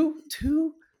two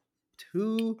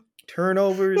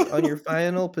turnovers on your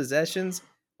final possessions.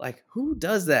 Like, who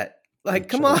does that? Like,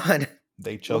 come choked. on.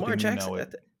 They choked, Lamar and you Jackson. know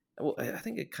it. I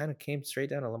think it kind of came straight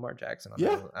down to Lamar Jackson on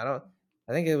Yeah. that one.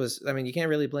 I think it was. I mean, you can't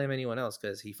really blame anyone else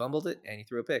because he fumbled it and he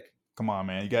threw a pick. Come on,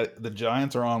 man. You got the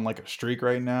Giants are on like a streak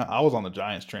right now. I was on the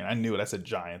Giants train. I knew it. I said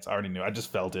Giants. I already knew. I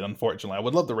just felt it. Unfortunately, I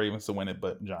would love the Ravens to win it,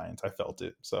 but Giants. I felt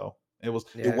it. So it was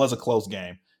Yeah. a close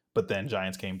game, but then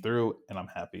Giants came through, and I'm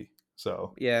happy.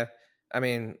 So Yeah. I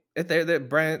mean, if they're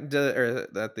Brian or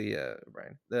that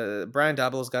the Brian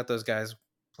Daboll's got those guys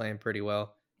playing pretty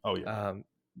well. oh yeah.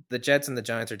 The Jets and the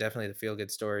Giants are definitely the feel good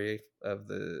story of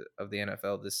the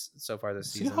NFL so far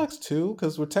this season. Seahawks too,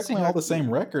 because we're technically all the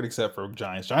same record except for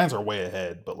Giants. Giants are way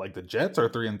ahead, but like the Jets are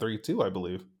 3-3 too, I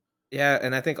believe. Yeah,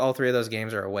 and I think all three of those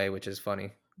games are away, which is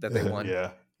funny that they won.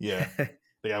 yeah.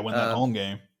 They got to win that home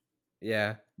game.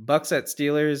 Yeah, Bucks at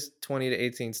Steelers,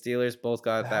 20-18 Steelers. Both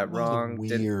got that wrong.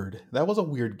 Weird. That was a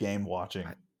weird game watching.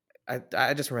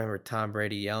 I just remember Tom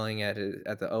Brady yelling at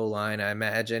the O line. I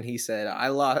imagine he said, I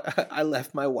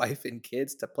left my wife and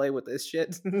kids to play with this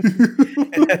shit."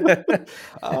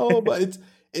 Oh, but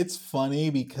it's funny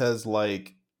because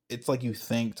like it's like you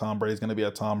think Tom Brady's going to be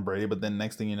a Tom Brady, but then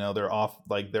next thing you know, their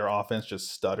offense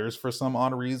just stutters for some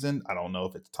odd reason. I don't know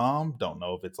if it's Tom, don't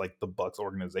know if it's like the Bucks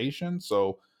organization.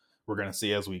 So we're gonna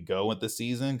see as we go with the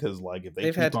season. Because like if they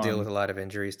They've had keep to deal with on, a lot of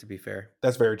injuries, to be fair.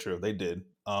 that's very true. They did.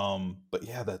 But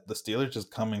yeah, the Steelers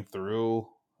just coming through.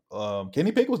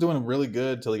 Kenny Pickett was doing really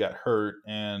good till he got hurt,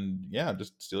 and yeah,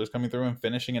 just Steelers coming through and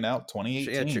finishing it out. Yeah,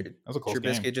 2018. That was a close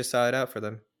game. Trubisky just saw it out for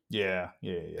them. Yeah,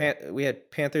 yeah, yeah. We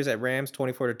had Panthers at Rams,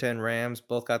 24-10 Rams.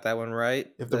 Both got that one right.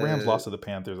 If the Rams lost to the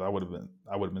Panthers, I would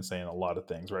have been saying a lot of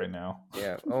things right now.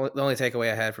 Yeah, the only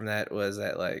takeaway I had from that was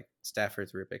that like Stafford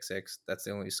threw a pick six. That's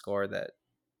the only score that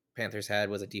Panthers had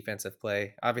was a defensive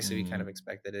play. Obviously, we kind of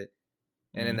expected it.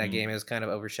 And in that game, it was kind of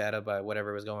overshadowed by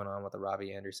whatever was going on with the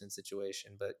Robbie Anderson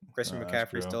situation. But Christian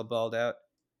McCaffrey still balled out.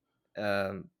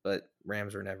 But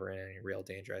Rams were never in any real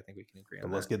danger. I think we can agree on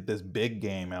that. Let's get this big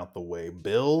game out the way.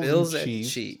 Bills and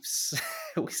Chiefs.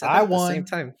 We said that at the same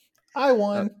time. I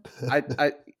won.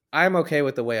 I'm okay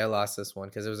with the way I lost this one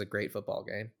because it was a great football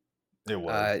game. It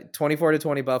was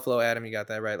 24-20 Buffalo. Adam, you got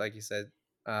that right, like you said.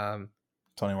 Tony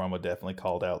Romo definitely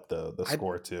called out the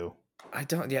score too. I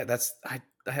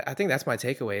think that's my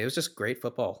takeaway. It was just great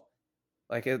football.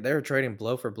 Like they were trading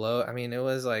blow for blow. I mean, it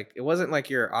wasn't like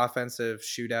your offensive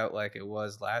shootout like it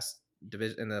was last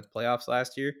division in the playoffs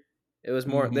last year. It was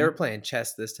more they were playing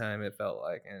chess this time. It felt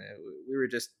like, and we were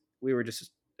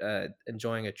just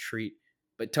enjoying a treat.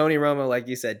 But Tony Romo, like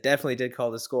you said, definitely did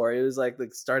call the score. It was like the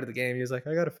start of the game. He was like,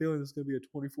 I got a feeling this is going to be a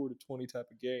 24-20 type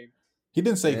of game. He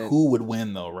didn't say who would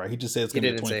win though, right? He just said it's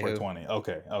going to be 24-20.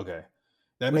 Okay.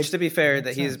 To be fair,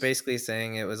 that he's basically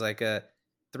saying it was like a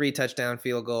 3 touchdown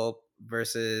field goal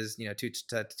versus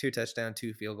 2 touchdown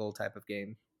 2 field goal type of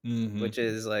game, which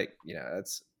is like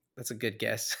that's a good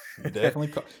guess.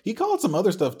 Definitely, he called some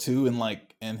other stuff too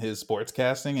in his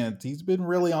sportscasting, and he's been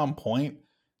really on point.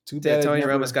 Too bad Tony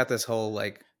Romo's got this whole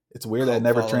like. It's weird that it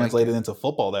never translated into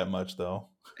football that much though.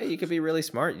 Hey, you could be really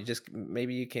smart. You just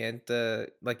maybe you can't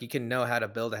you can know how to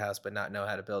build a house, but not know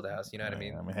how to build a house. You know what I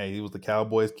mean? I mean, hey, he was the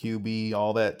Cowboys QB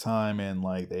all that time, and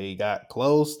like they got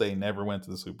close. They never went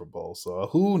to the Super Bowl, so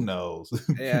who knows?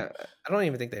 Yeah, I don't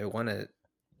even think they won it.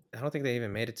 I don't think they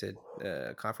even made it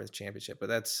to conference championship. But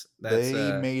that's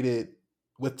they made it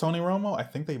with Tony Romo. I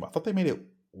thought they made it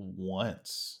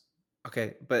once.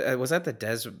 Okay, but was that the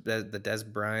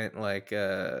Dez Bryant like?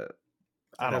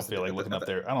 I don't feel like looking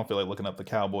up the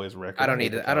Cowboys record. I don't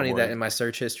need that in my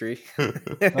search history.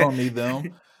 I don't need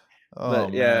them.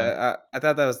 But yeah, I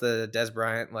thought that was the Dez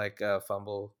Bryant like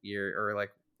fumble year, or like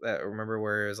that. Remember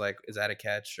where it was like, is that a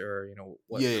catch, or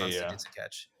what constitutes a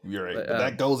catch? You're right, but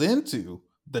that goes into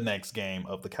the next game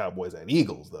of the Cowboys at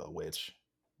Eagles, though, which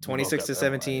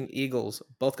 26-17 Eagles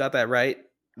both got that right.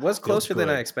 Was closer than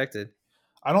I expected.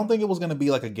 I don't think it was going to be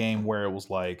like a game where it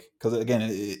was like, because again,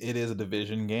 it is a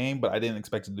division game, but I didn't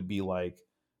expect it to be like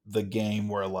the game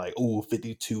where like,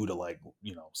 52 to like,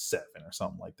 7 or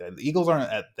something like that. The Eagles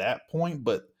aren't at that point,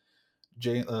 but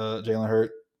Jalen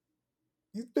Hurts,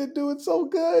 he's been doing so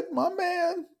good, my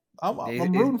man.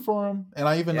 I'm rooting for him. And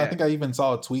I think I even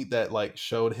saw a tweet that like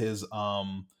showed his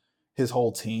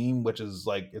whole team, which is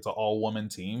like, it's an all woman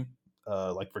team.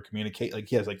 Like for communicate, like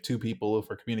he has like 2 people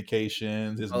for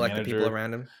communications. His manager, like the people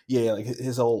around him. Yeah, like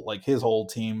his whole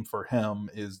team for him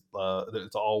is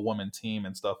it's an all woman team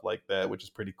and stuff like that, which is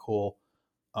pretty cool.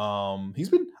 He's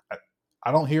been.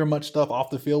 I don't hear much stuff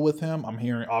off the field with him. I'm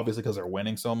hearing obviously because they're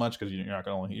winning so much, because you're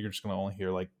just gonna only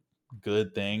hear like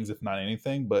good things, if not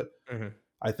anything. But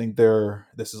I think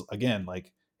this is again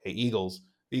like, hey, Eagles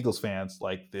fans,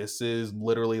 like this is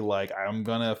literally like, I'm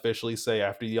gonna officially say,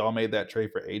 after y'all made that trade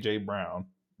for AJ Brown,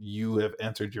 you have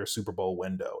entered your Super Bowl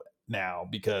window now,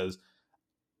 because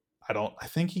I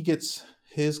think he gets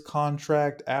his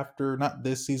contract after not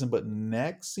this season but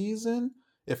next season,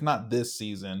 if not this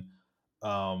season,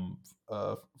 for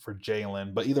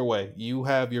Jalen. But either way, you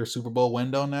have your Super Bowl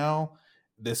window now.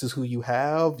 This is who you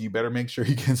have. You better make sure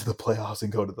you get into the playoffs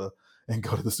and go to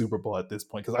the Super Bowl at this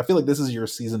point, because I feel like this is your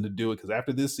season to do it, because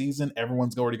after this season,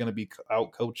 everyone's already going to be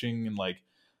out coaching and like,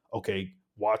 okay,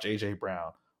 watch AJ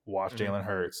Brown, watch Jalen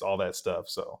Hurts, all that stuff.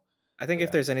 So I think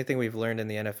if there's anything we've learned in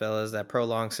the NFL is that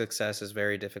prolonged success is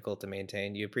very difficult to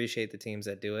maintain. You appreciate the teams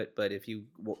that do it, but if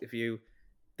you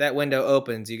that window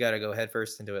opens, you got to go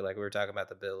headfirst into it, like we were talking about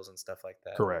the Bills and stuff like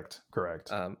that. Correct.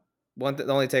 The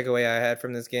only takeaway I had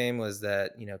from this game was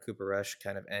that Cooper Rush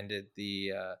kind of ended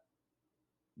the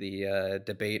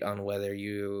debate on whether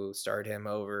you start him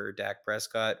over Dak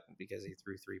Prescott because he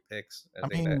threw 3 picks.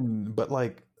 But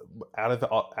like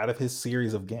out of his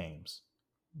series of games,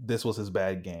 this was his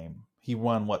bad game. He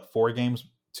won 3 games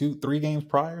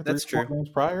prior. That's true. 4 games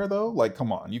prior though. Like,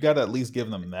 come on, you got to at least give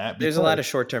them that. There's a lot of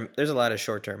short term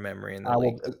memory in the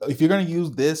league. If you're going to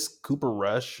use this Cooper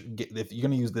Rush, if you're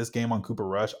going to use this game on Cooper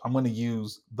Rush, I'm going to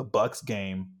use the Bucks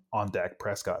game on Dak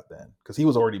Prescott then, because he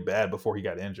was already bad before he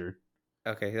got injured.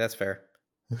 Okay, that's fair.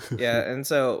 Yeah, and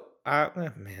so,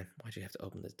 man, why'd you have to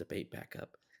open this debate back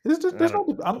up? It's just I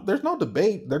don't there's no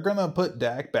debate. They're gonna put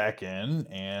Dak back in,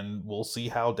 and we'll see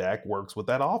how Dak works with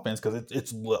that offense because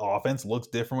it's the offense looks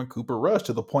different with Cooper Rush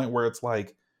to the point where it's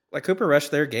like, like Cooper Rush.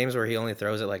 There are games where he only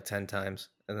throws it like 10 times,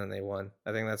 and then they won.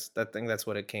 I think that's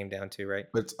what it came down to, right?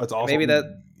 but it's And also maybe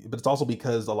that but it's also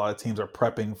because a lot of teams are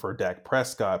prepping for Dak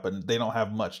Prescott, but they don't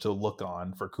have much to look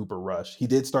on for Cooper Rush. He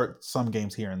did start some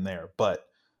games here and there, but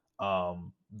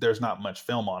there's not much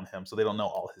film on him, so they don't know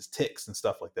all his ticks and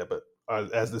stuff like that. But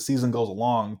as the season goes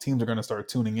along, teams are going to start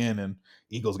tuning in, and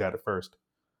Eagles got it first.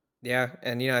 Yeah,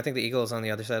 and I think the Eagles on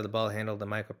the other side of the ball handled the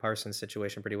Michael Parsons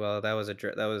situation pretty well. That was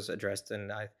addressed, and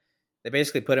they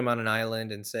basically put him on an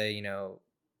island and say,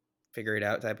 figure it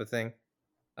out type of thing.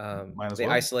 Might as They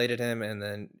well. isolated him, and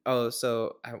then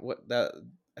what that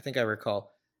I think I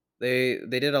recall they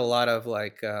did a lot of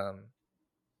like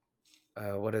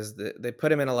they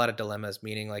put him in a lot of dilemmas,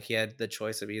 meaning like he had the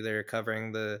choice of either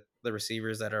covering the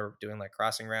receivers that are doing like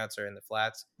crossing routes or in the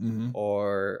flats, Hmm.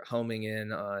 or homing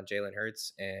in on Jalen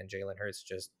Hurts, and Jalen Hurts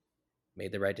just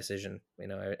made the right decision.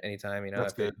 Anytime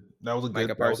That's if you're good. That was a Micah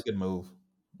good Parsons, move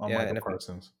on yeah, Michael and if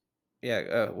Parsons.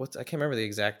 yeah, what's I can't remember the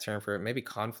exact term for it. Maybe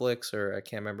conflicts, or I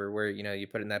can't remember where you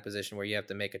put in that position where you have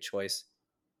to make a choice.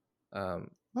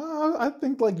 Um, I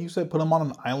think, like you said, put him on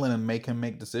an island and make him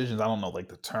make decisions. I don't know, like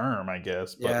the term, I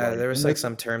guess, but Yeah, like there was in like this,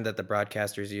 some term that the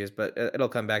broadcasters use, but it'll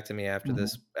come back to me after Mhm.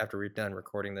 this, after we're done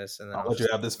recording this, and then I'll I'll let you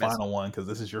just have this mess. final one because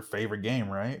this is your favorite game,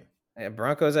 right?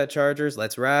 Broncos at Chargers.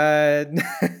 Let's ride.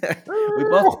 we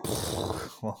both.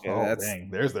 Yeah, Oh, dang!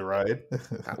 There's the ride.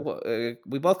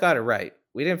 we both got it right.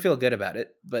 We didn't feel good about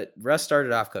it, but Russ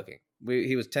started off cooking.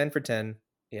 He was 10 for 10.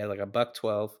 He had like a buck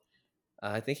 12.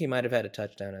 I think he might have had a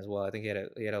touchdown as well. I think he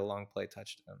had a long play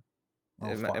touchdown. Oh,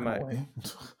 Am I? finally.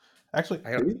 Actually,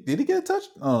 I don't. did he get a touch?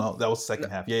 Oh no, that was No, second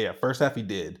half. Yeah, yeah. First half he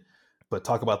did, but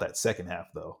talk about that second half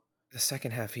though. the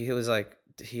second half, he was like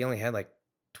he only had like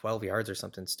 12 yards or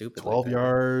something stupid like 12 that, right?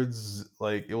 yards,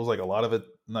 like it was like a lot of it,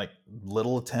 like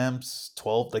little attempts,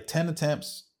 12, like 10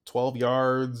 attempts, 12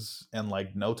 yards, and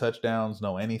like no touchdowns,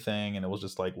 no anything, and it was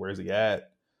just like, where's he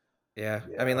at? Yeah,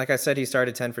 I mean, Yeah, like I said, he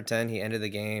started 10 for 10. He ended the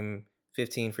game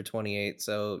 15 for 28.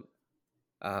 So,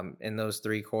 in those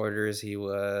 3 quarters, he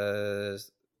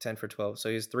was 10 for 12. So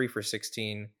he was 3 for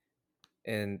 16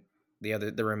 in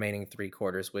the remaining 3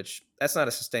 quarters, which that's not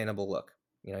a sustainable look.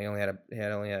 He only had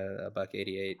a buck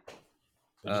 88.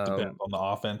 it just depends Um, on the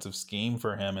offensive scheme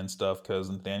for him and stuff because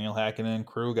Nathaniel Hackett and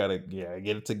crew got to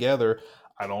get it together.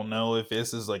 I don't know if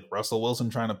this is like Russell Wilson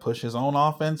trying to push his own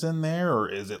offense in there, or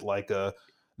is it like a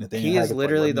Nathaniel he is Hackett's like,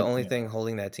 literally let the me, only thing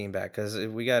holding that team back, because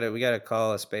we gotta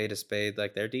call a spade a spade.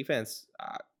 Like their defense,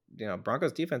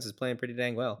 Broncos defense is playing pretty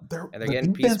dang well, and they're the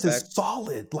getting piece defense back. is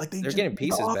solid. Like they They're just getting need the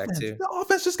pieces back offense. too. The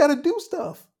offense just got to do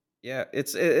stuff. Yeah,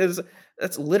 it is.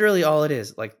 That's literally all it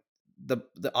is. Like the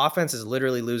offense is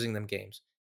literally losing them games,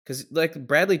 because like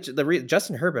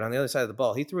Justin Herbert on the other side of the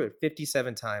ball, he threw it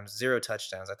 57 times, 0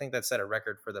 touchdowns. I think that set a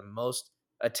record for the most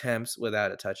attempts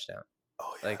without a touchdown,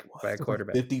 Oh yeah, like it by was. a It was like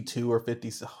quarterback. 52 or 50.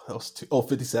 That was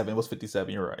 57. It was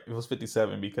 57. You're right. It was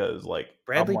 57 because like I'm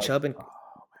Bradley like, Chubb and oh,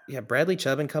 Yeah, Bradley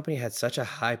Chubb and company had such a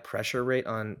high pressure rate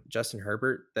on Justin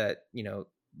Herbert that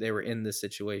they were in this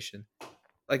situation.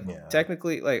 Like yeah.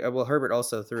 technically, like well, Herbert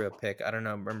also threw a pick. I don't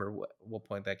know, remember what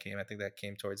point that came. I think that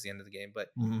came towards the end of the game. But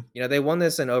Mhm. they won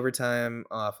this in overtime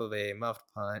off of a muffed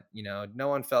punt. No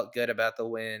one felt good about the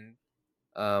win.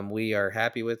 We are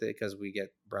happy with it because we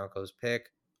get Broncos pick.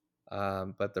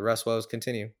 But the Russ woes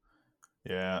continue.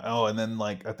 Yeah. Oh, and then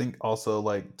like I think also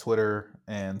like Twitter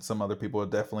and some other people are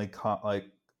definitely like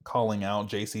calling out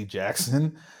JC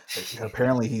Jackson.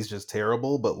 Apparently he's just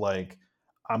terrible, but like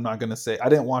I'm not gonna say I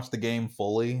didn't watch the game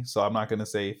fully, so I'm not gonna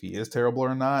say if he is terrible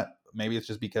or not. Maybe it's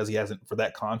just because he hasn't for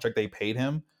that contract they paid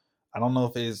him. I don't know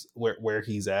if is where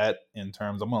he's at in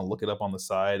terms. I'm gonna look it up on the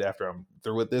side after I'm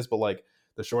through with this, but like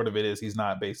the short of it is he's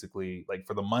not basically like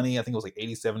for the money. I think it was like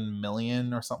 87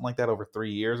 million or something like that over 3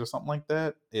 years or something like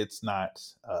that. It's not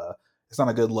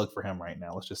a good look for him right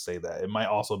now. Let's just say that it might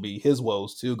also be his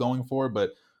woes too going forward,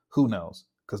 but who knows?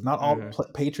 Because not all Hmm.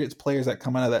 Patriots players that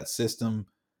come out of that system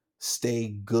stay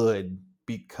good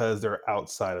because they're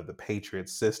outside of the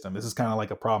Patriots system. This is kind of like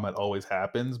a problem that always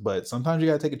happens, but sometimes you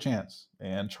got to take a chance.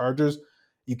 And Chargers,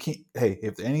 you can't. Hey,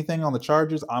 if anything on the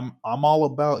Chargers, I'm all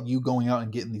about you going out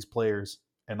and getting these players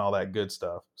and all that good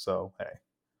stuff. So hey,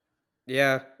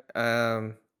 Yeah.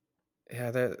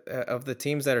 Yeah. Of the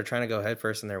teams that are trying to go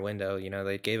headfirst in their window,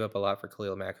 they gave up a lot for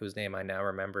Khalil Mack, whose name I now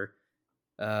remember.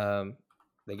 Um,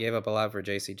 they gave up a lot for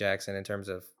J.C. Jackson in terms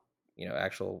of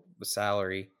actual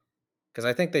salary. Because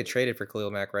I think they traded for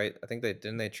Khalil Mack, right? I think they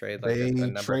trade like a They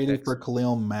number of traded picks. for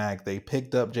Khalil Mack. They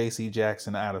picked up J.C.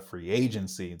 Jackson out of free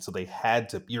agency, so they had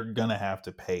to. You're gonna have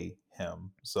to pay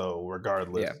him. So Yeah.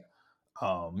 regardless,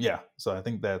 yeah. So I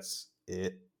think that's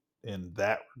it in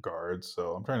that regard.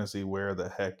 So I'm trying to see where the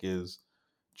heck is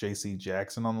J.C.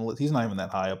 Jackson on the list. He's not even that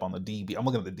high up on the DB. I'm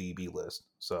looking at the DB list.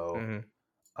 So Hmm.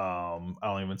 I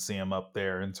don't even see him up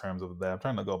there in terms of that. I'm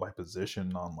trying to go by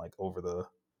position on like over the.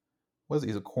 What is he?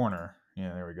 He's a corner.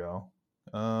 Yeah, there we go.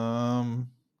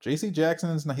 J.C. Jackson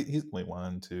is not. He's wait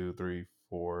 1, 2, 3,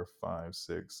 4, 5,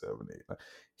 6, 7, 8.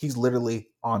 He's literally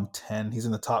on 10. He's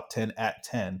in the top 10 at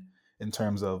 10 in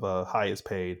terms of highest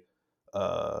paid.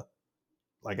 Uh,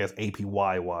 I guess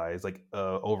APY wise, like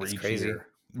over That's each crazy. year,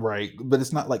 right? But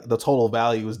it's not like the total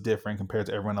value is different compared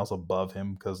to everyone else above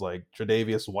him because like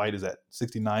Tre'Davious White is at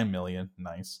 69 million,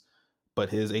 nice, but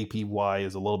his APY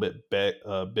is a little bit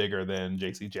bigger than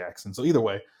JC Jackson. So either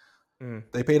way, Mm.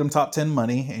 they paid him top 10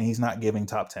 money, and he's not giving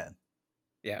top 10.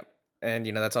 Yeah, and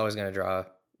that's always gonna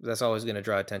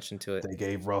draw attention to it. They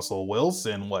gave Russell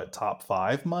Wilson what top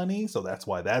 5 money, so that's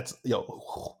why that's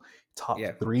top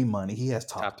Yeah, 3 money. He has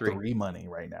top top 3. 3 money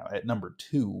right now at number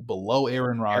 2, below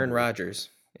Aaron Aaron Rodgers. Rodgers.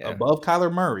 Yeah. Above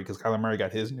Kyler Murray because Kyler Murray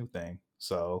got his new thing.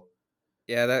 So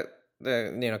Yeah, that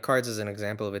the Cards is an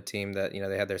example of a team that,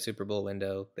 they had their Super Bowl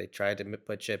window. They tried to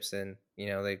put chips in,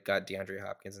 they got DeAndre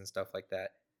Hopkins and stuff like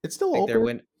that. it's still I think their open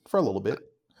win for a little bit.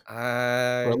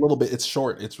 For a I little bit, it's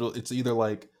short. It's real. It's either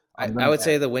like I I'm I gonna would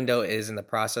say add. the window is in the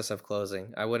process of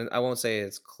closing. I won't say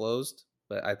it's closed,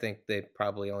 but I think they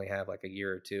probably only have like a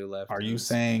year or two left Are in you this.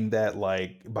 saying that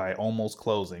like by almost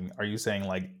closing? Are you saying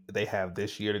like they have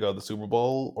this year to go to the Super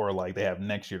Bowl, or like they have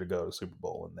next year to go to Super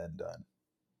Bowl and then done?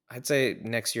 I'd say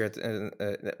next year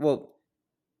well,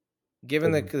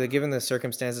 given 'Cause given the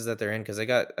circumstances that they're in, because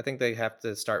I think they have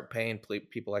to start paying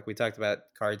people like we talked about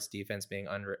Cards defense being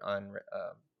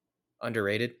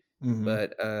underrated. mhm,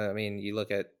 But I mean, you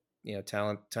look at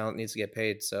talent needs to get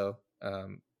paid. So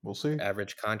we'll see.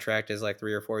 average contract is like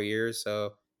 3 or 4 years.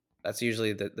 So that's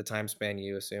usually the time span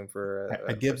you assume for I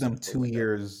for a give them Super Bowl two window.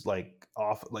 years like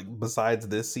off. Like besides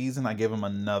this season, I give them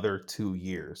another 2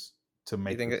 years to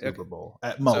You make think the okay? Super Bowl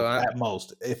at So most. At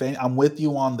most, if any, I'm with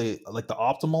you on the like the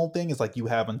optimal thing is like you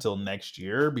have until next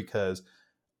year because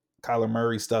Kyler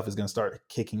Murray stuff is going to start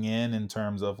kicking in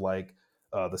terms of like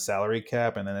the salary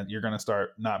cap, and then you're going to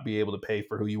start not be able to pay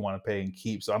for who you want to pay and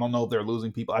keep. So I don't know if they're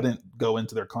losing people. I didn't go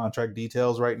into their contract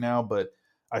details right now, but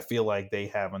I feel like they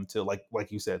have until like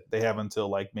you said, they have until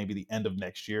like maybe the end of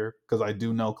next year because I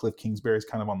do know Cliff Kingsbury is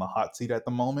kind of on the hot seat at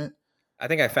the moment. I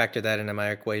think I factored that into my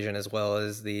equation as well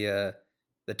as the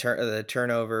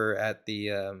turnover at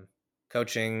the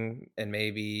coaching and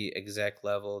maybe exec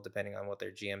level, depending on what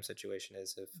their GM situation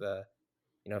is.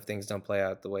 If things don't play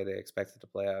out the way they expect it to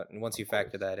play out, and once you Of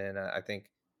factor course. that in, I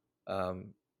think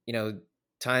um, you know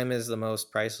time is the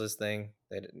most priceless thing.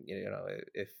 That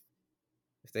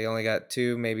if they only got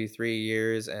 2 maybe 3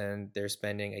 years and they're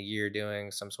spending a year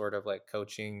doing some sort of like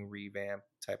coaching revamp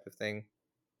type of thing,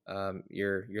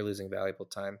 you're losing valuable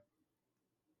time.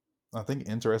 I think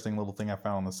interesting little thing I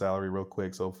found on the salary real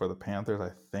quick. So for the Panthers,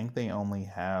 I think they only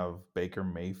have Baker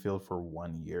Mayfield for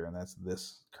 1 year, and that's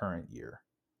this current year.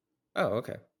 Oh,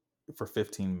 okay. For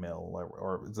 15 mil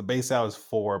or the base salary is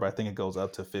 4, but I think it goes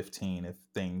up to 15 if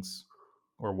things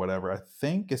or whatever. I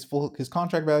think his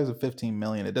contract value is of 15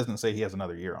 million. It doesn't say he has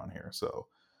another year on here. So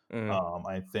Mm,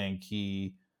 I think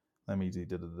let me see,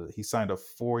 he signed a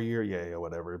 4 year, yeah,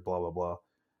 whatever, blah blah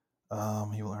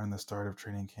blah. He will earn the start of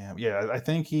training camp. Yeah, I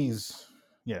think he's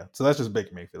yeah. So that's just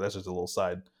Baker Mayfield. That's just a little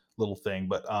side little thing,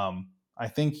 but I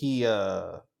think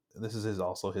this is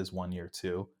also his 1 year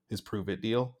too, his prove it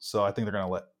deal. So I think they're gonna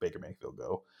let Baker Mayfield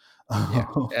go. yeah.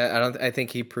 I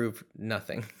think he proved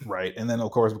nothing. Right, and then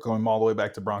of course going all the way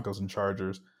back to Broncos and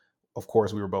Chargers. Of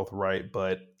course, we were both right,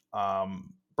 but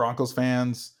Broncos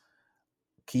fans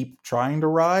keep trying to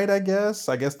ride. I guess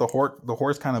the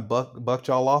horse kind of bucked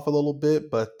y'all off a little bit,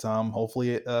 but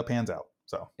hopefully it pans out.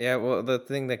 So Yeah, well, the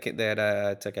thing that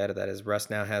I took out of that is Russ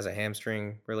now has a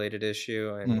hamstring related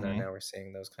issue, and mhm. now we're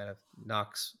seeing those kind of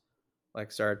knocks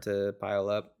like start to pile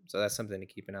up. So that's something to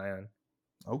keep an eye on.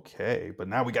 Okay, but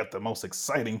now we got the most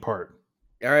exciting part.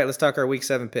 All right, let's talk our week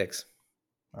 7 picks.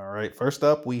 All right, first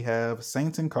up we have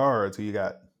Saints and Cards. Who you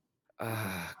got?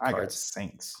 I got Cards.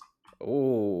 Saints. I'm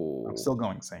Oh, still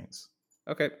going Saints.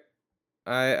 okay.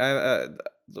 I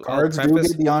I'll Cards do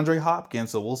preface get DeAndre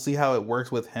Hopkins, so we'll see how it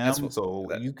works with that's him. what So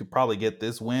that you could probably get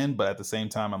this win, but at the same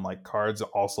time, I'm like Cards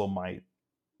also might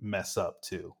mess up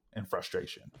too in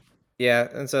frustration. yeah,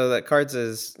 and so that Cards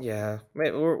is yeah.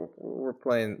 We're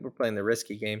playing the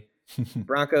risky game.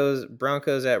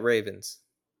 Broncos at Ravens.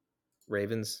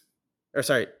 Ravens. Or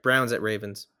sorry, Browns at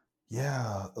Ravens.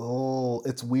 Yeah. Oh,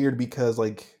 it's weird because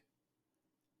like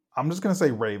I'm just gonna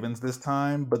say Ravens this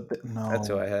time, but That's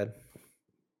who no. I had.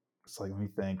 It's like let me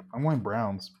think. I'm going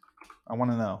Browns. I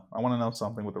want to know. I want to know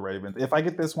something with the Ravens. If I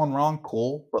get this one wrong,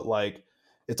 cool. But like,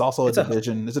 it's also a It's a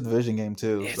division. It's a division game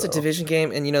too. it's a So division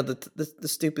game, and you know the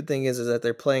stupid thing is that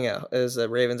they're playing out is the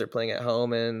Ravens are playing at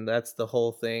home, and that's the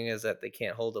whole thing is that they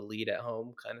can't hold a lead at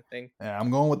home, kind of thing. yeah,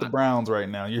 I'm going with the I, Browns right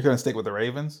now. You're gonna stick with the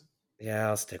Ravens. yeah,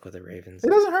 I'll stick with the It Ravens.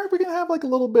 doesn't hurt. We can have like a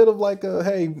little bit of like a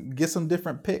hey, get some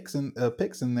different picks in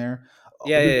there. Oh,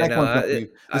 Yeah, this yeah, yeah, next no, one's gonna be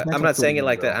this next I'm one's not gonna saying it be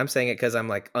like that. though. I'm saying it because I'm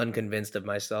like unconvinced of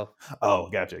myself. Oh,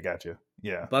 gotcha.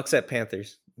 Yeah, Bucks at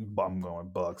Panthers. I'm going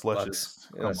Bucks. Let's Bucks.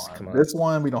 just come Let's on. come on, This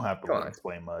one we don't have to come like on.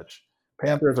 explain much.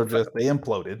 Yeah, Panthers are just they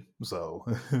imploded. So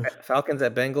Falcons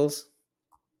at Bengals.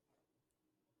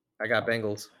 I got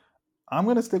Bengals. I'm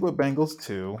gonna stick with Bengals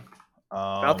too.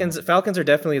 Falcons are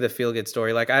definitely the feel good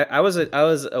story. Like I was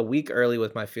a week early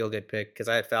with my feel good pick because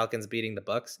I had Falcons beating the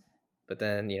Bucks, but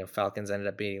then Falcons ended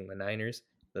up beating the Niners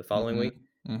the following hmm week.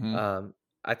 hmm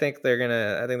I think they're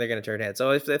gonna turn heads.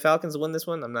 So if the Falcons win this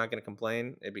one, I'm not gonna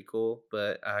complain. It'd be cool.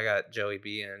 But I got Joey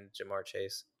B and Jamar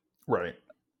Chase. Right.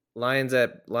 Lions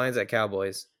at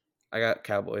Cowboys. I got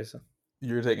Cowboys.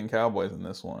 You're taking Cowboys in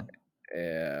this one.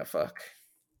 Yeah, fuck.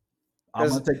 I'm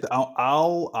Because gonna take the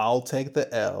I'll take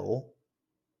the L.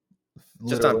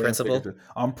 just on Literally and principle, figuratively.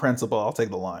 On principle, I'll take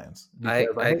the Lions I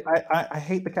because I I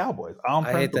hate the Cowboys. On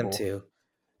I hate them principle, too.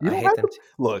 you I don't hate have them to too.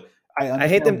 look. I I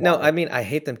hate understand them. No, why. I mean I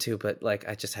hate them too, but like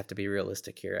I just have to be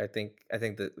realistic here. I think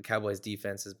that the Cowboys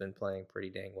defense has been playing pretty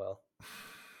dang well.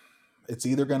 It's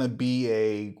either gonna be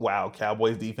a wow,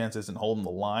 Cowboys defense isn't holding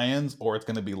the Lions, or it's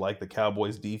gonna be like the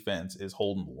Cowboys defense is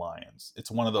holding the Lions.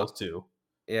 It's one of Uh, those two.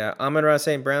 yeah, Amon-Ra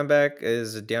St. Brown back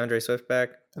is DeAndre Swift back.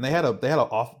 And they had a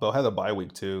bye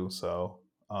week too, so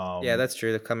Yeah, um that's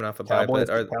true. They're coming off a bye, but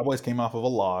Cowboys came off of a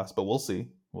loss, but we'll see.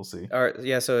 We'll see. are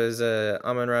yeah. So is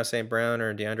Amon-Ra St. Brown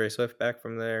or DeAndre Swift back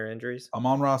from their injuries?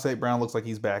 Amon-Ra St. Brown looks like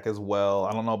he's back as well.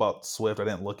 I don't know about Swift. I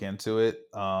didn't look into it.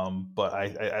 But I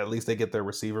at least they get their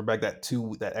receiver back.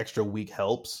 That extra week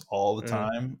helps all the Mm,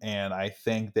 time. And I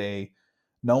think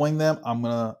knowing them, I'm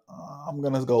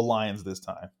gonna go Lions this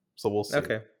time. So we'll see.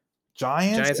 okay.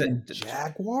 Giants Giants at and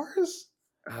Jaguars.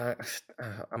 uh,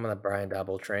 I'm on the Brian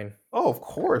Double train. Oh, of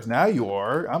course. Now you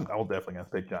are. I'm definitely gonna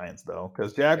pick Giants though,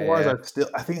 because Jaguars Yeah, are still.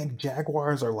 I think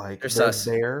Jaguars are like they're they're sus.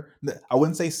 there. I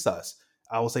wouldn't say sus.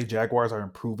 I will say Jaguars are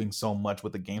improving so much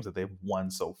with the games that they've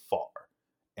won so far,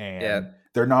 Yeah, and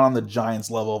they're not on the Giants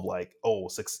level of like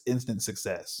instant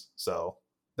success. So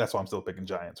that's why I'm still picking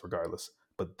Giants regardless.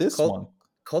 But this Colt one,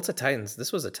 Colts at Titans.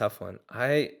 This was a tough one.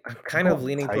 I'm I'm kind of going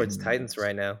leaning towards Titans Titans.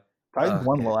 right now. Titans Oh,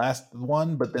 won the last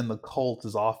one, but then the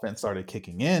Colts' offense started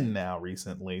kicking in now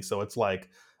recently. So it's like,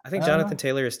 I think uh, Jonathan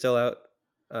Taylor is still out.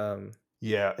 Um,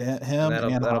 yeah, and him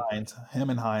and that'll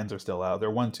Hines are still out. They're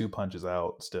 1-2 punches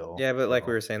out still. yeah, but like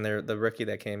we So were saying, there the rookie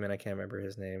that came in, I can't remember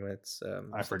his name. It's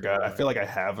I slipping forgot. my I feel mind. like I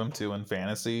have him too in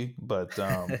fantasy, but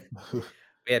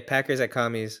We had Packers at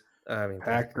commies. I mean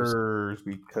Packers. Packers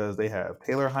because they have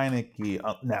Taylor Heineke.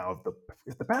 Now,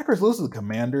 if the Packers lose to the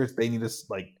Commanders, they need to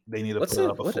What's put the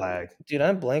up a what? flag. Dude,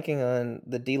 I'm blanking on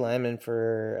the D lineman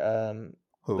for the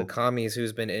Who? commies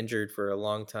who's been injured for a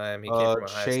long time. He came from Ohio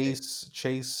State.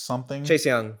 Chase something. Chase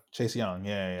Young. Chase Young.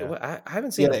 Dude, Yeah. I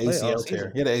haven't He seen had him an play all ACL tear.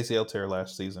 season. He had an ACL tear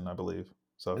last season, I believe.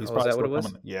 So he's Oh, is probably that what still it was?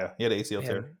 coming. Yeah, he had an ACL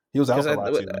tear. Man, He was out because for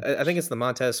last season. I think it's the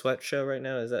Montez Sweat show right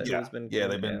now. Is that who Yeah, he's been yeah,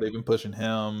 getting? Yeah. they've been pushing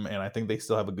him, and I think they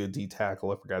still have a good D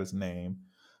tackle. I forgot his name,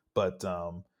 but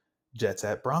Jets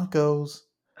at Broncos.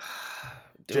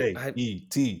 Dude,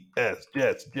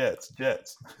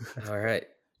 Jets. all right.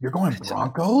 You're going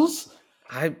Broncos?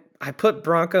 I put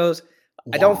Broncos.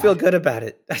 I don't feel Why? good about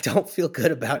it. I don't feel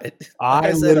good about it. Like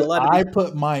I said, a lot of I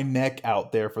put my neck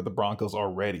out there for the Broncos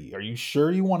already. Are you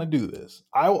sure you want to do this?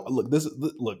 This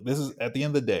is at the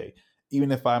end of the day.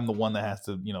 Even if I'm the one that has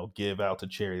to, give out to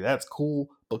charity, that's cool.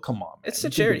 But come on, man, it's a you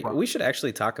pick the charity. Broncos. We should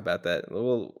actually talk about that.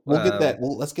 We'll get that.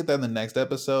 Let's get that in the next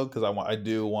episode because I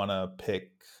do want to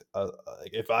pick.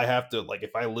 If I have to, like,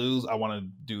 if I lose, I want to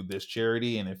do this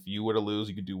charity, and if you were to lose,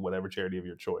 you could do whatever charity of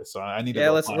your choice. So I need to Yeah,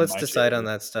 go find let's my decide on charity.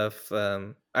 that stuff.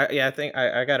 I think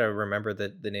I gotta remember the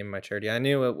name of my charity. I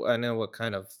know what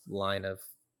kind of line of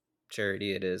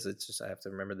charity it is. It's just I have to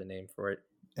remember the name for it.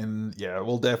 And yeah,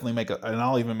 we'll definitely and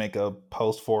I'll even make a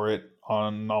post for it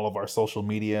on all of our social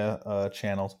media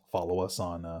channels. Follow us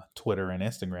on Twitter and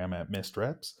Instagram at Missed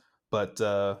Reps. But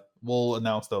we'll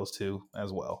announce those two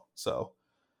as well. So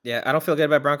Yeah, I don't feel good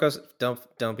about Broncos.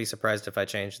 Don't be surprised if I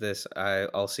change this.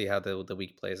 I'll see how the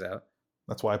week plays out.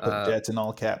 That's why I put Uh, Jets in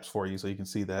all caps for you so you can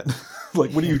see that.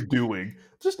 Like, what are you doing?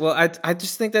 Just well, I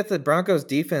just think that the Broncos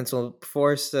defense will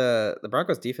force the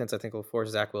Broncos defense. I think will force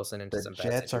Zach Wilson into the some bad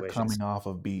Jets are situations. coming off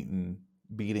of beating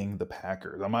the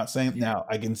Packers. I'm not saying Yeah, now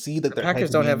I can see that the they're Packers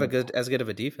heading don't have in. a good as good of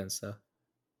a defense though.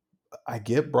 I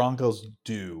get Broncos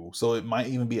do, so it might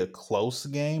even be a close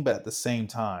game. But at the same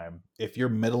time, if you're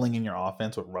middling in your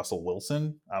offense with Russell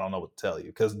Wilson, I don't know what to tell you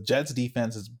because Jets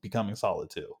defense is becoming solid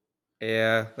too.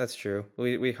 Yeah, that's true.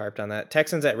 We harped on that.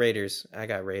 Texans at Raiders. I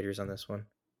got Raiders on this one.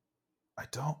 I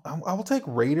don't. I will take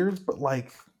Raiders, but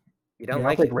like, You don't yeah, I'll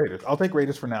like take it? Raiders. I'll take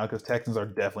Raiders for now because Texans are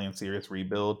definitely in serious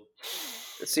rebuild.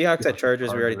 Seahawks at Seahawks at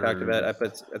Chargers. We already talked about.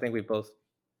 Chargers. I think we both.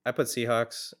 I put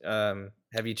Seahawks.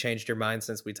 Have you changed your mind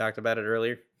since we talked about it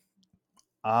earlier?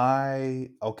 I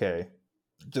okay.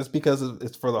 Just because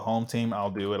it's for the home team,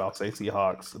 I'll do it. I'll say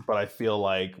Seahawks, but I feel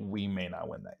like we may not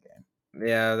win that game.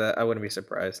 Yeah, I wouldn't be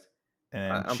surprised.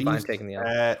 And I'm fine Chiefs taking the L.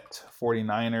 at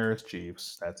 49ers.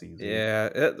 Chiefs. That's easy.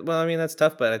 Yeah. Well, I mean that's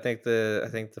tough, but I think the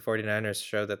 49ers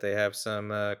showed that they have some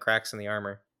cracks in the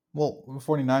armor. Well,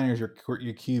 49ers, your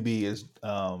QB is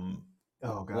oh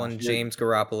gosh, One James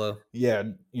Garoppolo. yeah,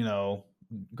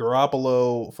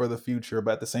 Garoppolo for the future,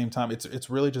 but at the same time, it's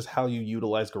really just how you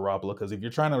utilize Garoppolo. Because if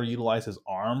you're trying to utilize his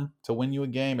arm to win you a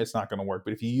game, it's not going to work.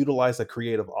 But if you utilize a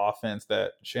creative offense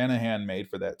that Shanahan made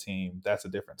for that team, that's a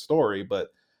different story. But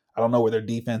I don't know where their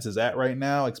defense is at right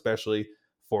now, especially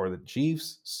for the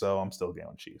Chiefs. So I'm still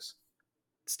going Chiefs.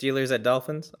 Steelers at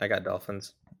Dolphins. I got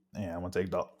Dolphins. Yeah, I'm gonna take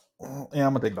Yeah,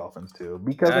 I'm gonna take Dolphins too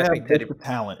because they I have think just Teddy. the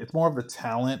talent. It's more of the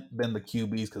talent than the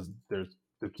QBs because there's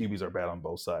the QBs are bad on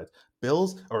both sides.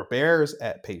 Bills or Bears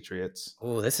at Patriots.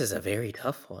 Oh, this is a very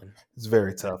tough one. It's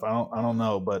very tough. I don't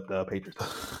know, but Patriots.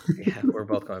 Yeah, we're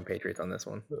both going Patriots on this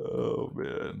one. Oh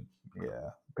man,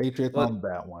 yeah, Patriots Well, on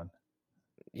that one.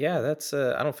 yeah, that's.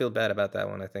 I don't feel bad about that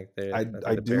one. I I think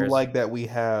the do Bears. like that we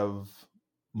have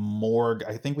more.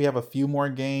 I think we have a few more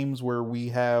games where we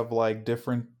have like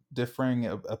differing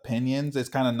opinions. It's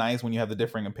kind of nice when you have the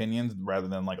differing opinions rather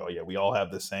than like, oh yeah, we all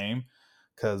have the same.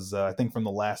 Because I think from the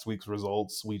last week's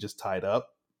results, we just tied up.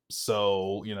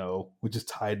 So we just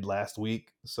tied last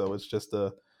week. So it's just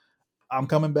a. I'm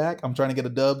coming back. I'm trying to get a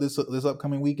dub this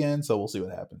upcoming weekend. So we'll see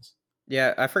what happens.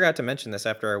 Yeah, I forgot to mention this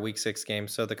after our week 6 game.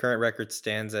 So the current record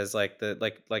stands as like the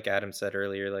like Adam said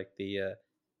earlier, like the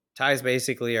ties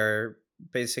basically are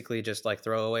basically just like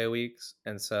throwaway weeks,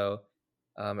 and so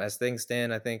as things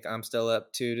stand, I think I'm still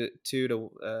up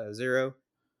 2-0.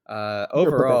 You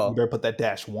Overall, better put that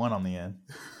 -1 on the end.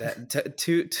 that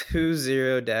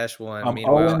 2-0-1. I'm 0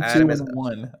 Meanwhile, and 2 Adam is and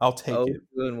 1. I'll take Oh, it.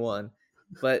 2-1.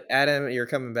 But Adam, you're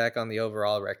coming back on the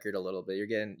overall record a little bit.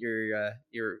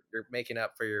 You're making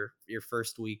up for your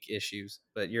first week issues.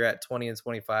 But you're at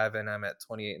 20-25, and I'm at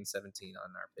 28-17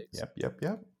 on our picks. Yep, yep,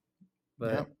 yep,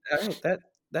 But yep. all right,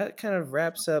 that kind of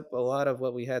wraps up a lot of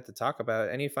what we had to talk about.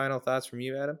 Any final thoughts from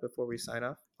you, Adam, before we sign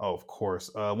off? Oh, of course.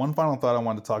 One final thought I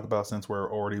wanted to talk about since we're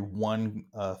already one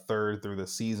third through the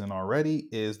season already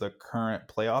is the current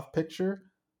playoff picture.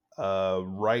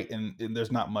 Right, and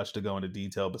there's not much to go into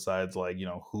detail besides like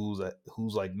who's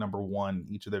like number one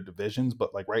in each of their divisions.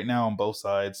 But like right now on both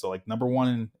sides, so like number one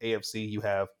in AFC you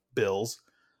have Bills.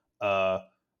 Uh,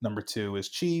 Number two is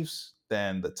Chiefs,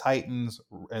 then the Titans,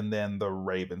 and then the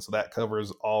Ravens. So that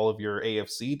covers all of your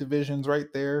AFC divisions right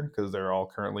there because they're all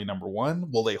currently number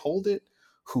one. Will they hold it?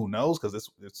 Who knows? Because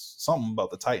it's something about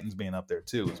the Titans being up there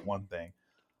too is one thing.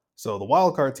 So the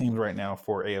wild card teams right now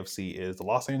for AFC is the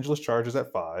Los Angeles Chargers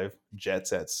at 5,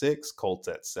 Jets at 6, Colts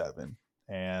at 7,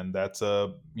 and that's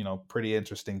a pretty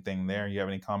interesting thing there. You have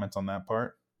any comments on that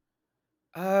part?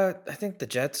 I think the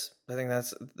Jets. I think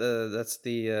that's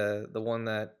the one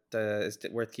that is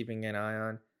worth keeping an eye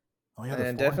on, Oh yeah, they're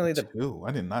and four and definitely the. two.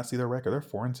 I did not see their record. They're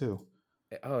 4-2.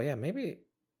 Oh yeah, maybe.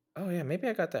 Oh yeah, maybe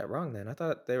I got that wrong then. I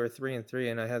thought they were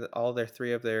 3-3, and I had all their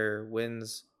three of their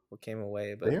wins came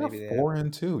away, They but are maybe they have.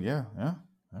 4-2. Yeah, yeah.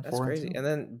 They're That's four and crazy. two. And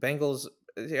then Bengals.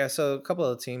 Yeah, so a couple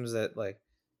of teams that like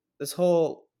this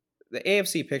whole the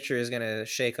AFC picture is gonna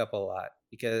shake up a lot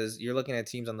because you're looking at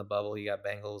teams on the bubble. You got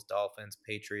Bengals, Dolphins,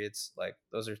 Patriots. Like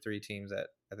those are three teams that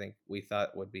I think we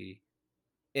thought would be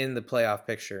in the playoff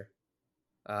picture.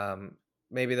 Um,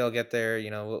 Maybe they'll get there.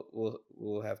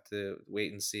 We'll have to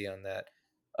wait and see on that.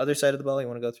 Other side of the ball, you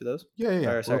want to go through those? Yeah, yeah, yeah.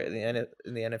 Or sorry, Well,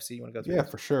 in the NFC, you want to go through yeah,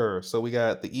 those? for sure. So we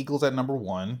got the Eagles at number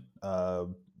one,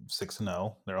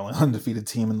 6-0. They're only undefeated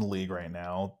team in the league right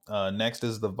now. Next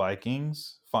is the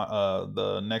Vikings.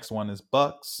 The next one is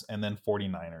Bucks, and then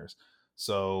 49ers.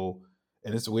 So,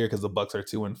 and it's weird because the Bucks are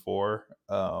 2-4.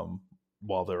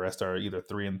 while the rest are either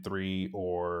 3-3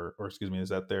 or excuse me, is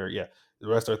that there? Yeah, the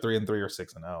rest are 3-3 or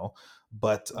 6-0.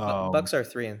 But Bucks are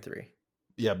 3-3.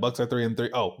 yeah, Bucks are 3-3.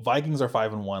 Oh, Vikings are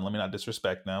 5-1. Let me not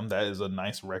disrespect them. That is a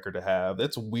nice record to have.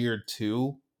 It's weird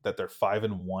too that they're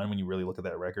 5-1 when you really look at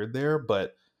that record there.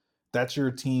 But that's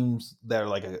your teams that are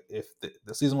like, if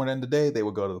the season would end today, they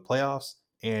would go to the playoffs.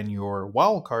 And your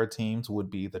wild card teams would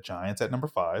be the Giants at number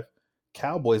 5,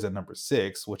 Cowboys at number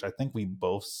 6, which I think we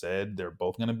both said they're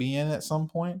both going to be in at some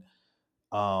point.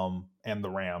 And the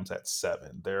Rams at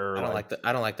 7. They're like,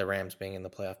 I don't like the Rams being in the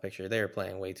playoff picture. They are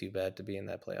playing way too bad to be in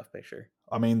that playoff picture.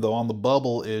 I mean, though on the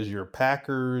bubble is your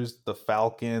Packers, the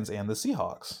Falcons, and the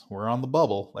Seahawks. We're on the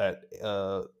bubble at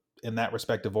in that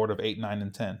respective order of 8, 9,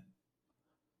 and 10.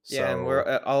 Yeah, and we're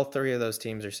So all three of those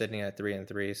teams are sitting at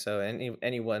 3-3. So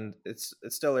anyone, it's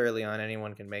still early on.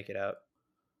 Anyone can make it out.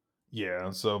 yeah,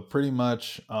 so pretty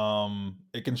much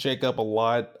it can shake up a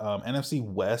lot. NFC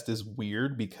West is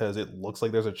weird because it looks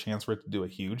like there's a chance for it to do a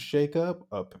huge shakeup.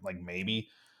 Like maybe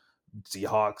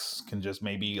Seahawks can just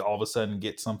maybe all of a sudden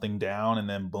get something down and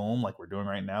then boom, like we're doing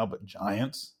right now. But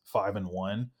Giants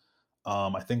 5-1.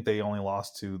 I think they only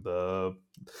lost to the.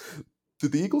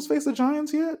 Did the Eagles face the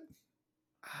Giants yet?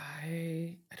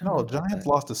 I don't know No, about Giants that.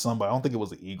 lost to somebody. I don't think it was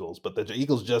the Eagles, but the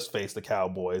Eagles just faced the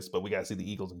Cowboys. But we got to see the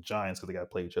Eagles and Giants because they got to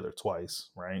play each other twice,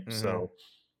 right? Hmm. So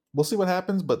we'll see what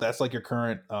happens. But that's like your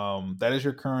current. That is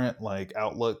your current like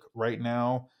outlook right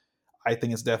now. I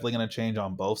think it's definitely going to change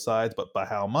on both sides, but by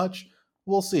how much,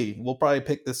 we'll see. We'll probably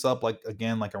pick this up like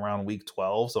again like around week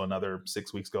 12, so another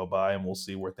 6 weeks go by, and we'll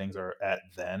see where things are at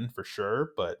then for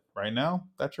sure. But right now,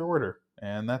 that's your order,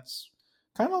 and that's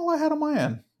kind of all I had on my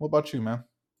end. What about you, man?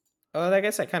 Oh, I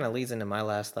guess that kind of leads into my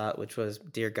last thought, which was,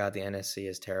 dear God, the NSC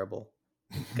is terrible.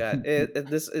 God,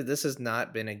 this has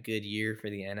not been a good year for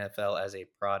the NFL as a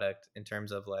product in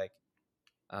terms of like,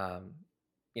 um,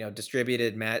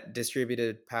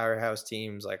 distributed powerhouse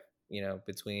teams like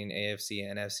between AFC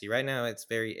and NFC. Right now, it's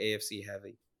very AFC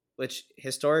heavy, which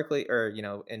historically or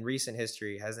in recent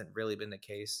history hasn't really been the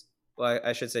case. Well,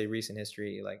 I should say recent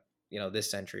history, like this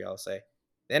century. I'll say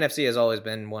the NFC has always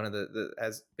been one of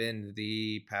has been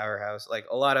the powerhouse. Like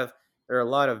there are a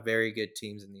lot of very good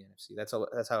teams in the NFC. That's how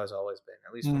it's always been,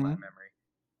 at least from my Hmm. memory.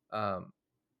 Um,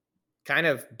 Kind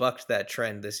of bucked that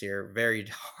trend this year very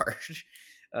hard,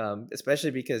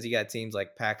 especially because you got teams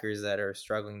like Packers that are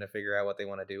struggling to figure out what they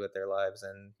want to do with their lives,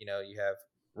 and you have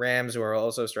Rams who are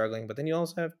also struggling, but then you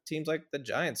also have teams like the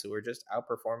Giants who are just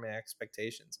outperforming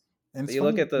expectations. And But it's you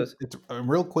look funny. at those, It's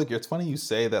real quick. It's funny you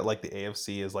say that like the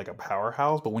AFC is like a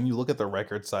powerhouse, but when you look at the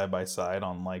records side by side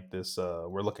on like this,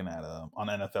 we're looking at on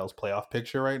NFL's playoff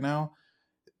picture right now.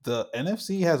 The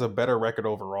NFC has a better record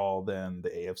overall than the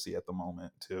AFC at the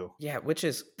moment too. yeah, which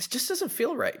is it just doesn't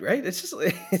feel right, right? It's just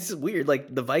it's weird.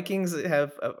 Like the Vikings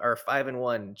are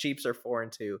 5-1, Chiefs are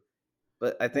 4-2,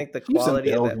 but I Well, think the Chiefs and quality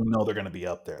of Bills, that, we know they're going to be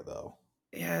up there though.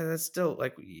 yeah, that's still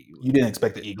like You didn't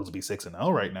expect the Eagles to be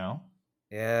 6-0 right now.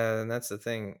 yeah, and that's the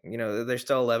thing. There's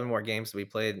still 11 more games to be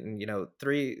played, and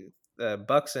three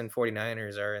Bucks and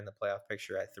 49ers are in the playoff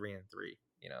picture at 3-3.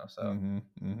 So Mm-hmm.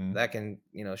 Mm-hmm. that can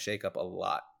shake up a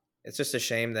lot. It's just a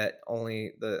shame that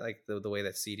only the way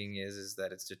that seeding is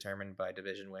that it's determined by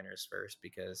division winners first.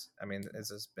 Because I mean, this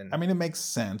has I been mean, it makes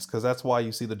sense because that's why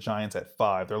you see the Giants at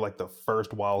 5. They're like the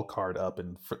first wild card up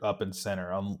in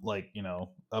center. Like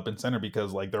up in center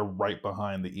because like they're right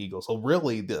behind the Eagles. So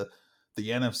really, the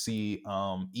NFC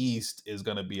East is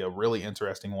going to be a really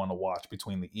interesting one to watch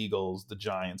between the Eagles, the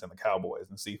Giants, and the Cowboys,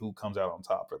 and see who comes out on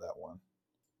top for that one.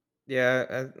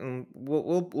 yeah.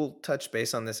 We'll touch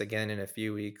base on this again in a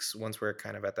few weeks once we're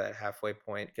kind of at that halfway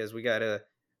point because we gotta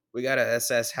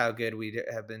assess how good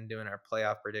have been doing our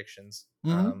playoff predictions.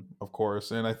 Of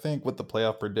course, and I think with the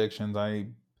playoff predictions,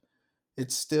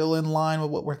 it's still in line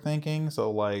with what we're thinking.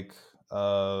 So like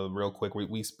real quick,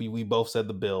 we both said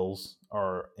the Bills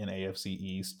are in AFC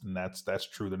East, and that's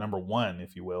true. The number one,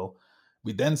 if you will.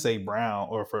 We then say Brown,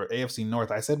 or for AFC North,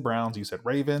 I said Browns, you said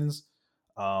Ravens.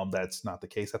 That's not the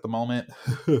case at the moment.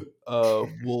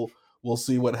 We'll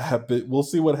see what happen. We'll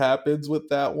see what happens with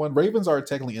that one. Ravens are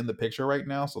technically in the picture right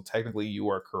now, so technically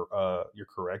you're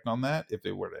correct on that. If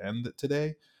it were to end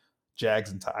today, Jags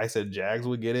and I said Jags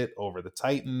would get it over the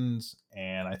Titans,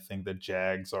 and I think the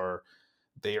Jags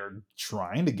they are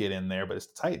trying to get in there, but it's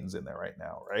the Titans in there right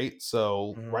now, right?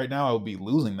 So Mhm. right now I would be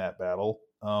losing that battle.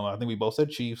 I think we both said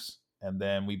Chiefs, and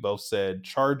then we both said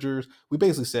Chargers. We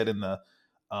basically said in the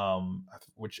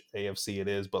which AFC it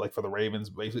is, but like for the Ravens,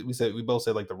 basically we both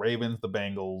said like the Ravens, the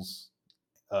Bengals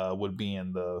would be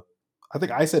in the. I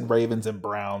think I said Ravens and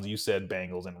Browns. You said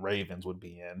Bengals and Ravens would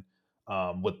be in.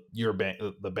 With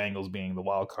the Bengals being the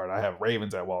wild card, I have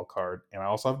Ravens at wild card, and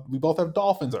we both have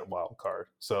Dolphins at wild card.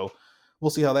 So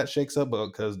we'll see how that shakes up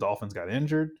because Dolphins got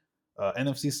injured.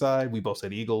 NFC side, we both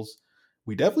said Eagles.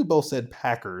 We definitely both said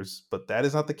Packers, but that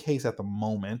is not the case at the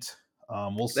moment.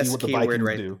 We'll see That's the what the key word, Vikings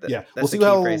right? do. Yeah, we'll That's the see key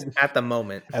how phrase. At the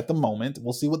moment. at the moment.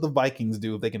 We'll see what the Vikings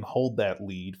do if they can hold that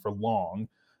lead for long.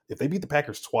 If they beat the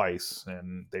Packers twice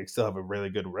and they still have a really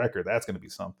good record, that's going to be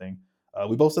something.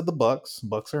 We both said the Bucks.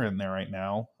 Bucks are in there right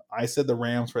now. I said the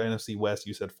Rams for NFC West.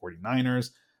 You said 49ers.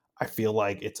 I feel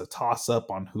like it's a toss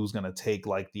up on who's going to take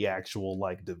like the actual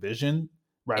like division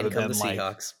rather In come the than like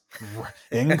Seahawks.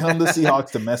 in come the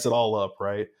Seahawks to mess it all up,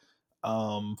 right?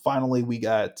 Finally, we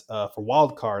got for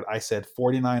wild card, I said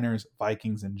 49ers,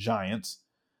 Vikings, and Giants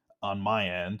on my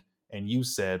end, and you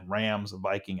said Rams,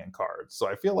 Viking, and Cards. So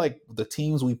I feel like the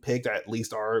teams we picked at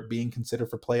least are being considered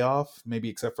for playoff, maybe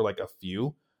except for like a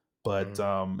few. But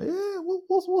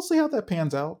we'll see how that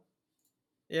pans out.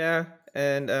 Yeah,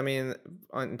 and I mean,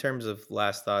 in terms of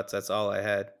last thoughts, that's all I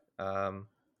had.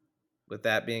 With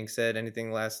that being said,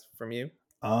 anything last from you?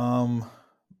 I'm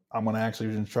gonna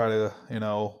actually just try to,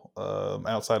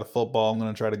 outside of football, I'm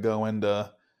gonna try to go into.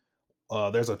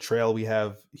 There's a trail we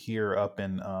have here up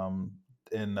in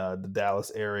the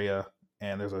Dallas area,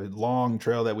 and there's a long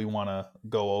trail that we want to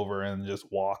go over and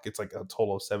just walk. It's like a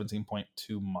total of 17.2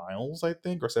 miles, I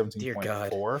think, or Dear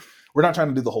God. 17.4. We're not trying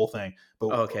to do the whole thing, but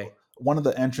Oh, okay. one of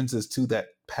the entrances to that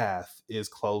path is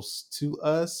close to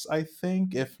us, I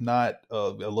think, if not a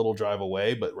little drive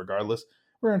away. But regardless,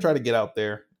 we're gonna try to get out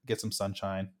there, get some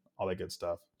sunshine, all that good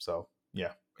stuff. So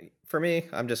yeah. For me,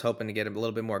 I'm just hoping to get a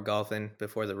little bit more golf in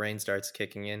before the rain starts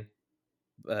kicking in.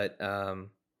 But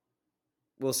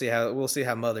we'll see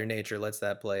how Mother Nature lets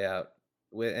that play out.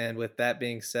 And with that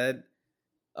being said,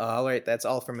 all right, that's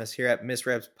all from us here at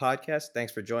Misreps Podcast.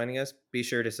 Thanks for joining us. Be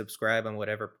sure to subscribe on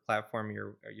whatever platform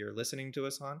you're listening to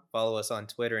us on. Follow us on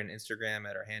Twitter and Instagram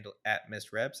at our handle at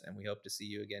Misreps, and we hope to see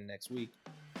you again next week.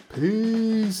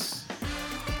 Peace.